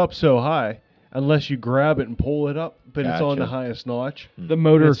saying. goes up so high unless you grab it and pull it up. But it's on the Gotcha. highest notch. The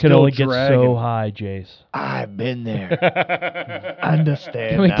motor It's can still only get so dragging. high, Jace. I've been there.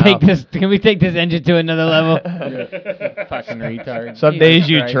 Understand? Can we now. take this? Can we take this engine to another level? Fucking retard. Some Jesus days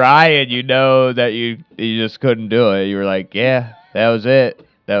you Christ. try and you know that you just couldn't do it. You were like, yeah, that was it.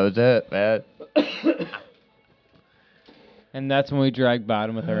 That was it, man. And that's when we drag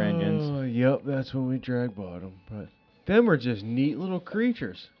bottom with our engines. Oh, yep, that's when we drag bottom. But them are just neat little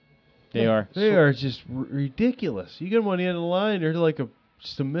creatures. They are. They are just ridiculous. You get them on the end of the line, they're like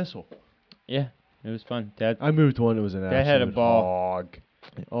just a missile. Yeah, it was fun. Dad. I moved one that was an That had a absolute ball. hog.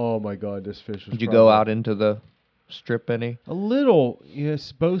 Oh my god, this fish was. Did you go out into the strip any? A little,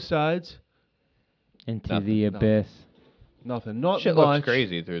 yes, both sides. Into Nothing, the nothing. abyss. Nothing, not Shit much. looks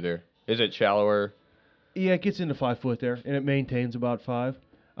crazy through there. Is it shallower? Yeah, it gets into 5 foot there, and it maintains about 5.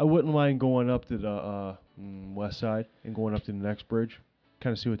 I wouldn't mind going up to the west side and going up to the next bridge,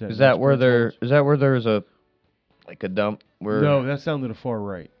 kind of see what that. Is that next where bridge holds. there's a like a dump where? No, that's down to the far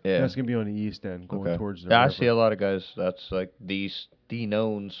right. Yeah. That's gonna be on the east end, going Okay. towards the Yeah, I river. see a lot of guys. That's like the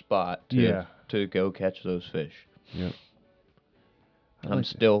known spot to Yeah. to go catch those fish. Yep. I I'm like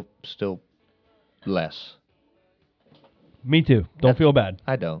still less. Me too. Don't feel bad.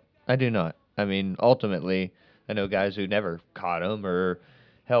 I don't. I do not. I mean, ultimately, I know guys who never caught them, or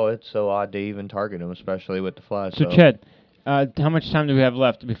hell, it's so odd to even target them, especially with the flies. So, Chet, how much time do we have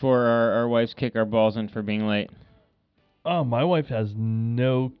left before our wives kick our balls in for being late? Oh, my wife has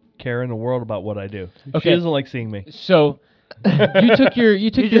no care in the world about what I do. Okay. She doesn't like seeing me. So, you took your you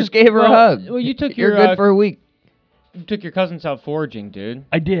just gave her a well, hug. Well, you took You're your good for a week. you took your cousins out foraging, dude.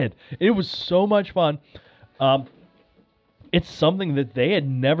 I did. It was so much fun. It's something that they had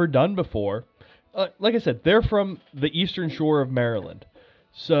never done before. Like I said, they're from the eastern shore of Maryland,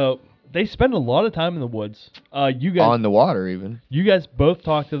 so they spend a lot of time in the woods. You guys On the water, even. You guys both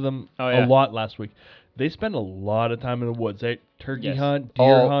talked to them Oh, yeah. a lot last week. They spend a lot of time in the woods. They turkey Yes. hunt,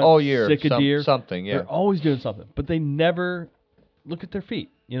 deer hunt, all year. sick of deer. Something, yeah. They're always doing something, but they never look at their feet.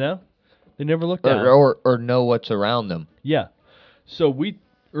 You know, they never look down. Or know what's around them. Yeah. So We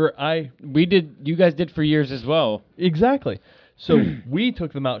did. You guys did for years as well. exactly. So we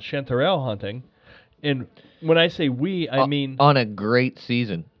took them out chanterelle hunting, and when I say we, I mean on a great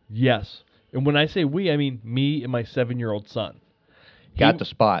season. yes. And when I say we, I mean me and my 7-year-old son. Got the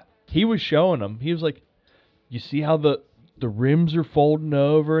spot. He was showing them. He was like, "You see how the rims are folding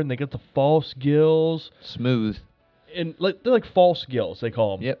over, and they got the false gills, Smooth. and they're like false gills, they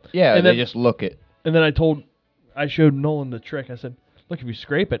call them." Yep. Yeah, And they then- just look it. And then I showed Nolan the trick. I said, "Look, if you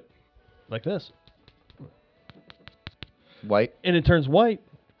scrape it like this, White. and it turns white,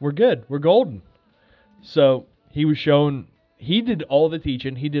 we're good. We're golden." So he was showing. He did all the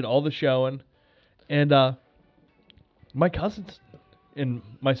teaching. He did all the showing, and my cousins and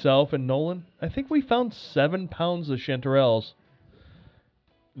myself and Nolan, I think we found 7 pounds of chanterelles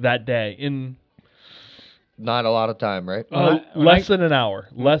that day in Not a lot of time, right? less than an hour.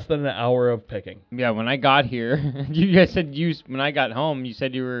 Less than an hour of picking. Yeah, when I got here, you guys said when I got home, you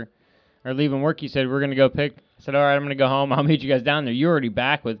said you were leaving work. You said we're gonna go pick. I said, all right, I'm gonna go home. I'll meet you guys down there. You're already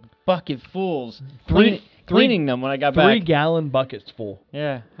back with bucketfuls, cleaning them when I got 3 back. gallon buckets full.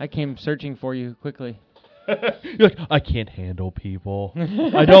 Yeah, I came searching for you quickly. You're like, I can't handle people.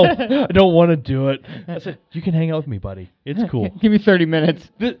 I don't want to do it. I said, you can hang out with me, buddy. It's cool. Give me 30 minutes.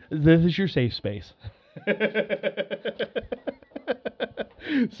 This is your safe space.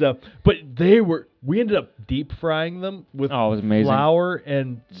 So, but we ended up deep frying them with it was amazing. flour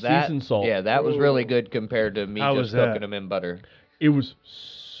and seasoned salt. Yeah, that was really good compared to me How was just cooking that? them in butter. It was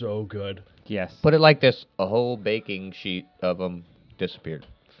so good. Yes. Put it like this: a whole baking sheet of them disappeared.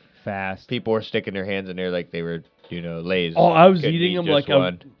 Fast. People were sticking their hands in there like they were, Lay's. Oh, I was Couldn't eating eat them just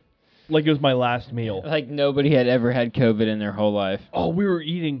one. like it was my last meal. Like nobody had ever had COVID in their whole life. Oh, we were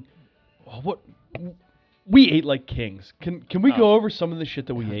eating. What? We ate like kings. Can we go over some of the shit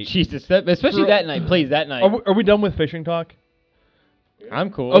that we ate? Jesus, especially For- that night. Please, that night. Are we done with fishing talk? I'm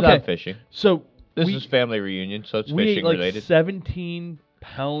cool. Okay. Without fishing. So This we, is family reunion, so it's we ate fishing like related. 17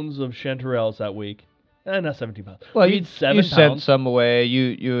 pounds of chanterelles that week. Not 17 pounds. Well, we you ate 7 you pounds. sent some away.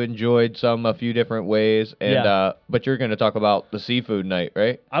 You enjoyed some a few different ways, and Yeah. but you're going to talk about the seafood night,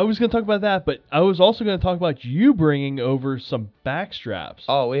 right? I was going to talk about that, but I was also going to talk about you bringing over some backstraps.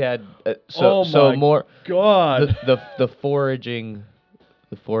 Oh, we had Oh so my more God. the foraging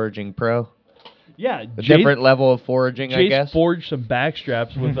pro. Yeah, A different level of foraging, I Jace guess. forged some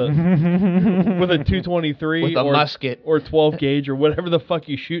backstraps with a with a 223 With a or musket. or 12 gauge or whatever the fuck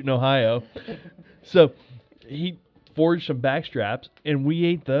you shoot in Ohio. So he forged some backstraps and we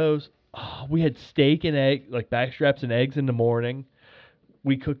ate those. Oh, we had steak and egg, like backstraps and eggs in the morning.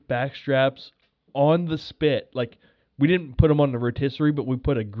 We cooked backstraps on the spit. Like we didn't put them on the rotisserie, but we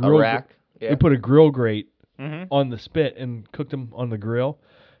put a grill rack. Yeah. We put a grill grate Mm-hmm. on the spit and cooked them on the grill,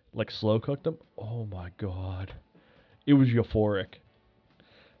 like slow cooked them. Oh my God, it was euphoric.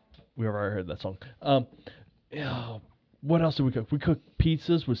 We already heard that song. Yeah, what else did we cook? We cooked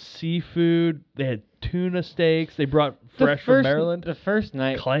pizzas with seafood. They had tuna steaks. They brought fresh from Maryland. The first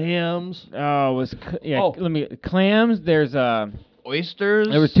night. Clams. Oh, it was yeah. Oh. Clams. There's Oysters.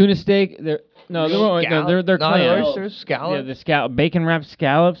 there was tuna steak. There no, there weren't. No, they're Not clams. oysters. Scallops. Yeah, the bacon wrapped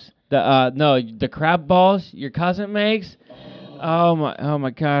scallops. The crab balls your cousin makes. Oh my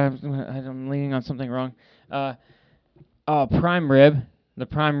God, I'm leaning on something wrong. Prime rib. The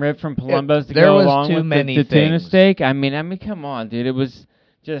prime rib from Palumbo's to there go was along too with many the tuna things. steak. I mean, come on, dude. It was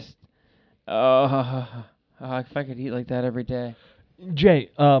just. If I could eat like that every day. Jay,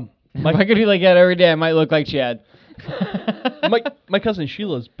 If I could eat like that every day, I might look like Chad. my cousin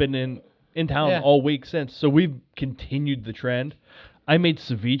Sheila's been in town Yeah. all week since, so we've continued the trend. I made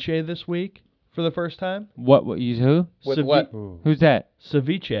ceviche this week for the first time. What you who? With Cevi- what? Who's that?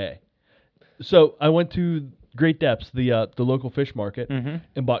 Ceviche. So I went to Great Depths, the local fish market, Mm-hmm.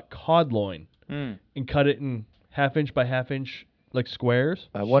 and bought cod loin Mm. and cut it in 1/2 by 1/2 like squares.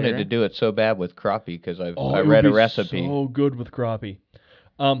 I wanted Sure. to do it so bad with crappie because I It read would a be recipe. So good with crappie.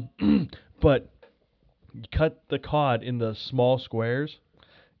 But you cut the cod in the small squares,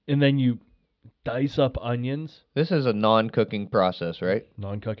 and then you dice up onions, This is a non-cooking process, right?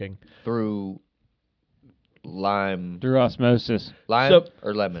 non-cooking. Through lime Through osmosis.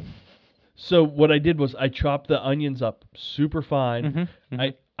 or lemon. So what I did was I chopped the onions up super fine. Mm-hmm.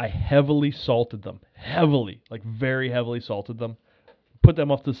 I heavily salted them. Like very heavily salted them. Put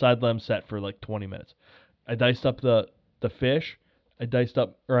them off to the side, let them set for like 20 minutes. I diced up the fish.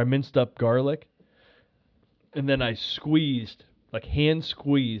 I minced up garlic. And then I hand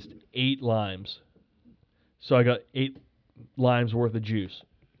squeezed 8 limes. So I got 8 limes worth of juice.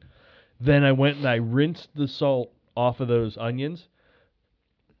 Then I went and I rinsed the salt off of those onions,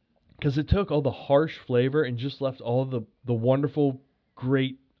 because it took all the harsh flavor and just left all the wonderful,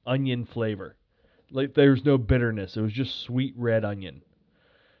 great onion flavor. Like there's no bitterness. It was just sweet red onion.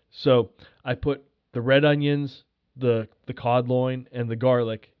 So I put the red onions, the cod loin, and the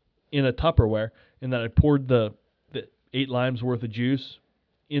garlic in a Tupperware, and then I poured the 8 limes worth of juice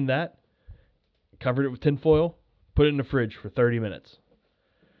in that, covered it with tin foil, put it in the fridge for 30 minutes.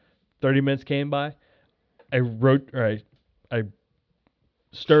 30 minutes came by. I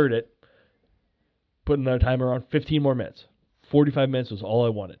stirred it, put another timer on, 15 more minutes. 45 minutes was all I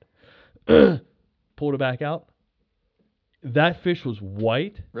wanted. Pulled it back out. That fish was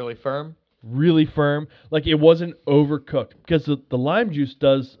white, Really firm? really firm. Like it wasn't overcooked, because the lime juice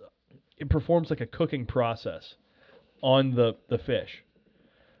performs like a cooking process on the fish.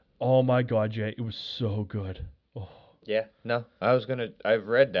 Oh my God, Jay, it was so good. Oh. Yeah. No, I've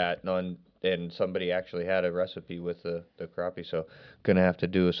read that and somebody actually had a recipe with the crappie, so gonna have to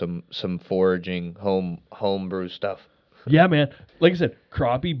do some foraging homebrew stuff. Yeah, man. Like I said,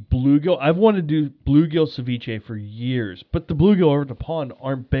 crappie, bluegill. I've wanted to do bluegill ceviche for years, but the bluegill over at the pond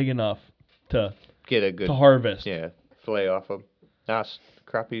aren't big enough to Get a good harvest. Yeah, fillet off them.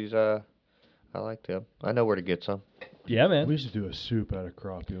 Crappies. I like them. I know where to get some. Yeah, man. We used to do a soup out of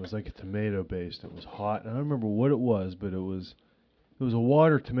crappie. It was like a tomato based. It was hot. And I don't remember what it was, but it was a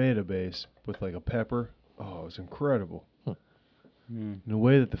water tomato base with like a pepper. Oh, it was incredible. And the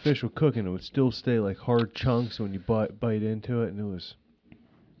way that the fish were cooking, it would still stay like hard chunks when you bite into it, and it was.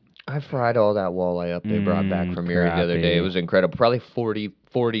 I fried all that walleye up they brought back from Erie the other day. It was incredible. Probably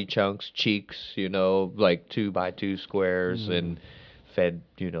 40 chunks, cheeks, like 2x2 squares, and fed,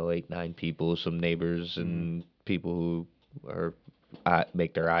 8-9 people, some neighbors and people who are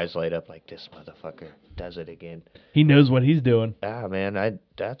make their eyes light up like, this motherfucker does it again. He knows what he's doing. Ah, man,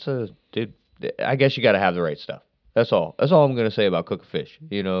 dude. I guess you got to have the right stuff. That's all. That's all I'm gonna say about cooking fish.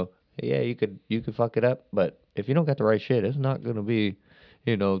 Yeah, you could fuck it up, but if you don't got the right shit, it's not gonna be,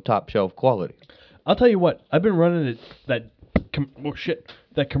 top shelf quality. I'll tell you what. I've been running that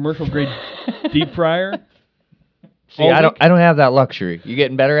commercial grade deep fryer. See, I don't have that luxury. You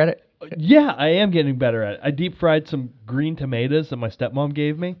getting better at it? Yeah, I am getting better at it. I deep fried some green tomatoes that my stepmom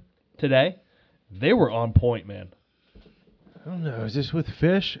gave me today. They were on point, man. I don't know. Is this with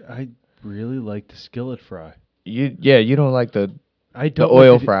fish? I really like the skillet fry. You don't like the don't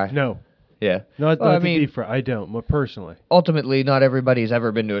oil like fry. No. Yeah. Not the deep fry. I don't, personally. Ultimately, not everybody's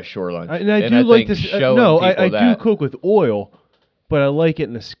ever been to a shore lunch. I do like this. I do cook with oil, but I like it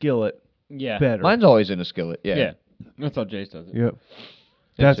in a skillet better. Mine's always in a skillet, yeah. That's how Jace does it. Yep.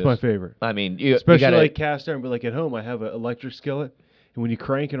 That's my favorite. I mean, especially like cast iron, but like at home, I have an electric skillet, and when you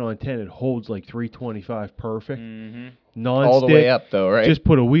crank it on 10, it holds like 325 perfect. Non-stick. All the way up, though, right? Just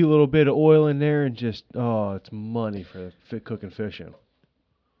put a wee little bit of oil in there, and just it's money for cooking fish in.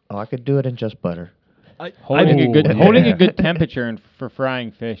 Oh, I could do it in just butter. Holding a good temperature for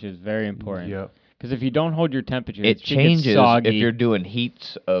frying fish is very important. Yep. Because if you don't hold your temperature, it changes if you're doing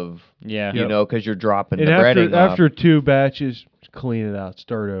heats of, because you're dropping the breading off. After 2 batches, clean it out,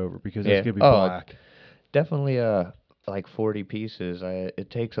 start over, because it's going to be black. Definitely like 40 pieces. It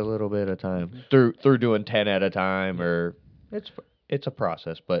takes a little bit of time. Through doing 10 at a time, or it's a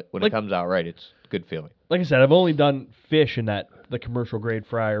process, but when it comes out right, it's a good feeling. Like I said, I've only done fish in the commercial grade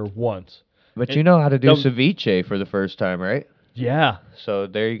fryer once. But you know how to do ceviche for the first time, right? Yeah. So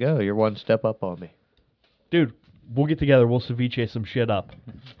there you go. You're one step up on me. Dude, we'll get together. We'll ceviche some shit up.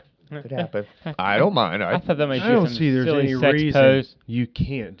 Could happen. I don't mind. I thought that might be I don't some see there's silly any sex reason pose. you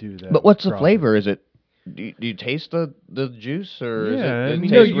can't do that. But what's the flavor? Is it? Do you taste the juice, or yeah, is it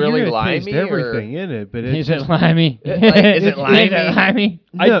taste really you're limey? Taste everything in it, but is it limey? Is it limey?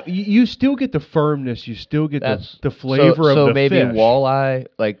 No, you still get the firmness. You still get the flavor of the fish. So maybe walleye,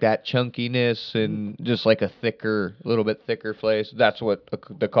 like that chunkiness and just like a little bit thicker flavor. That's what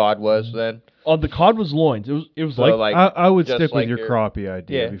the cod was then. Oh, the cod was loins. It was so like I would stick with your crappie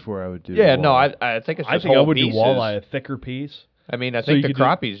idea before I would do. Yeah, no, I think it's. Just I would pieces. do walleye, a thicker piece. I mean, I think the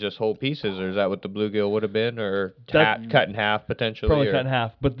crappie's just whole pieces, or is that what the bluegill would have been, or cut in half potentially? Probably cut in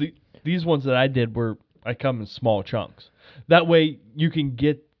half. But these ones that I did I come in small chunks. That way you can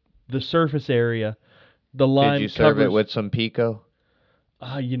get the surface area. The lime. Did you serve it with some pico?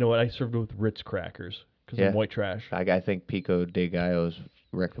 You know what? I served it with Ritz crackers because I'm white trash. I think pico de gallo's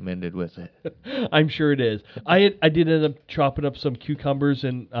recommended with it. I'm sure it is. I did end up chopping up some cucumbers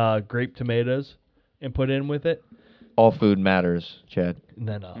and grape tomatoes and put in with it. All food matters, Chad. And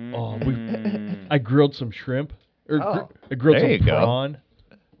then I grilled some shrimp. I grilled some prawn.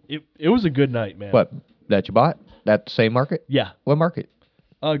 It was a good night, man. What, that you bought? That same market? Yeah. What market?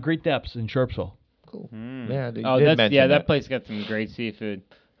 Great Depths in Sharpsville. Cool. Yeah, that place got some great seafood.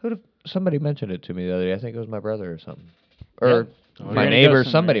 Somebody mentioned it to me the other day. I think it was my brother or something. Or my neighbor,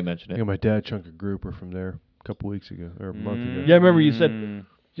 somebody mentioned it. Yeah, my dad chunked a grouper from there a couple weeks ago, or a month ago. Yeah, I remember you said,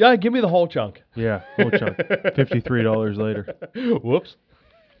 yeah, give me the whole chunk. Yeah, whole chunk. $53 later. Whoops.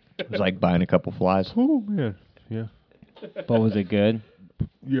 It was like buying a couple flies. Oh, man. Yeah. But was it good?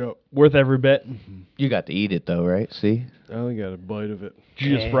 Yeah. Worth every bit. You got to eat it, though, right? See? I only got a bite of it. Did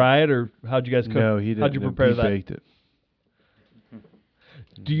you just fry it, or how'd you guys cook? No, he didn't. How'd you prepare that? He baked it.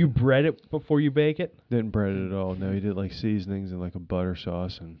 Do you bread it before you bake it? Didn't bread it at all. No, he did like seasonings and like a butter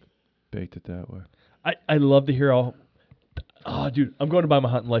sauce and baked it that way. I love to hear all... Oh, dude, I'm going to buy my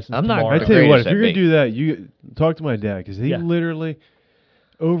hunting license tomorrow. I tell you what, if you're going to do that, you talk to my dad, because he literally,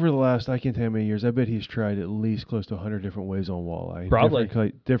 over the last, I can't tell how many years, I bet he's tried at least close to 100 different ways on walleye.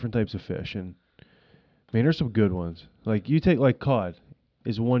 Probably. Different types of fish. And, man, there's some good ones. Like, you take, like, cod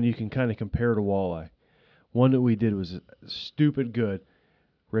is one you can kind of compare to walleye. One that we did was stupid good.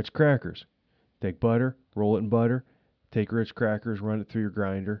 Ritz crackers. Take butter, roll it in butter, take Ritz crackers, run it through your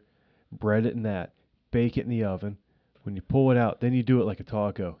grinder, bread it in that, bake it in the oven. When you pull it out, then you do it like a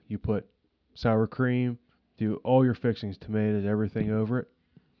taco. You put sour cream, do all your fixings, tomatoes, everything over it.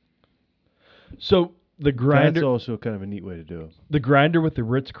 So the grinder... That's also kind of a neat way to do it. The grinder with the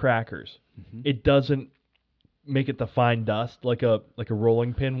Ritz crackers, it doesn't make it the fine dust like a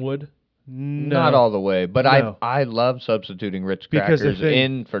rolling pin would? No. Not all the way, but No. I love substituting Ritz Because the crackers thing-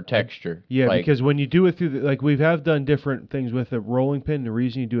 in for texture. Yeah, Like, because when you do it through like we have done different things with a rolling pin. The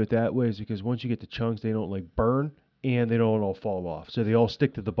reason you do it that way is because once you get the chunks, they don't like burn and they don't all fall off. So they all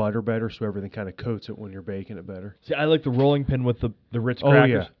stick to the butter better, so everything kind of coats it when you're baking it better. See, I like the rolling pin with the Ritz Oh,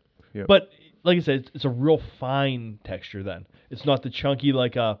 crackers. yeah. Yep. But like I said, it's a real fine texture. Then it's not the chunky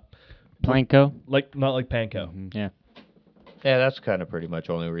like Planko. not like panko. Yeah. yeah, that's kind of pretty much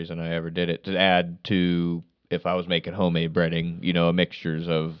the only reason I ever did it, to add to if I was making homemade breading, mixtures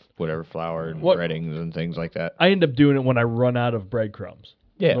of whatever flour and What- breadings and things like that. I end up doing it when I run out of breadcrumbs.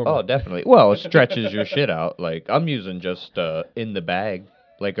 Yeah, Normally. oh, definitely. Well, it stretches your shit out. Like, I'm using just in the bag,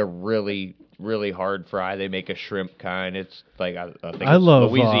 like a really, really hard fry. They make a shrimp kind. It's like, I think I it's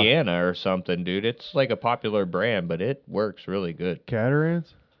love, Louisiana or something, dude. It's like a popular brand, but it works really good.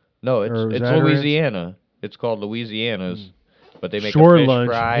 Catarans? No, Or it's Zatarans? Louisiana. It's called Louisiana's. But they make Shore a fish lunch,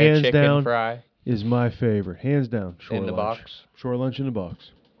 fry, hands a chicken down. fry Is my favorite, hands down. Shore in the lunch. box. Shore lunch in the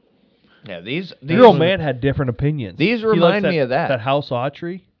box. Yeah, these Your old man had different opinions. these He likes remind me of that. That House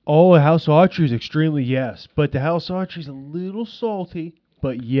Autry. Oh, the House Autry is extremely yes, but the House Autry is a little salty.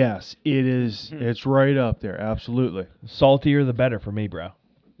 But yes, it is. It's right up there, absolutely. Saltier the better for me, bro.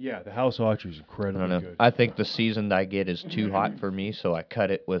 Yeah, the House Autry is I incredibly don't know. good. I think the seasoned I get is too hot for me, so I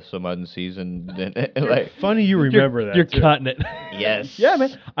cut it with some unseasoned. Like, Funny you remember that. You're too. cutting it. yes. Yeah,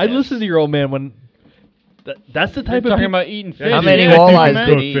 man. I Yes. listened to your old man when. That's the You're type of talking people. about eating fish. How many yeah, walleyes man.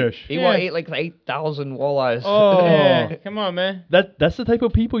 did he eat? Cooked fish. He Yeah. ate like 8,000 walleyes. Oh. Yeah, come on, man. That's the type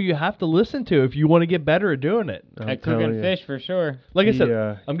of people you have to listen to if you want to get better at doing it. I'm At telling cooking you. fish for sure. Like I said,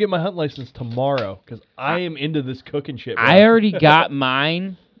 Yeah. I'm getting my hunt license tomorrow because I am into this cooking shit. bro. I already got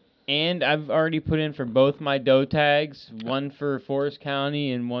mine, and I've already put in for both my doe tags. One for Forest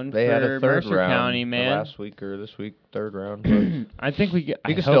County and one They for had a third Mercer round County, man. last week or this week, third round. But I think we get.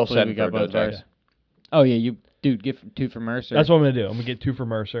 you can still hopefully send we for got doe both ours. tags. Oh yeah, dude, get 2 for Mercer. That's what I'm gonna do. I'm gonna get 2 for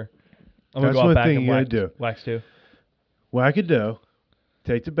Mercer. I'm gonna That's go one out back thing and you gotta wax, do. wax 2. Whack a dough,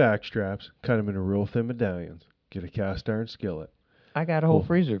 take the back straps, cut them into real thin medallions, get a cast iron skillet. I got a whole Well-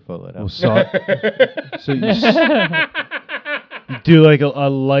 freezer full of them. We'll so you do like a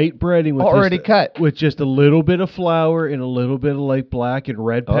light breading with Already just, cut. with just a little bit of flour and a little bit of like black and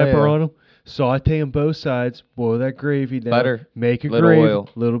red Oh, pepper yeah. on them. Saute them both sides, boil that gravy down. Butter, Make a little gravy, oil.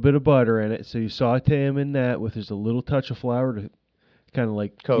 little bit of butter in it. So you saute them in that with just a little touch of flour to kind of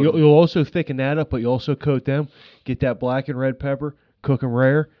like. Coat 'em. You'll also thicken that up, but you also coat them. Get that black and red pepper, cook them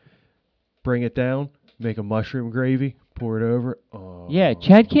rare, bring it down, make a mushroom gravy, pour it over. Oh. Yeah,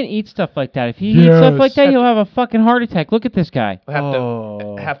 Chad can't eat stuff like that. If he eats stuff like Yes. that, he'll have a fucking heart attack. Look at this guy.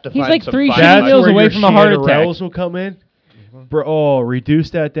 Have to He's find like some 3 fine shitty That's meals where away your from a heart attack. chanterelles will come in. Reduce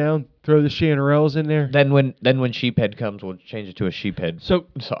that down. Throw the chanterelles in there. Then when sheephead comes, we'll change it to a sheephead So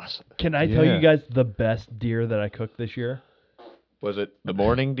sauce. can I tell Yeah. you guys the best deer that I cooked this year? Was it the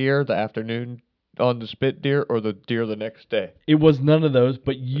morning deer, the afternoon on the spit deer, or the deer the next day? It was none of those,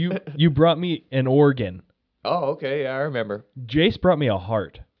 but you brought me an organ. Oh, okay, yeah, I remember. Jace brought me a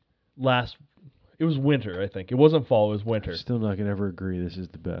heart. It was winter, I think. It wasn't fall, it was winter. Still not gonna ever agree this is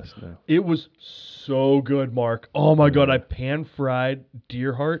the best. No. It was so good, Mark. Oh my god, I pan fried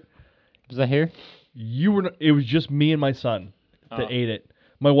deer heart. Was that here? It was just me and my son that Oh. ate it.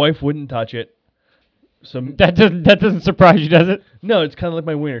 My wife wouldn't touch it. So That doesn't surprise you, does it? no, it's kind of like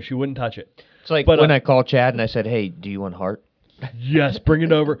my wiener. She wouldn't touch it. It's like But, when uh, I called Chad and I said, "Hey, do you want heart?" Yes, bring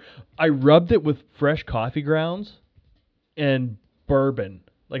it over. I rubbed it with fresh coffee grounds and bourbon.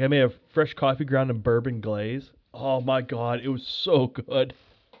 Like I made a fresh coffee ground and bourbon glaze. Oh my god, it was so good.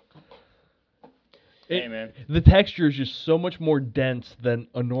 Hey, man. The texture is just so much more dense than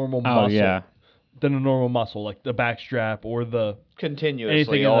a normal Oh, muscle. yeah. Than a normal muscle, like the back strap or the. Continuously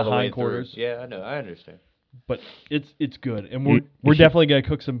Anything in all the the way hindquarters. through. Yeah, I know. I understand. But it's good, and You- we're you should- definitely gonna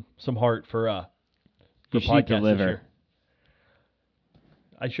cook some heart for You should eat the podcast this liver. year.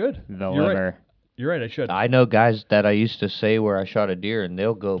 I should. The You're liver. Right. You're right. I should. I know guys that I used to say where I shot a deer, and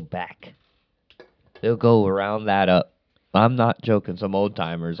they'll go back. They'll go around that up. I'm not joking. Some old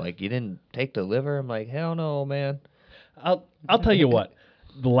timers like, you didn't take the liver. I'm like, hell no, man. I'll tell you what.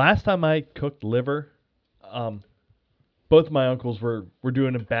 The last time I cooked liver, both my uncles were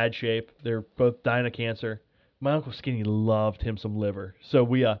doing in bad shape. They're both dying of cancer. My Uncle Skinny loved him some liver, so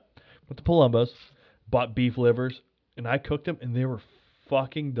we went to Palumbo's, bought beef livers, and I cooked them, and they were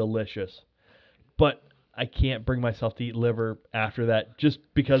fucking delicious. But I can't bring myself to eat liver after that, just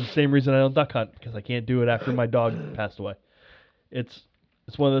because the same reason I don't duck hunt, because I can't do it after my dog passed away. It's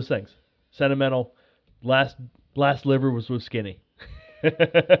one of those things. Sentimental. Last liver was with Skinny.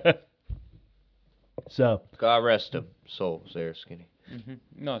 So God rest him. Souls there, Skinny. Mm-hmm.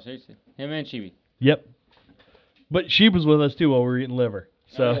 No, seriously. Him and Chibi. Yep. But she was with us too while we were eating liver.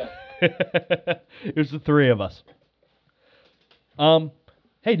 So it was the three of us.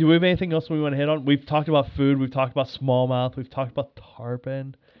 Hey, do we have anything else we want to hit on? We've talked about food. We've talked about smallmouth. We've talked about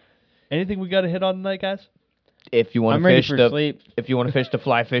tarpon. Anything we got to hit on tonight, guys? If you want I'm to ready fish for sleep. if you want to fish the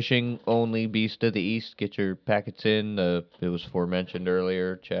fly fishing only beast of the east, get your packets in. It was aforementioned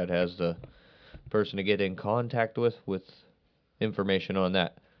earlier. Chad has the person to get in contact with information on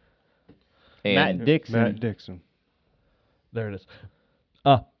that. And Matt Dixon. Matt Dixon. There it is.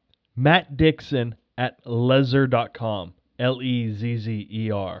 Matt Dixon at lezzer.com.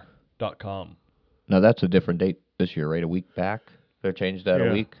 LEZZER.com. Now that's a different date this year, right? A week back. They changed that a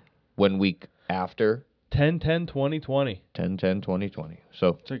Yeah. week. 1 week after 10/10/2020. 10/10/2020.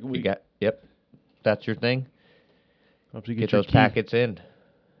 So It's like a you week. got that's your thing. I'll have to Get get your those key. packets in.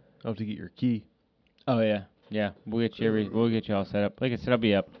 I'll have to get your key. Oh yeah, yeah. We'll get you. We'll get you all set up. Like I said, I'll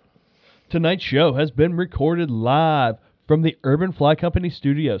be up. Tonight's show has been recorded live from the Urban Fly Company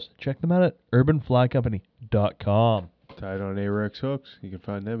studios. Check them out at urbanflycompany.com. Tied on Arex hooks. You can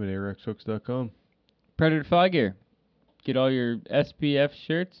find them at arexhooks.com. Predator Fly Gear. Get all your SPF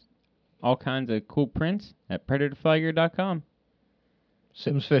shirts, all kinds of cool prints at predatorflygear.com.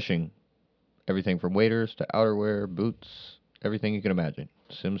 Sims Fishing. Everything from waders to outerwear, boots, everything you can imagine.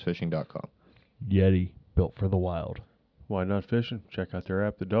 SimsFishing.com. Yeti, built for the wild. Why not fishing? Check out their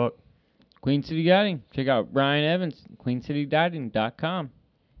app, The Dock. Queen City Guiding. Check out Ryan Evans, queencityguiding.com.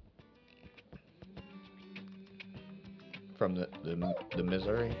 From the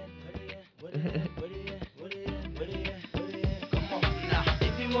Missouri.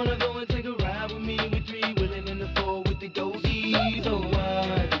 If you wanna go and take a ride with me, with three willing in the four with the dozies. Oh,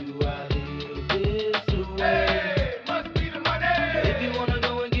 why do I live this way? Must be the money. If you wanna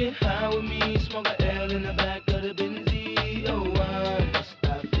go and get high with me, smoke a L in the back of the Benzie. Oh, why must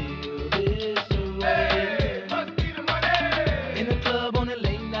I feel this way? Must be the money. In the club on a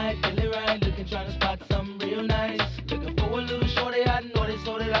late night, Billy ride, looking trying to spot something real nice. Looking for a little shorty I know this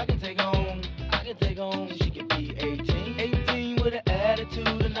so that I can take home. She could be 18 with an attitude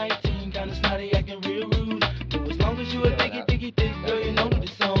of 19, kinda snotty, acting real rude. But as long as you a diggy thick girl, you know that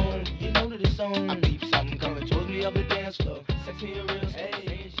it's on. I peep something coming towards me up the dance floor. Sex me